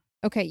hole.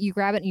 Okay, you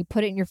grab it and you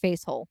put it in your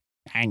face hole.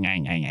 Ang.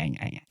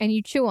 And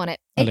you chew on it.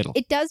 A little.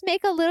 It does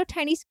make a little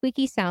tiny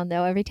squeaky sound,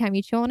 though, every time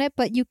you chew on it,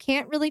 but you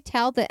can't really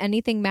tell that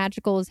anything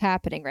magical is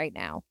happening right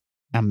now.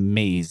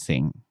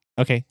 Amazing.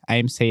 Okay, I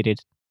am sated.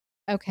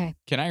 Okay.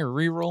 Can I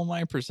re-roll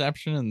my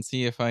perception and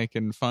see if I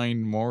can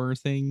find more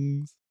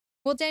things?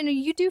 Well, Daniel,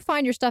 you do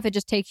find your stuff. It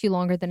just takes you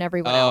longer than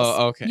everyone else.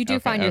 Oh, okay. You do okay,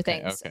 find your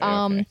okay, things.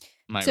 Okay.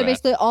 My So bad.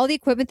 basically, all the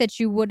equipment that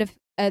you would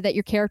have, that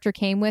your character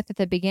came with at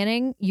the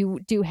beginning, you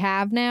do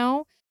have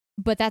now,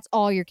 but that's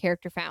all your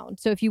character found.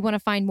 So if you want to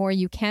find more,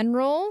 you can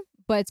roll,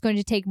 but it's going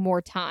to take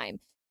more time.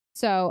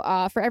 So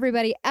for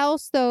everybody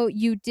else, though,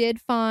 you did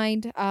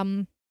find,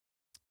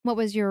 what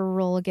was your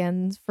roll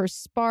again? For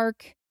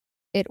Spark,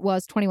 it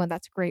was 21.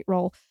 That's a great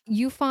roll.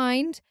 You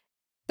find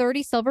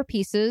 30 silver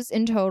pieces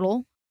in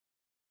total.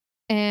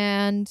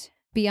 And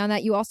beyond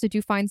that, you also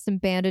do find some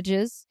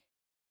bandages.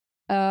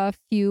 a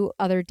few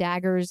other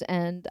daggers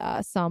and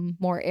some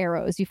more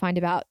arrows. You find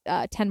about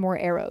 10 more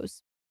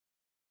arrows.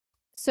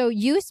 So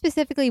you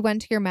specifically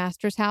went to your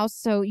master's house,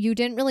 so you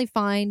didn't really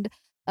find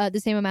the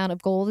same amount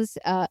of gold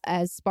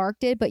as Spark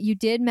did, but you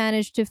did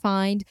manage to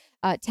find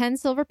 10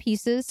 silver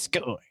pieces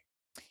Score.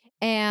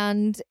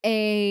 and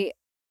I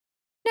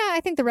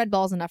think the red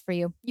ball's enough for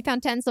you. You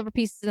found 10 silver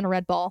pieces and a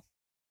red ball.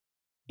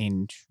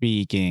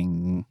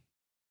 Intriguing.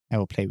 I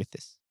will play with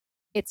this.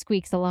 It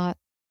squeaks a lot.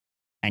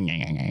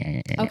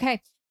 Okay.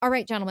 Okay. All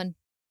right, gentlemen.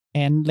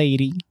 And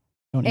lady.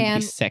 Don't need to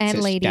be sexist,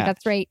 And lady, guys.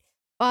 that's right.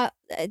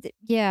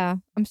 Yeah,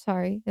 I'm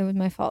sorry. It was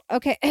my fault.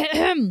 Okay.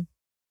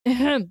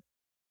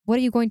 What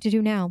are you going to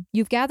do now?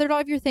 You've gathered all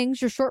of your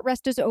things. Your short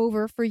rest is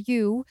over for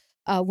you,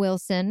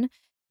 Wilson.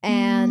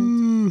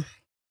 And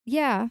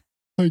yeah.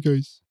 Hi,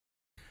 guys.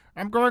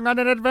 I'm going on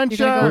an adventure.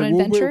 You're gonna go on an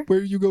adventure? Where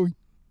are you going?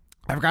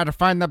 I've got to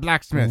find the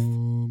blacksmith.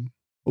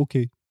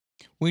 Okay.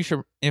 We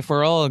should, if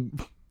we're all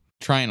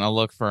trying to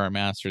look for our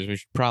masters, we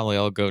should probably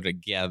all go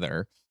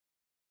together.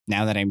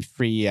 Now that I'm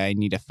free, I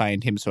need to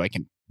find him so I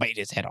can bite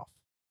his head off.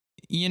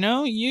 You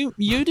know, you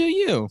do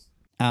you.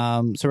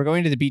 So we're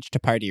going to the beach to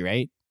party,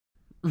 right?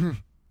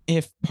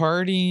 If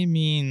party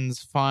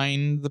means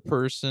find the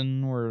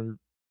person we're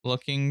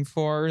looking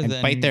for, And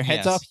then bite their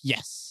heads yes. off?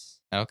 Yes.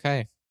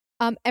 Okay.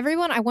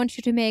 Everyone, I want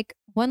you to make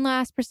one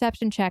last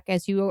perception check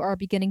as you are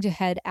beginning to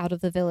head out of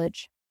the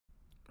village.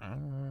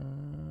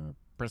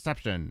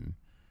 Perception.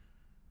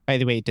 By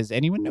the way, does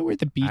anyone know where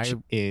the beach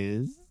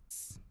is?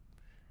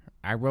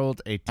 I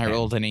rolled a 10. I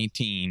rolled an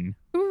 18.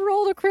 Who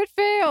rolled a crit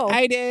fail?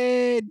 I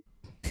did.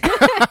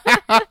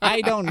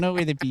 I don't know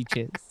where the beach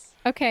is.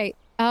 Okay.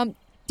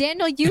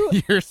 Daniel, you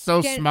You're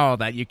so Dan- small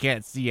that you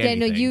can't see anything.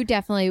 Daniel, you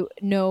definitely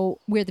know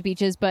where the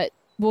beach is, but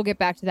we'll get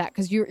back to that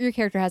because your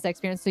character has that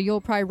experience, so you'll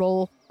probably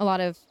roll a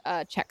lot of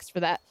checks for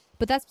that.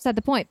 But that's beside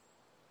the point.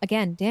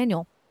 Again,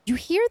 Daniel, you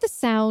hear the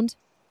sound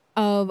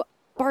of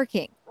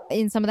barking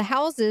in some of the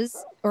houses,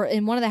 or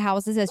in one of the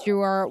houses as you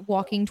are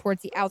walking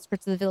towards the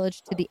outskirts of the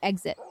village to the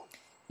exit.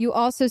 You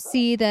also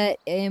see that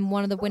in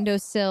one of the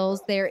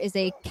windowsills there is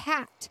a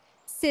cat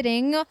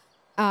sitting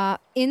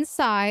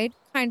inside,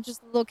 kind of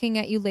just looking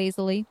at you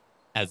lazily.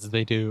 As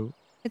they do.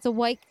 It's a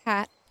white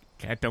cat.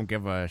 Cat don't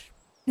give a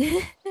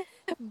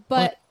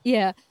But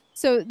yeah,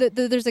 so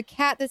there's a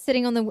cat that's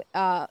sitting on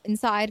the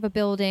inside of a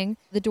building.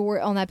 The door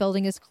on that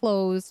building is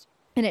closed,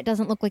 and it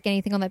doesn't look like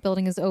anything on that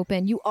building is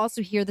open. You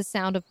also hear the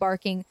sound of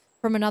barking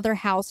from another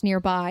house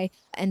nearby,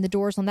 and the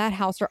doors on that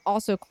house are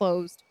also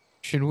closed.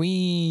 Should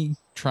we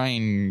try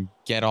and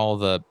get all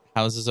the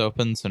houses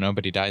open so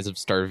nobody dies of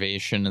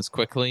starvation as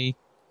quickly?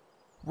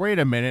 Wait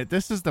a minute.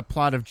 This is the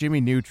plot of Jimmy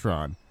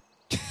Neutron.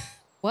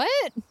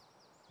 What?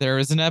 There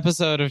was an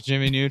episode of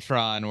Jimmy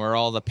Neutron where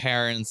all the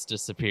parents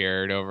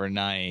disappeared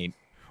overnight.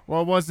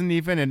 Well, it wasn't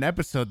even an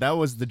episode. That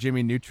was the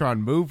Jimmy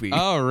Neutron movie.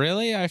 Oh,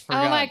 really? I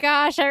forgot. Oh my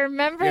gosh, I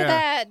remember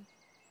Yeah.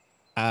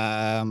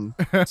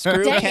 that.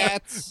 Screw Dang it.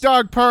 cats.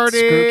 Dog party!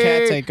 Screw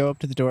cats. I go up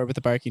to the door with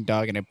a barking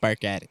dog and I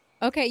bark at it.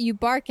 Okay, you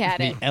bark at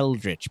The it.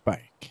 eldritch bark.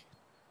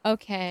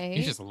 Okay.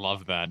 You just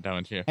love that,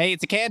 don't you? Hey,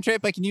 it's a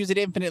cantrip. I can use it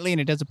infinitely and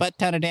it does a butt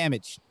ton of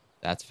damage.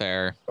 That's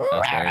fair.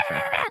 That's very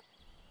fair.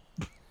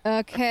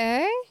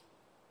 Okay.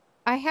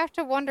 I have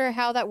to wonder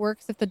how that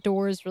works if the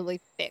door is really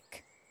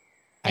thick.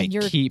 And I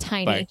you're keep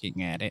tiny.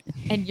 barking at it.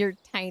 And you're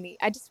tiny.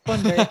 I just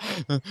wonder.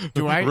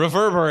 Do I-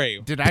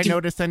 reverberate? Did I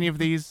notice any of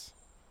these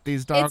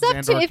dogs It's up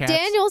and to or if cats?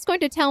 Daniel's going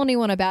to tell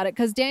anyone about it,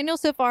 because Daniel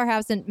so far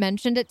hasn't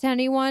mentioned it to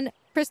anyone.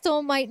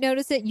 Crystal might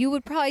notice it. You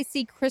would probably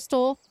see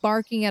Crystal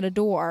barking at a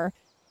door,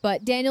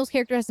 but Daniel's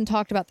character hasn't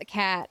talked about the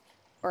cat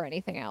or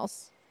anything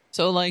else.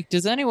 So, like,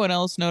 does anyone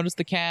else notice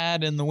the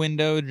cat in the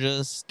window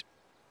just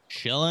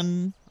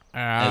chilling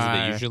as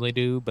they usually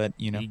do? But,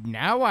 you know.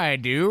 Now I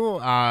do.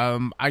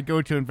 I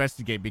go to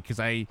investigate because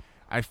I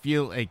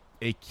feel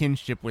a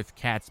kinship with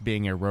cats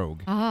being a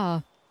rogue.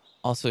 Ah,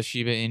 Also,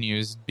 Shiba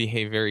Inus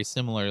behave very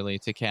similarly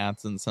to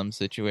cats in some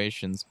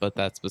situations, but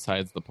that's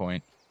besides the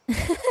point.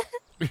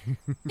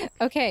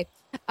 okay.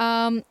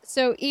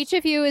 So each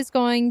of you is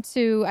going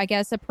to, I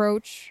guess,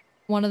 approach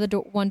one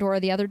door or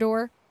the other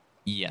door.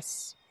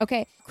 Yes.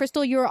 Okay,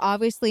 Crystal, you're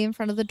obviously in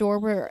front of the door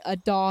where a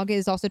dog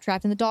is also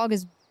trapped, and the dog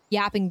is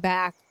yapping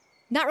back.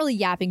 Not really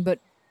yapping, but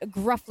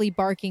gruffly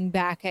barking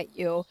back at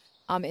you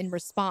in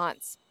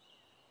response.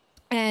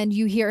 And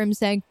you hear him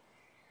saying,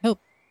 "Help,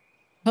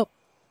 help,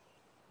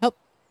 help."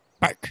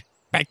 Bark.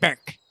 Bark,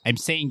 bark. I'm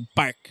saying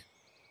bark.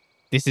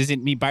 This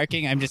isn't me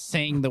barking. I'm just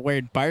saying the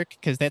word bark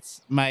because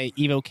that's my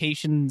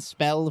evocation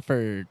spell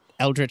for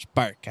eldritch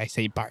bark. I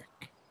say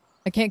bark.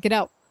 I can't get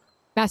out.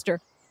 Master,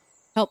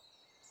 help.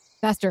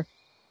 Master.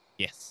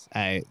 Yes,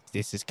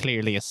 this is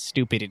clearly a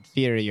stupid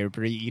inferior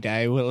breed.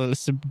 I will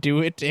subdue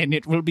it and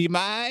it will be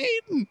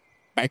mine.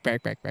 Bark,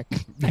 bark, bark, bark.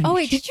 Oh,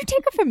 wait, did you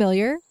take a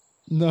familiar?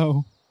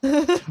 No.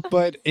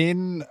 But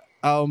in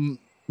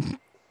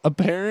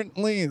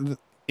apparently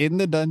in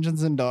the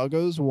Dungeons and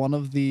Doggos, one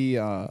of the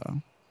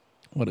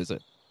what is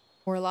it?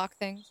 Warlock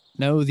things.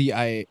 No,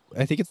 I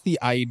think it's the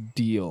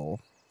ideal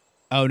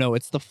Oh no,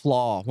 it's the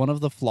flaw. One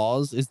of the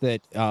flaws is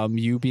that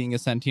you being a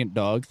sentient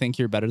dog think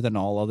you're better than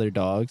all other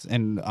dogs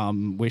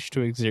and wish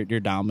to exert your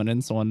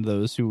dominance on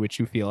those who which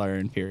you feel are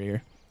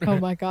inferior. Oh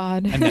my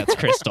god. And that's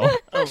Crystal.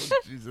 Oh,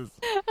 Jesus.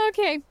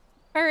 Okay.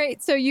 All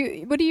right. So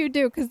what do you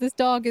do? Because this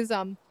dog is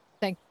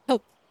saying,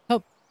 help,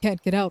 help,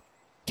 can't get out,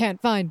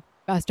 can't find,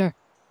 faster,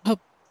 help,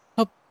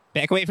 help,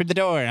 Back away from the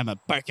door. I'm a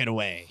barking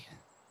away.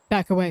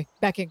 back away,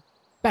 backing,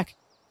 back.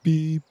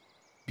 Beep,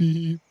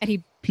 beep, And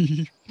he,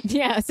 beep.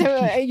 yeah.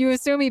 So you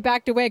assume he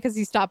backed away because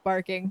he stopped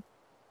barking.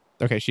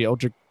 Okay, she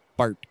Eldritch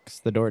barks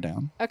the door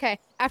down. Okay.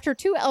 After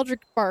 2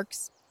 Eldritch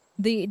barks,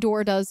 the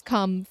door does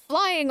come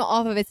flying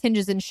off of its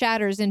hinges and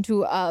shatters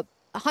into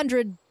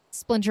 100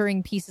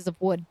 splintering pieces of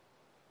wood.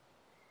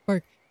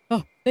 Bark.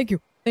 Oh, thank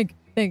you. Thank.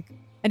 And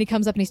he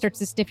comes up and he starts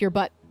to sniff your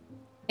butt.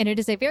 And it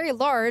is a very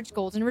large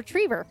golden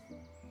retriever,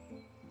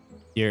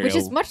 You're which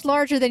is much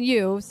larger than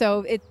you,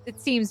 so it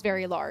seems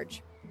very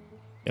large.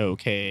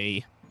 okay.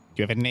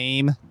 Do you have a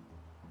name?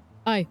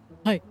 Hi,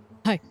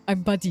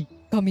 I'm Buddy.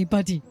 Call me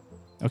Buddy.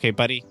 Okay,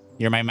 buddy.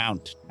 You're my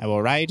mount. I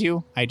will ride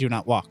you. I do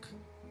not walk.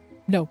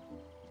 No.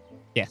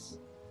 Yes.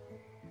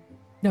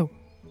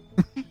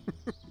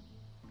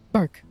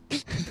 Bark.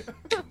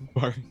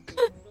 Bark.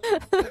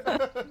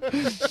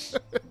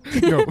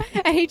 No.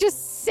 And he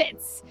just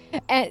sits.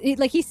 And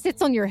he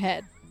sits on your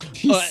head.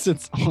 He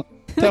sits on.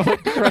 That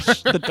would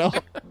crush the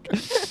dog.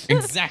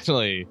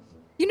 Exactly.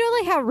 You know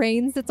like how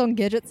Rain sits on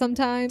Gidget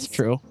sometimes? It's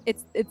true.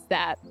 It's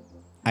that.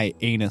 I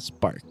anus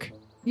bark.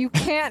 You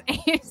can't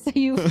answer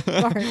you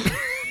fart.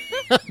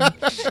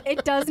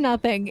 It does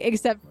nothing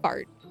except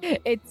fart.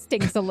 It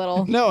stinks a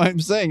little. No, I'm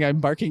saying I'm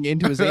barking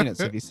into his anus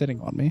if he's sitting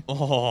on me.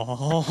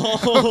 Oh.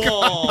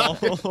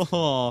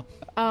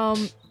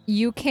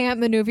 You can't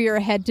maneuver your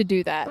head to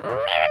do that.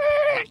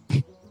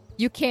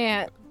 You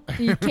can't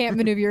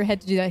maneuver your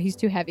head to do that. He's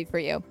too heavy for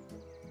you.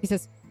 He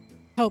says,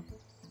 help.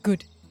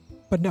 Good.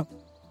 But no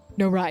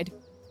ride.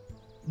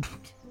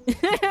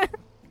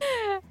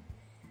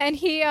 And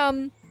he,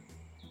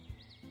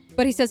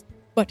 but he says,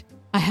 but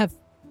I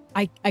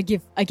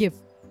give.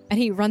 And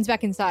he runs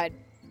back inside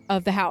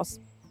of the house.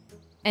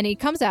 And he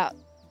comes out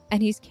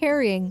and he's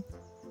carrying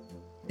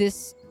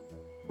this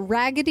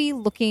raggedy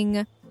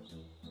looking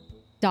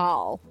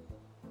doll.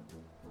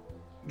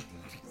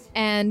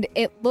 And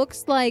it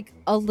looks like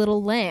a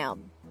little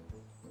lamb.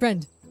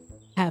 Friend,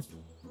 have.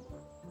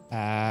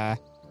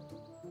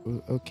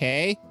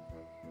 Okay.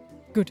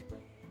 Good.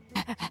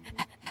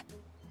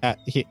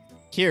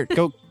 Here,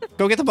 go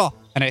get the ball.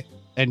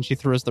 And she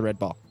throws the red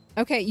ball.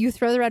 Okay, you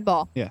throw the red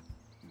ball. Yeah.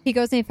 He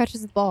goes and he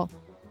fetches the ball.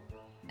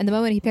 And the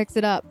moment he picks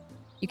it up,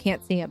 you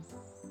can't see him.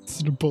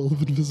 It's a ball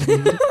of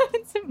invisibility.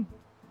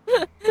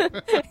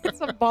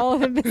 It's a ball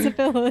of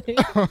invisibility.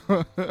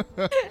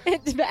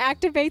 It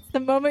activates the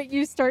moment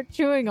you start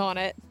chewing on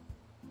it.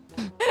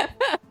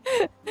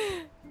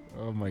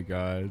 Oh my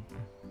god.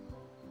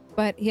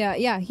 But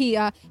yeah,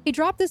 he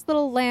dropped this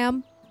little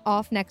lamb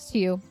off next to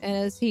you, and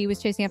as he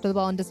was chasing after the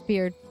ball and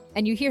disappeared,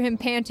 and you hear him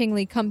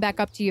pantingly come back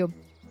up to you,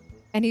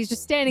 and he's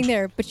just standing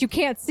there, but you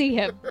can't see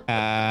him.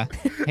 Hey,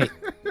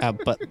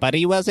 but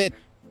buddy, was it?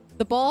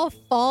 The ball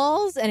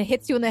falls and it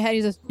hits you in the head.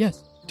 He says,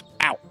 "Yes,"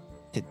 Ow!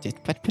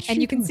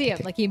 and you can see him.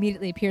 Like he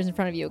immediately appears in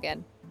front of you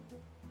again.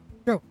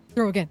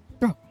 Throw again,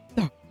 throw.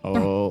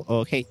 Oh,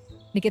 okay.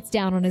 And he gets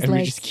down on his And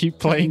legs. we just keep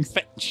playing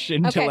fetch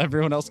until Okay.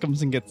 everyone else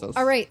comes and gets us.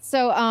 All right,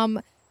 so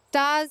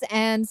Stas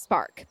and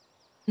Spark,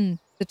 the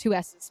 2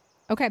 S's.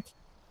 Okay,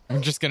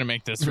 I'm just gonna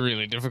make this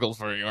really difficult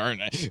for you,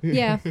 aren't I?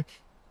 yeah.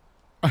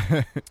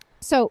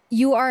 So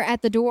you are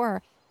at the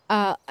door,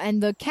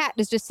 and the cat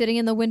is just sitting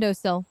in the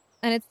windowsill,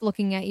 and it's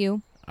looking at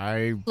you,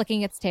 I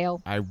flicking its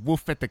tail.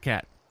 woof at the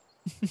cat.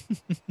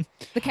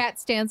 The cat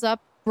stands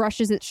up,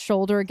 brushes its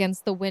shoulder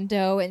against the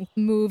window, and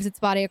moves its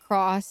body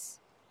across,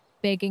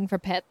 begging for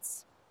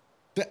pets.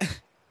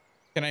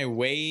 Can I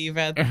wave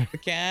at the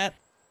cat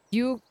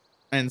You,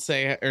 and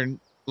say, or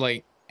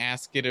like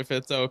ask it if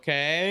it's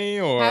okay,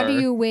 or how do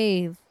you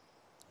wave?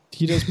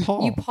 He does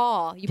paw. You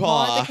paw. You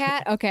paw at the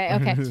cat?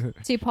 Okay.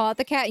 So you paw at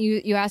the cat,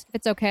 you ask if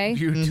it's okay?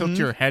 You tilt Mhm.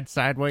 your head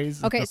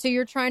sideways. Okay, so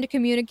you're trying to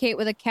communicate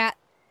with a cat.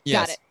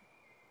 Yes.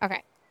 Got it.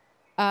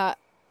 Okay.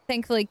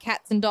 Thankfully,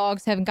 cats and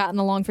dogs haven't gotten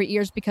along for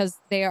years because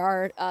they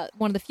are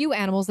one of the few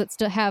animals that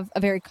still have a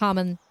very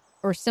common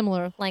or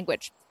similar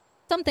language.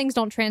 Some things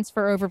don't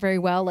transfer over very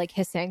well, like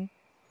hissing,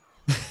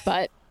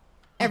 but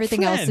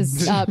everything else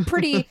is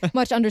pretty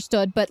much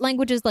understood. But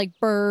languages like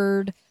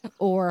bird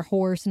or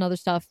horse and other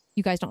stuff,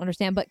 you guys don't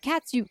understand. But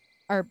cats, you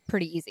are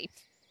pretty easy.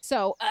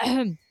 So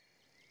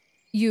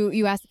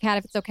you ask the cat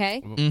if it's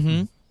okay.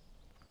 Mm-hmm.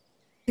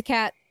 The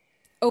cat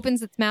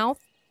opens its mouth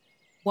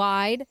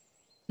wide,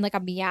 like a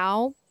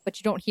meow, but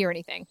you don't hear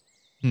anything.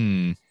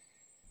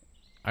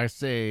 I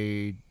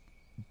say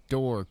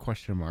door ?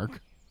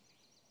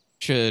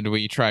 Should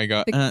we try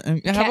go? The how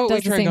Cat about we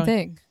does the try same going?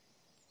 thing.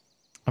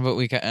 How about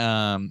we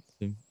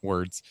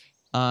words?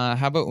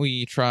 How about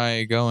we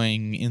try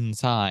going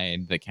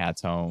inside the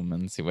cat's home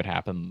and see what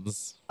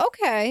happens?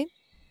 Okay.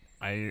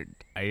 I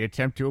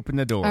attempt to open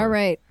the door. All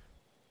right.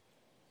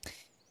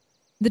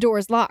 The door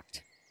is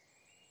locked.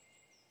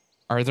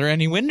 Are there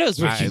any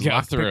windows we I can go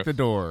lockpick through? the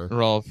door.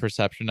 Roll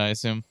perception, I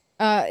assume.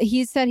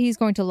 He said he's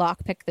going to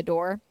lockpick the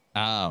door.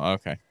 Oh,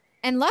 okay.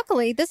 And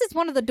luckily, this is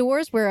one of the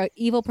doors where an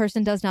evil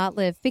person does not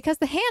live because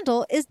the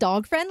handle is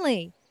dog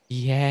friendly.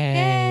 Yay.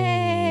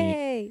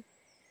 Yay!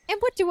 And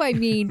what do I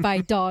mean by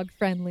dog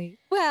friendly?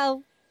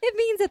 Well, it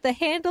means that the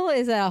handle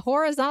is a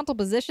horizontal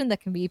position that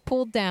can be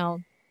pulled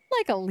down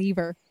like a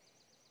lever.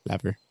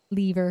 Lever.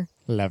 Lever.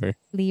 Lever.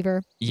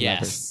 Lever.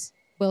 Yes.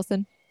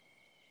 Wilson.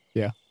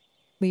 Yeah.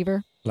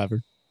 Lever.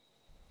 Lever.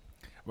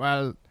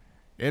 Well,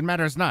 it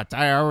matters not.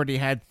 I already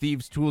had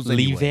thieves' tools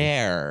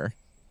anyway.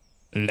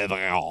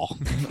 Lever.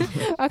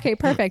 Okay,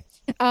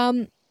 perfect.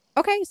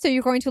 Okay, so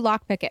you're going to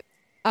lockpick it.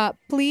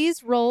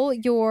 Please roll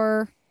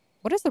your.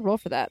 What is the roll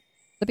for that?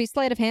 Would it be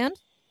sleight of hand?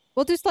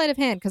 We'll do sleight of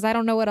hand because I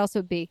don't know what else it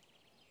would be.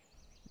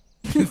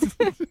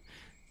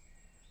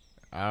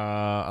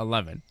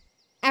 11.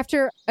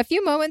 After a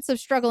few moments of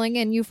struggling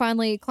and you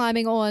finally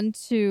climbing on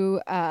to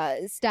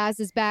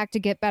Staz's back to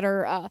get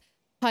better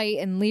height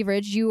and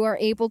leverage, you are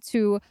able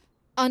to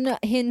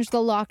unhinge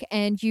the lock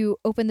and you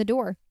open the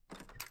door.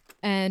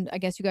 And I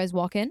guess you guys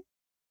walk in?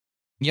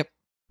 Yep.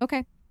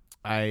 Okay.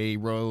 I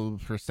roll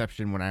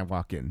perception when I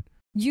walk in.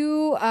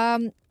 You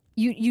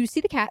you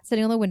see the cat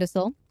sitting on the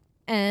windowsill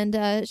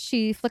and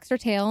she flicks her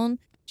tail and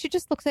she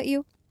just looks at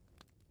you.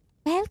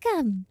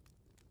 Welcome,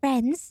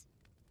 friends.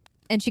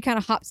 And she kind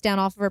of hops down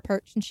off of her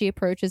perch and she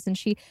approaches and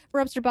she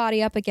rubs her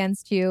body up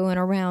against you and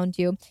around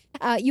you.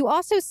 You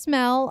also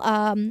smell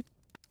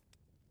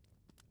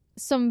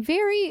some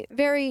very,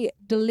 very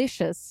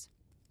delicious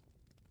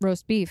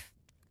roast beef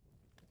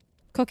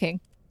cooking.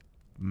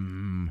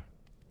 I'm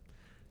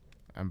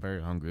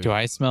very hungry. Do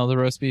I smell the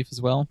roast beef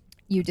as well?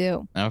 You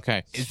do.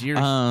 Okay. Is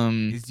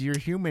your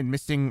human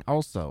missing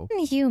also?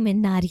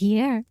 Human not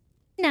here.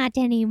 Not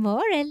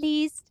anymore, at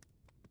least.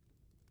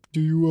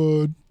 Do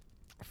you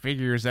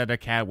Figures that a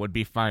cat would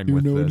be fine do you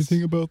with know this.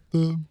 anything about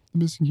the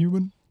missing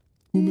human?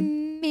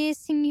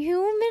 Missing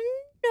human?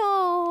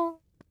 No.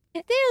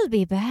 They'll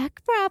be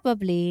back,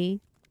 probably.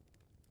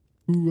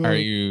 Who, Are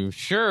you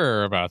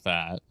sure about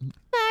that?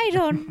 I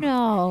don't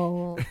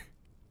know.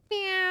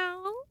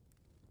 Meow.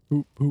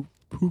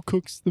 who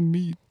cooks the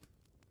meat?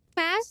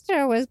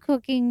 Master was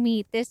cooking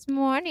meat this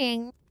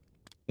morning.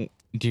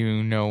 Do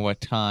you know what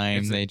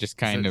time Is it- they just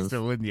kind Is it of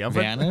still in the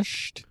oven?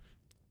 vanished?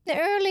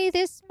 Early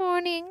this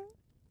morning,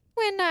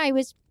 when I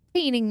was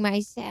cleaning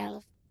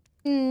myself.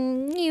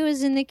 He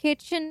was in the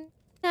kitchen.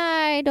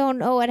 I don't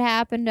know what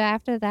happened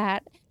after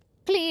that.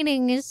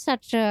 Cleaning is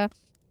such a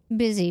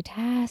busy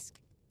task.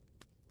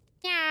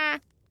 Yeah.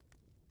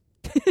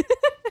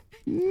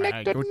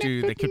 I go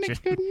to the kitchen.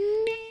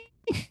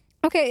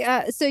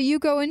 Okay, so you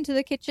go into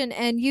the kitchen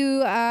and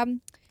you can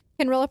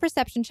roll a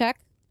perception check.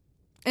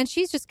 And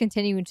she's just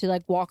continuing to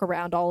like walk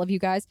around all of you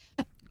guys.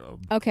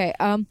 Okay,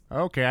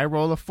 Okay, I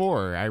roll a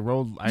 4.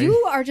 you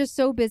are just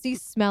so busy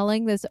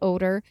smelling this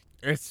odor.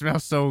 It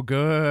smells so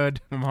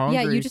good. I'm hungry.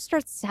 Yeah, you just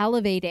start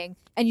salivating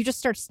and you just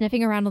start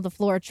sniffing around on the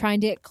floor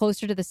trying to get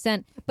closer to the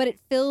scent, but it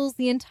fills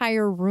the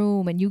entire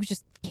room and you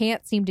just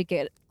can't seem to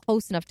get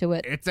close enough to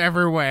it. It's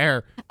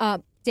everywhere.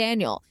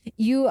 Daniel,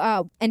 you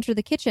enter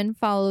the kitchen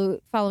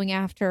following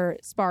after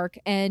Spark,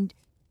 and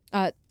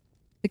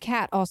the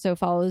cat also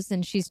follows,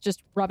 and she's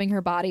just rubbing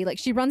her body. Like,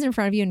 she runs in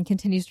front of you and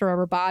continues to rub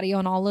her body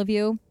on all of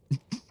you,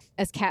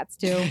 as cats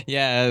do.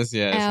 Yes.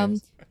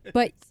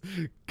 But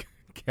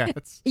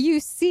Cats. you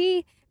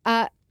see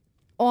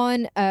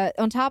on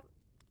top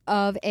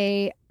of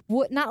a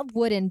not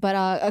wooden but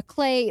a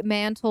clay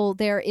mantle,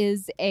 there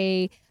is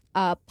a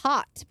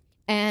pot,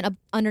 and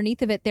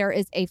underneath of it there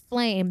is a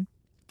flame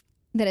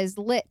that is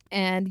lit,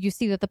 and you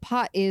see that the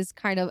pot is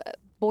kind of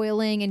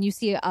boiling, and you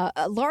see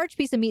a large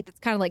piece of meat that's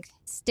kind of like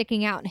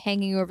sticking out and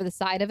hanging over the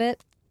side of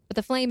it, but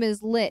the flame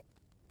is lit.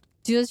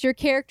 Does your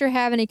character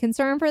have any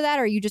concern for that,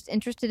 or are you just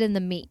interested in the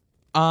meat?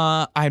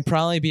 I'd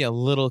probably be a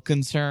little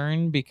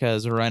concerned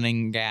because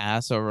running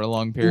gas over a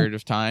long period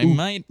of time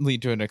might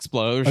lead to an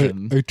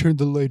explosion. I turned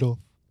the light off.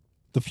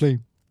 The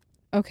flame.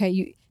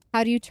 Okay,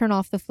 how do you turn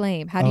off the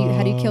flame? How do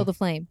you kill the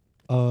flame?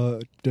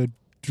 The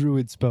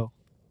druid spell.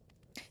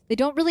 They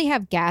don't really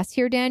have gas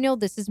here, Daniel.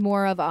 This is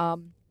more of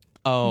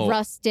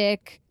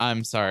rustic.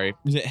 I'm sorry.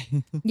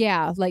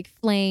 Yeah, like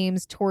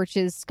flames,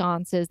 torches,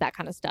 sconces, that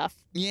kind of stuff.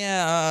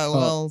 Yeah,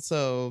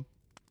 so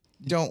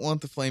don't want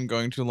the flame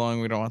going too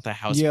long. We don't want the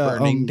house Yeah,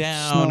 burning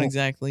down. small-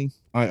 Exactly.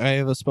 I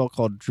have a spell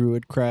called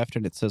Druidcraft,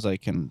 and it says I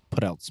can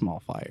put out small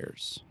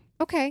fires.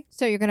 Okay,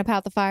 so you're gonna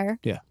pout the fire.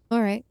 Yeah.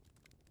 All right.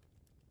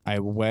 I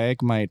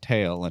wag my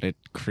tail, and it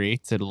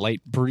creates a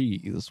light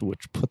breeze,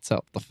 which puts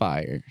out the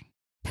fire.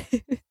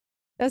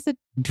 That's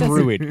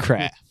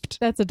Druidcraft.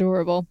 That's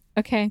adorable.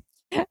 Okay.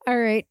 All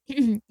right.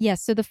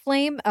 Yes. So the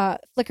flame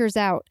flickers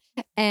out,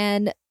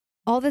 and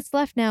all that's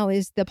left now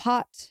is the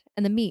pot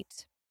and the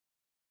meat.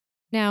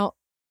 Now,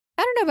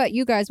 I don't know about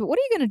you guys, but what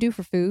are you going to do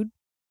for food?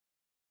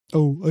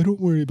 Oh, I don't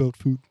worry about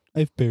food. I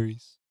have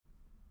berries.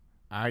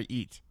 I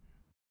eat.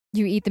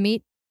 You eat the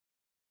meat?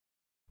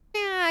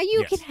 Yeah,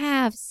 you Yes. can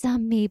have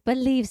some meat, but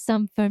leave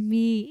some for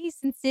me,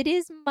 since it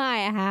is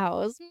my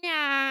house.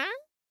 Meow.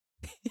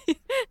 This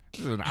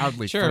is an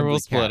oddly Sure, friendly we'll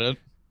split cat. it.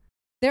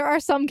 There are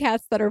some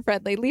cats that are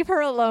friendly. Leave her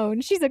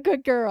alone. She's a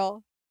good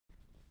girl.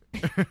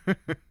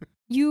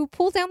 You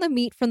pull down the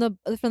meat from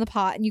the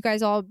pot, and you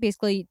guys all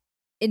basically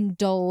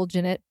indulge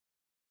in it.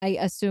 I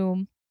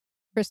assume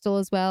Crystal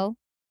as well.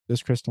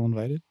 Is Crystal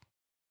invited?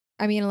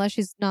 I mean, unless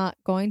she's not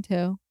going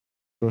to.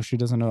 Well, she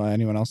doesn't know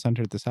anyone else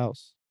entered this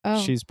house.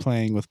 Oh, She's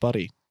playing with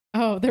Buddy.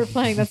 oh, they're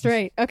playing. That's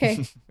right.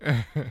 Okay,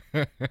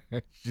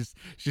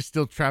 she's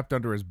still trapped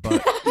under his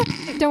butt.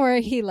 don't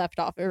worry. He left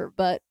off her,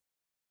 but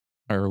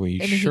Are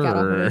we I mean, he got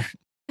off of sure?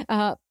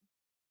 it.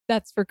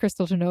 That's for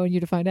Crystal to know and you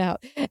to find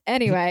out.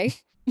 Anyway,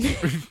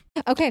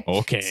 okay.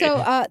 Okay.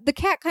 So the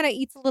cat kind of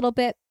eats a little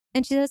bit,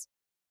 and she says,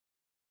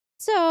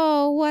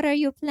 "So, what are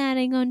you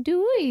planning on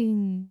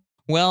doing?"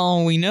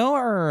 Well, we know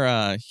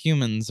our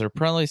humans are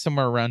probably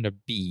somewhere around a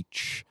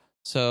beach.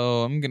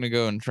 So I'm going to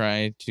go and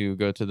try to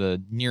go to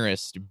the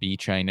nearest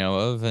beach I know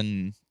of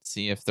and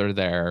see if they're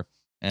there.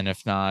 And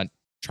if not,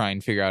 try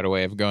and figure out a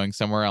way of going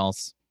somewhere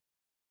else.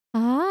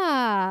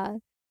 Ah,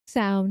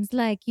 sounds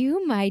like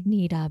you might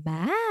need a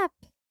map.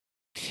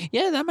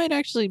 Yeah, that might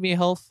actually be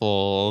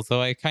helpful,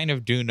 though I kind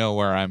of do know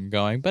where I'm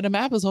going, but a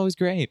map is always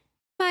great.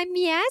 My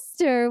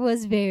master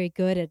was very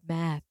good at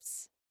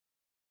maps.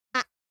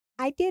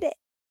 I did it.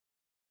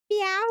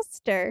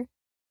 Meowster.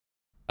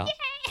 Oh.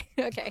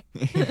 Okay.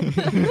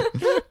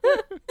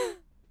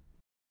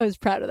 I was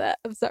proud of that.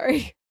 I'm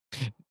sorry.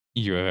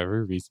 You have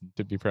every reason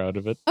to be proud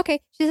of it. Okay.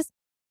 She says,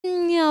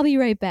 I'll be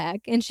right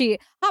back. And she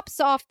hops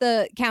off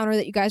the counter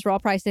that you guys were all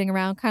probably sitting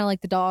around, kind of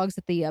like the dogs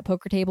at the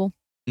poker table.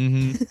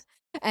 Mm-hmm.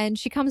 And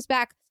she comes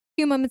back a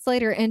few moments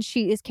later, and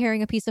she is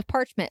carrying a piece of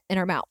parchment in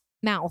her mouth.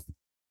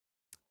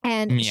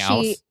 And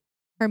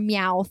her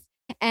mouth.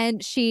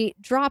 And she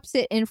drops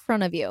it in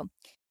front of you.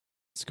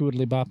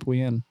 Scoodly bop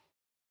we in.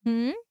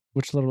 Hmm?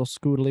 Which little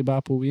scoodly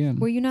bop were we in?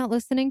 Were you not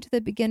listening to the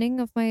beginning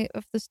of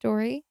the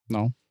story?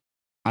 No.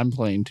 I'm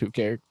playing two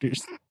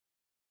characters.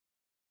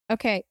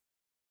 Okay.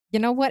 You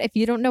know what? If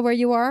you don't know where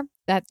you are,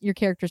 that your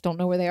characters don't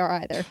know where they are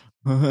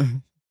either.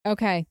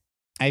 Okay.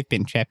 I've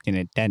been trapped in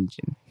a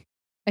dungeon.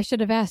 I should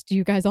have asked, do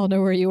you guys all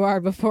know where you are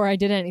before I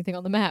did anything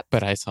on the map?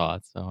 But I saw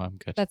it, so I'm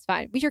good. That's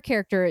fine. But your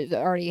character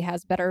already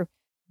has better.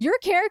 Your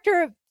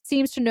character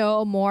seems to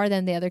know more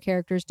than the other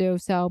characters do,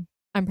 so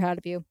I'm proud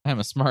of you. I'm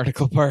a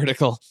smarticle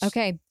particle.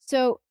 Okay.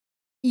 So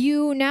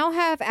you now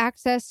have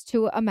access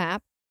to a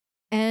map,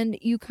 and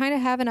you kind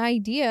of have an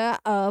idea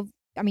of,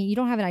 I mean, you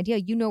don't have an idea.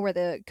 You know where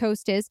the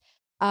coast is.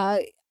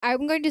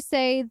 I'm going to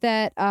say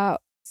that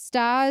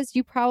Stas,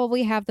 you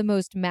probably have the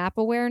most map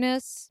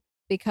awareness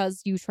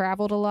because you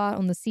traveled a lot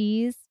on the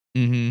seas.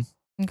 Mm-hmm.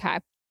 Okay.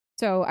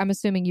 So I'm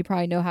assuming you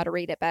probably know how to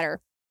read it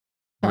better.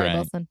 Sorry, Right.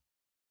 Wilson.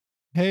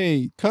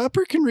 Hey,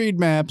 Copper can read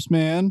maps,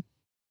 man.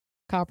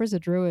 Copper's a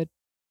druid.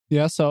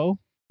 Yeah, so?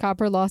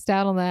 Copper lost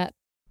out on that.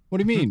 What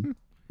do you mean?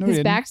 No, His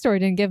he didn't. backstory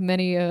didn't give him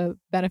any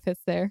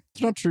benefits there.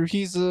 It's not true.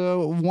 He's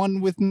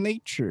one with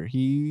nature.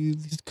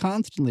 He's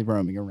constantly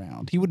roaming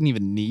around. He wouldn't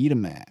even need a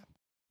map.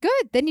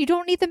 Good. Then you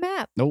don't need the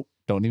map. Nope,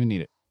 don't even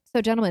need it.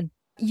 So, gentlemen,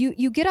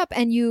 you get up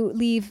and you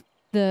leave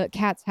the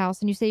cat's house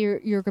and you say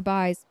your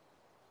goodbyes,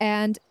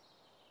 and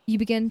you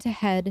begin to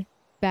head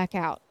back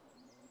out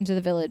into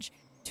the village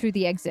to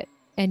the exit,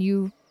 and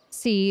you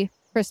see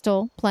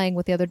Crystal playing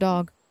with the other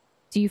dog.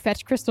 Do you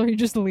fetch Crystal or you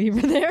just leave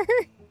her there?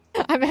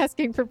 I'm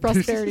asking for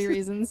prosperity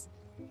reasons.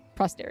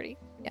 Posterity.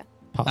 Yeah.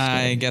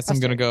 I guess I'm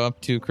going to go up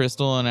to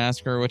Crystal and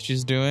ask her what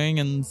she's doing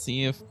and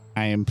see if...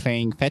 I am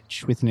playing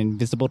fetch with an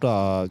invisible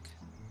dog.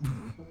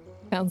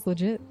 Sounds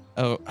legit.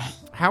 Oh,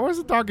 How is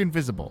the dog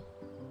invisible?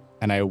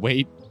 And I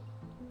wait.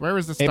 Where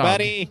is this Hey, dog?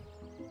 buddy.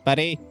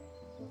 Buddy.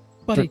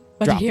 Buddy,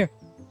 drop. here.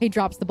 He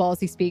drops the ball as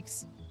he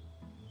speaks.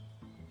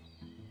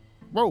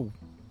 Whoa.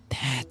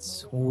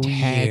 that's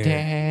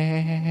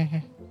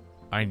Dada.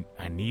 I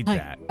need Hi.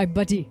 that. Hi,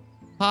 buddy.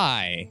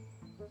 Hi.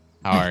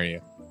 How are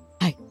you?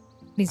 And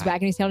he's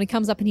wagging his tail, and he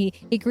comes up and he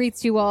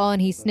greets you all,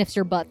 and he sniffs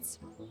your butts.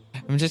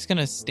 I'm just going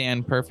to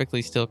stand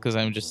perfectly still because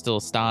I'm just still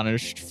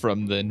astonished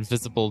from the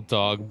invisible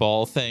dog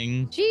ball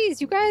thing.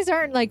 Jeez, you guys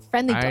aren't like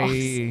friendly dogs.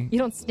 I- You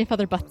don't sniff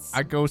other butts.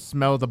 I go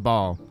smell the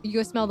ball. You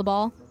go smell the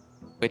ball.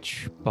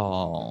 Which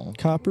ball?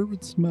 Copper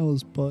would smell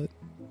his butt.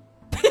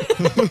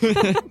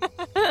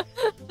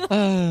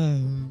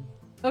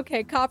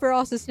 Okay, Copper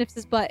also sniffs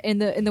his butt in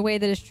the way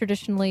that is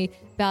traditionally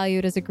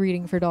valued as a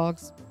greeting for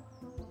dogs.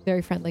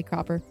 Very friendly,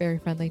 Copper. Very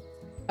friendly.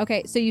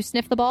 Okay, so you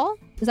sniff the ball?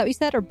 Is that what you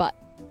said, or butt?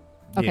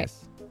 Okay.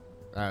 Yes.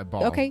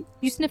 Ball. Okay,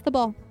 you sniff the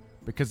ball.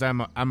 Because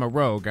I'm a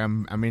rogue.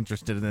 I'm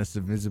interested in this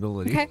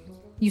invisibility. Okay,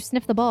 you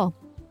sniff the ball.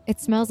 It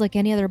smells like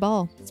any other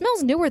ball. It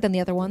smells newer than the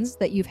other ones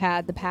that you've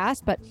had the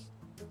past, but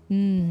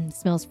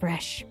smells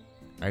fresh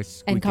I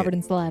squeak and covered it.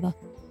 in saliva.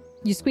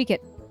 You squeak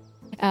it.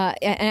 And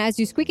as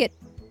you squeak it,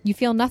 you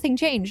feel nothing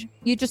change.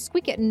 You just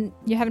squeak it and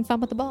you're having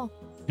fun with the ball.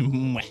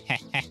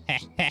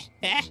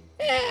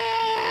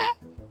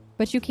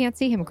 But you can't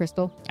see him,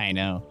 Crystal. I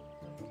know.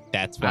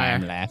 That's why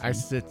I'm laughing. I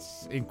sit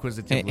Hey,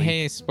 inquisitively.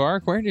 hey,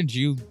 Spark, where did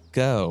you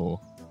go?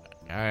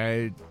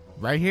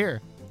 Right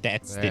here.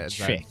 That's the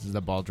trick.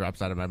 The ball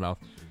drops out of my mouth.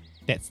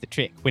 That's the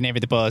trick. Whenever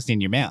the ball's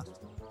in your mouth,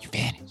 you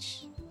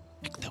vanish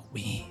like the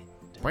wind.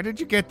 Where did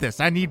you get this?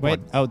 I need What?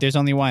 one. Oh, there's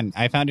only one.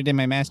 I found it in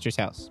my master's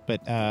house,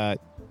 but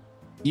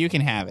you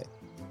can have it.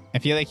 I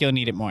feel like you'll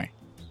need it more.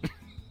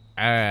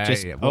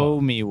 Just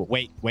owe me.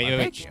 Wait.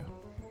 Thank you.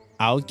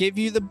 I'll give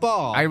you the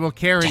ball. I will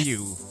carry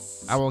you.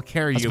 I will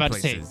carry I was you about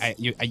places. to say,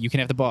 you can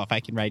have the ball if I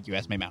can ride you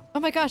as my mount. Oh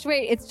my gosh,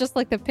 wait, it's just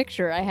like the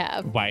picture I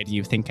have. Why do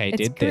you think I It's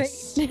did great.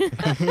 this?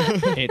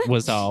 It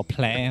was all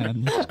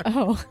planned.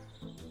 Oh.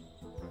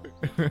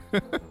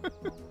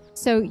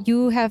 So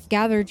you have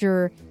gathered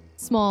your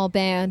small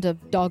band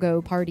of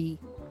doggo party,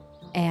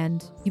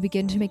 and you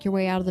begin to make your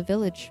way out of the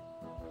village.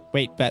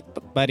 Wait,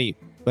 but buddy,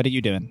 what are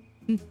you doing?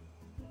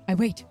 I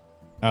wait.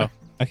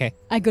 Okay,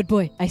 I good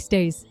boy. I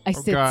stays. I Oh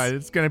sits. God,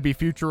 it's gonna be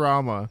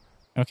Futurama.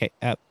 okay.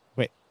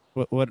 Wait,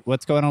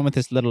 what's going on with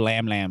this little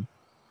lamb?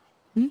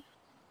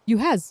 You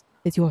has.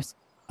 It's yours.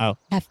 I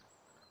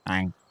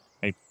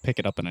pick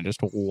it up and I just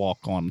walk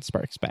on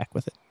Sparks back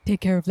with it. Take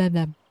care of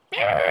Lem.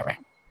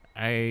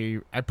 I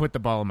put the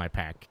ball in my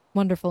pack.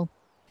 Wonderful.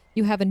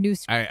 You have a new.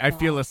 I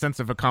feel a sense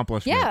of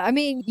accomplishment. Yeah, I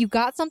mean, you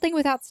got something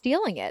without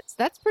stealing it. So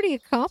that's pretty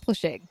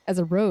accomplishing as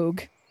a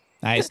rogue.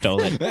 I stole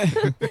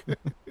it.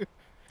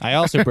 I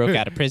also broke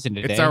out of prison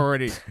today. It's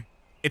already.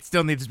 It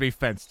still needs to be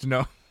fenced.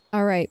 No.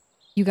 All right.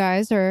 You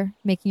guys are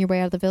making your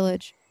way out of the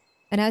village.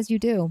 And as you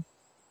do,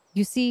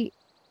 you see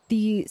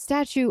the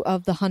statue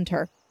of the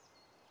hunter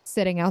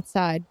sitting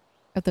outside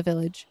of the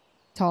village,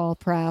 tall,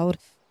 proud.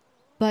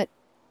 But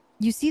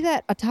you see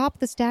that atop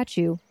the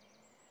statue,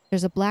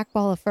 there's a black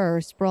ball of fur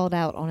sprawled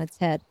out on its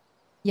head.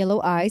 Yellow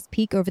eyes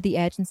peek over the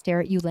edge and stare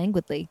at you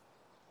languidly.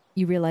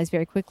 You realize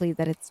very quickly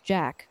that it's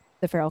Jack,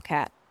 the feral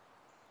cat.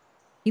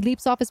 He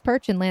leaps off his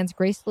perch and lands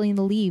gracefully in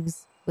the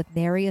leaves with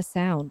nary a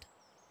sound.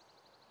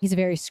 He's a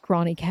very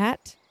scrawny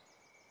cat,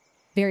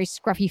 very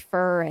scruffy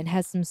fur, and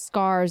has some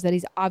scars that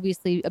he's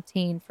obviously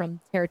obtained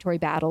from territory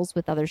battles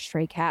with other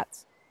stray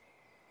cats.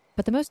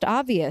 But the most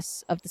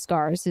obvious of the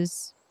scars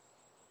is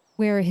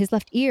where his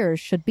left ear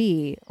should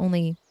be,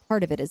 only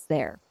part of it is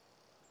there.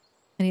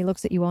 And he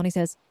looks at you all and he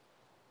says,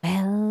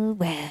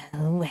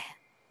 Well.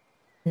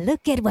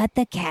 Look at what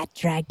the cat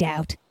dragged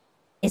out.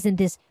 Isn't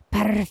this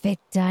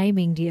perfect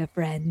timing, dear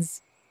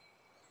friends?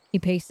 he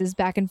paces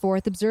back and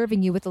forth,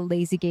 observing you with a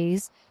lazy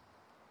gaze.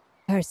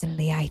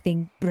 Personally, I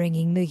think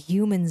bringing the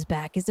humans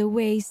back is a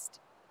waste.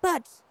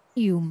 But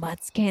you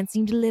mutts can't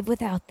seem to live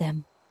without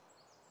them.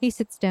 He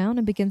sits down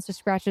and begins to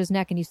scratch his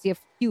neck, and you see a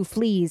few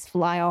fleas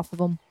fly off of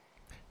him.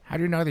 How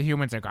do you know the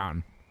humans are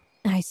gone?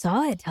 I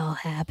saw it all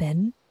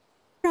happen.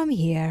 From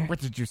here. What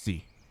did you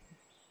see?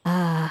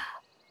 Ah,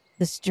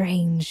 the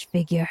strange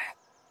figure.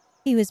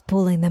 He was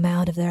pulling them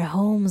out of their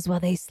homes while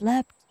they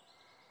slept.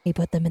 He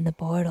put them in the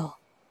portal.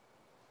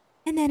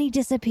 And then he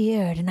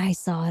disappeared, and I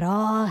saw it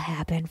all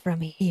happen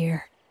from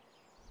here.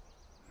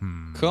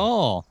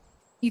 Cool.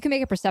 You can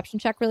make a perception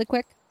check really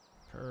quick.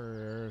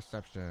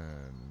 Perception.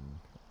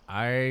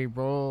 I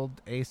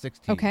rolled a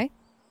 16. Okay.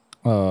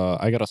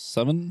 I got a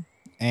 7.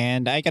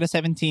 And I got a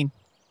 17.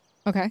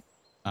 Okay.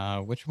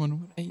 Which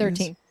one would I use?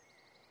 13.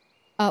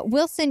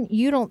 Wilson,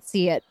 you don't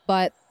see it,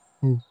 but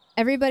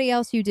everybody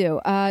else you do.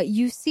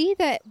 You see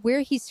that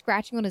where he's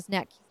scratching on his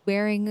neck, he's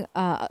wearing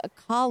a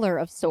collar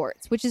of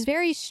sorts, which is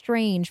very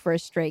strange for a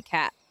stray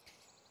cat.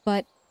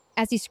 But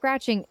as he's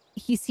scratching,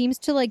 he seems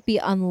to like be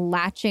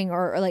unlatching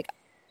or like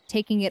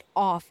taking it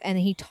off, and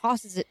he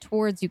tosses it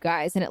towards you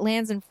guys, and it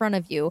lands in front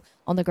of you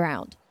on the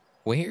ground.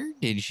 Where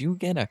did you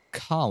get a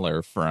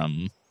collar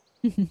from?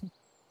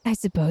 I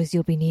suppose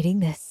you'll be needing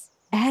this.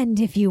 And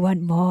if you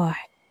want more,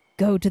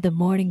 go to the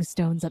Morning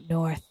Stones up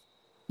north.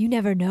 You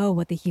never know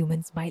what the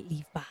humans might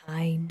leave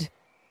behind.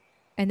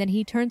 And then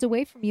he turns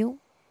away from you,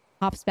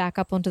 hops back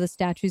up onto the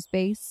statue's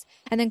base,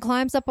 and then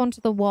climbs up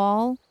onto the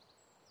wall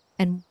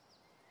and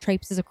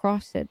traipses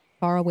across it,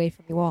 far away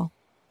from you all.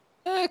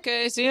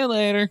 Okay, see you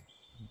later.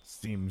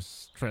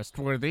 Seems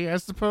trustworthy, I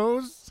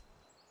suppose.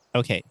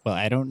 Okay, well,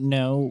 I don't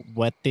know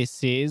what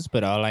this is,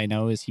 but all I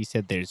know is he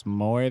said there's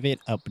more of it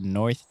up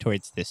north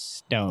towards the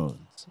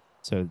stones.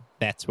 So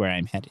that's where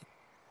I'm headed.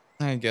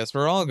 I guess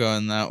we're all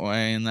going that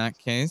way in that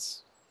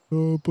case.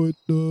 But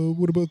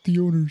what about the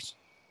owners?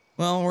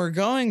 Well, we're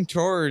going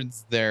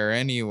towards there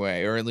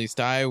anyway, or at least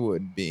I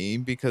would be,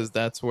 because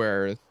that's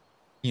where,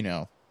 you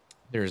know,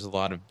 there's a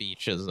lot of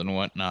beaches and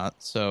whatnot.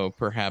 So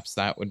perhaps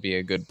that would be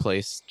a good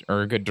place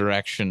or a good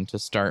direction to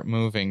start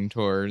moving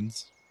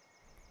towards.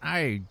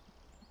 I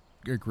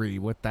agree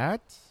with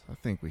that. I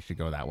think we should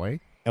go that way.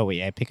 Oh,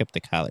 wait, I pick up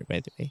the collar, by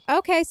the way.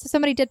 Okay, so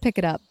somebody did pick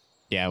it up.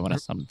 Yeah, I want to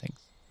summon things.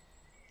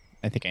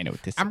 I think I know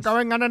what this I'm is.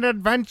 going on an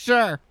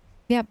adventure.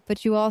 Yep,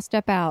 but you all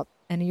step out,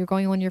 and you're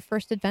going on your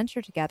first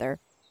adventure together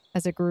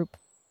as a group,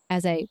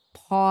 as a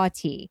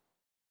party.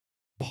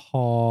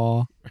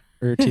 Paw.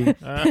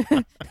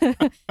 Erty.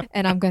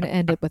 And I'm going to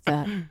end it with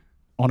that.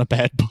 on a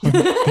bad pun.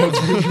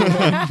 That's what you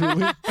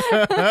want,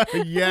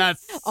 Julie.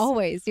 Yes.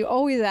 Always. You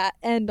always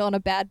end on a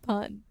bad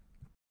pun.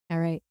 All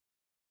right.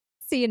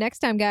 See you next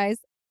time, guys.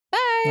 Bye.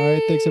 All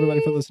right. Thanks,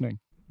 everybody, for listening.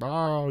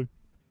 Bye.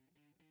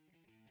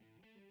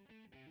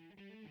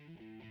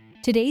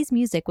 Today's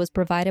music was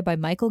provided by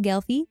Michael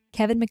Gelfi,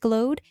 Kevin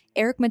McLeod,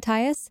 Eric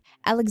Matthias,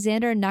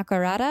 Alexander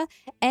Nakarada,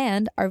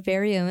 and our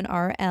very own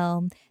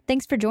RL.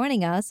 Thanks for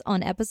joining us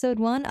on episode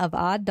 1 of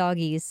Odd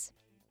Doggies.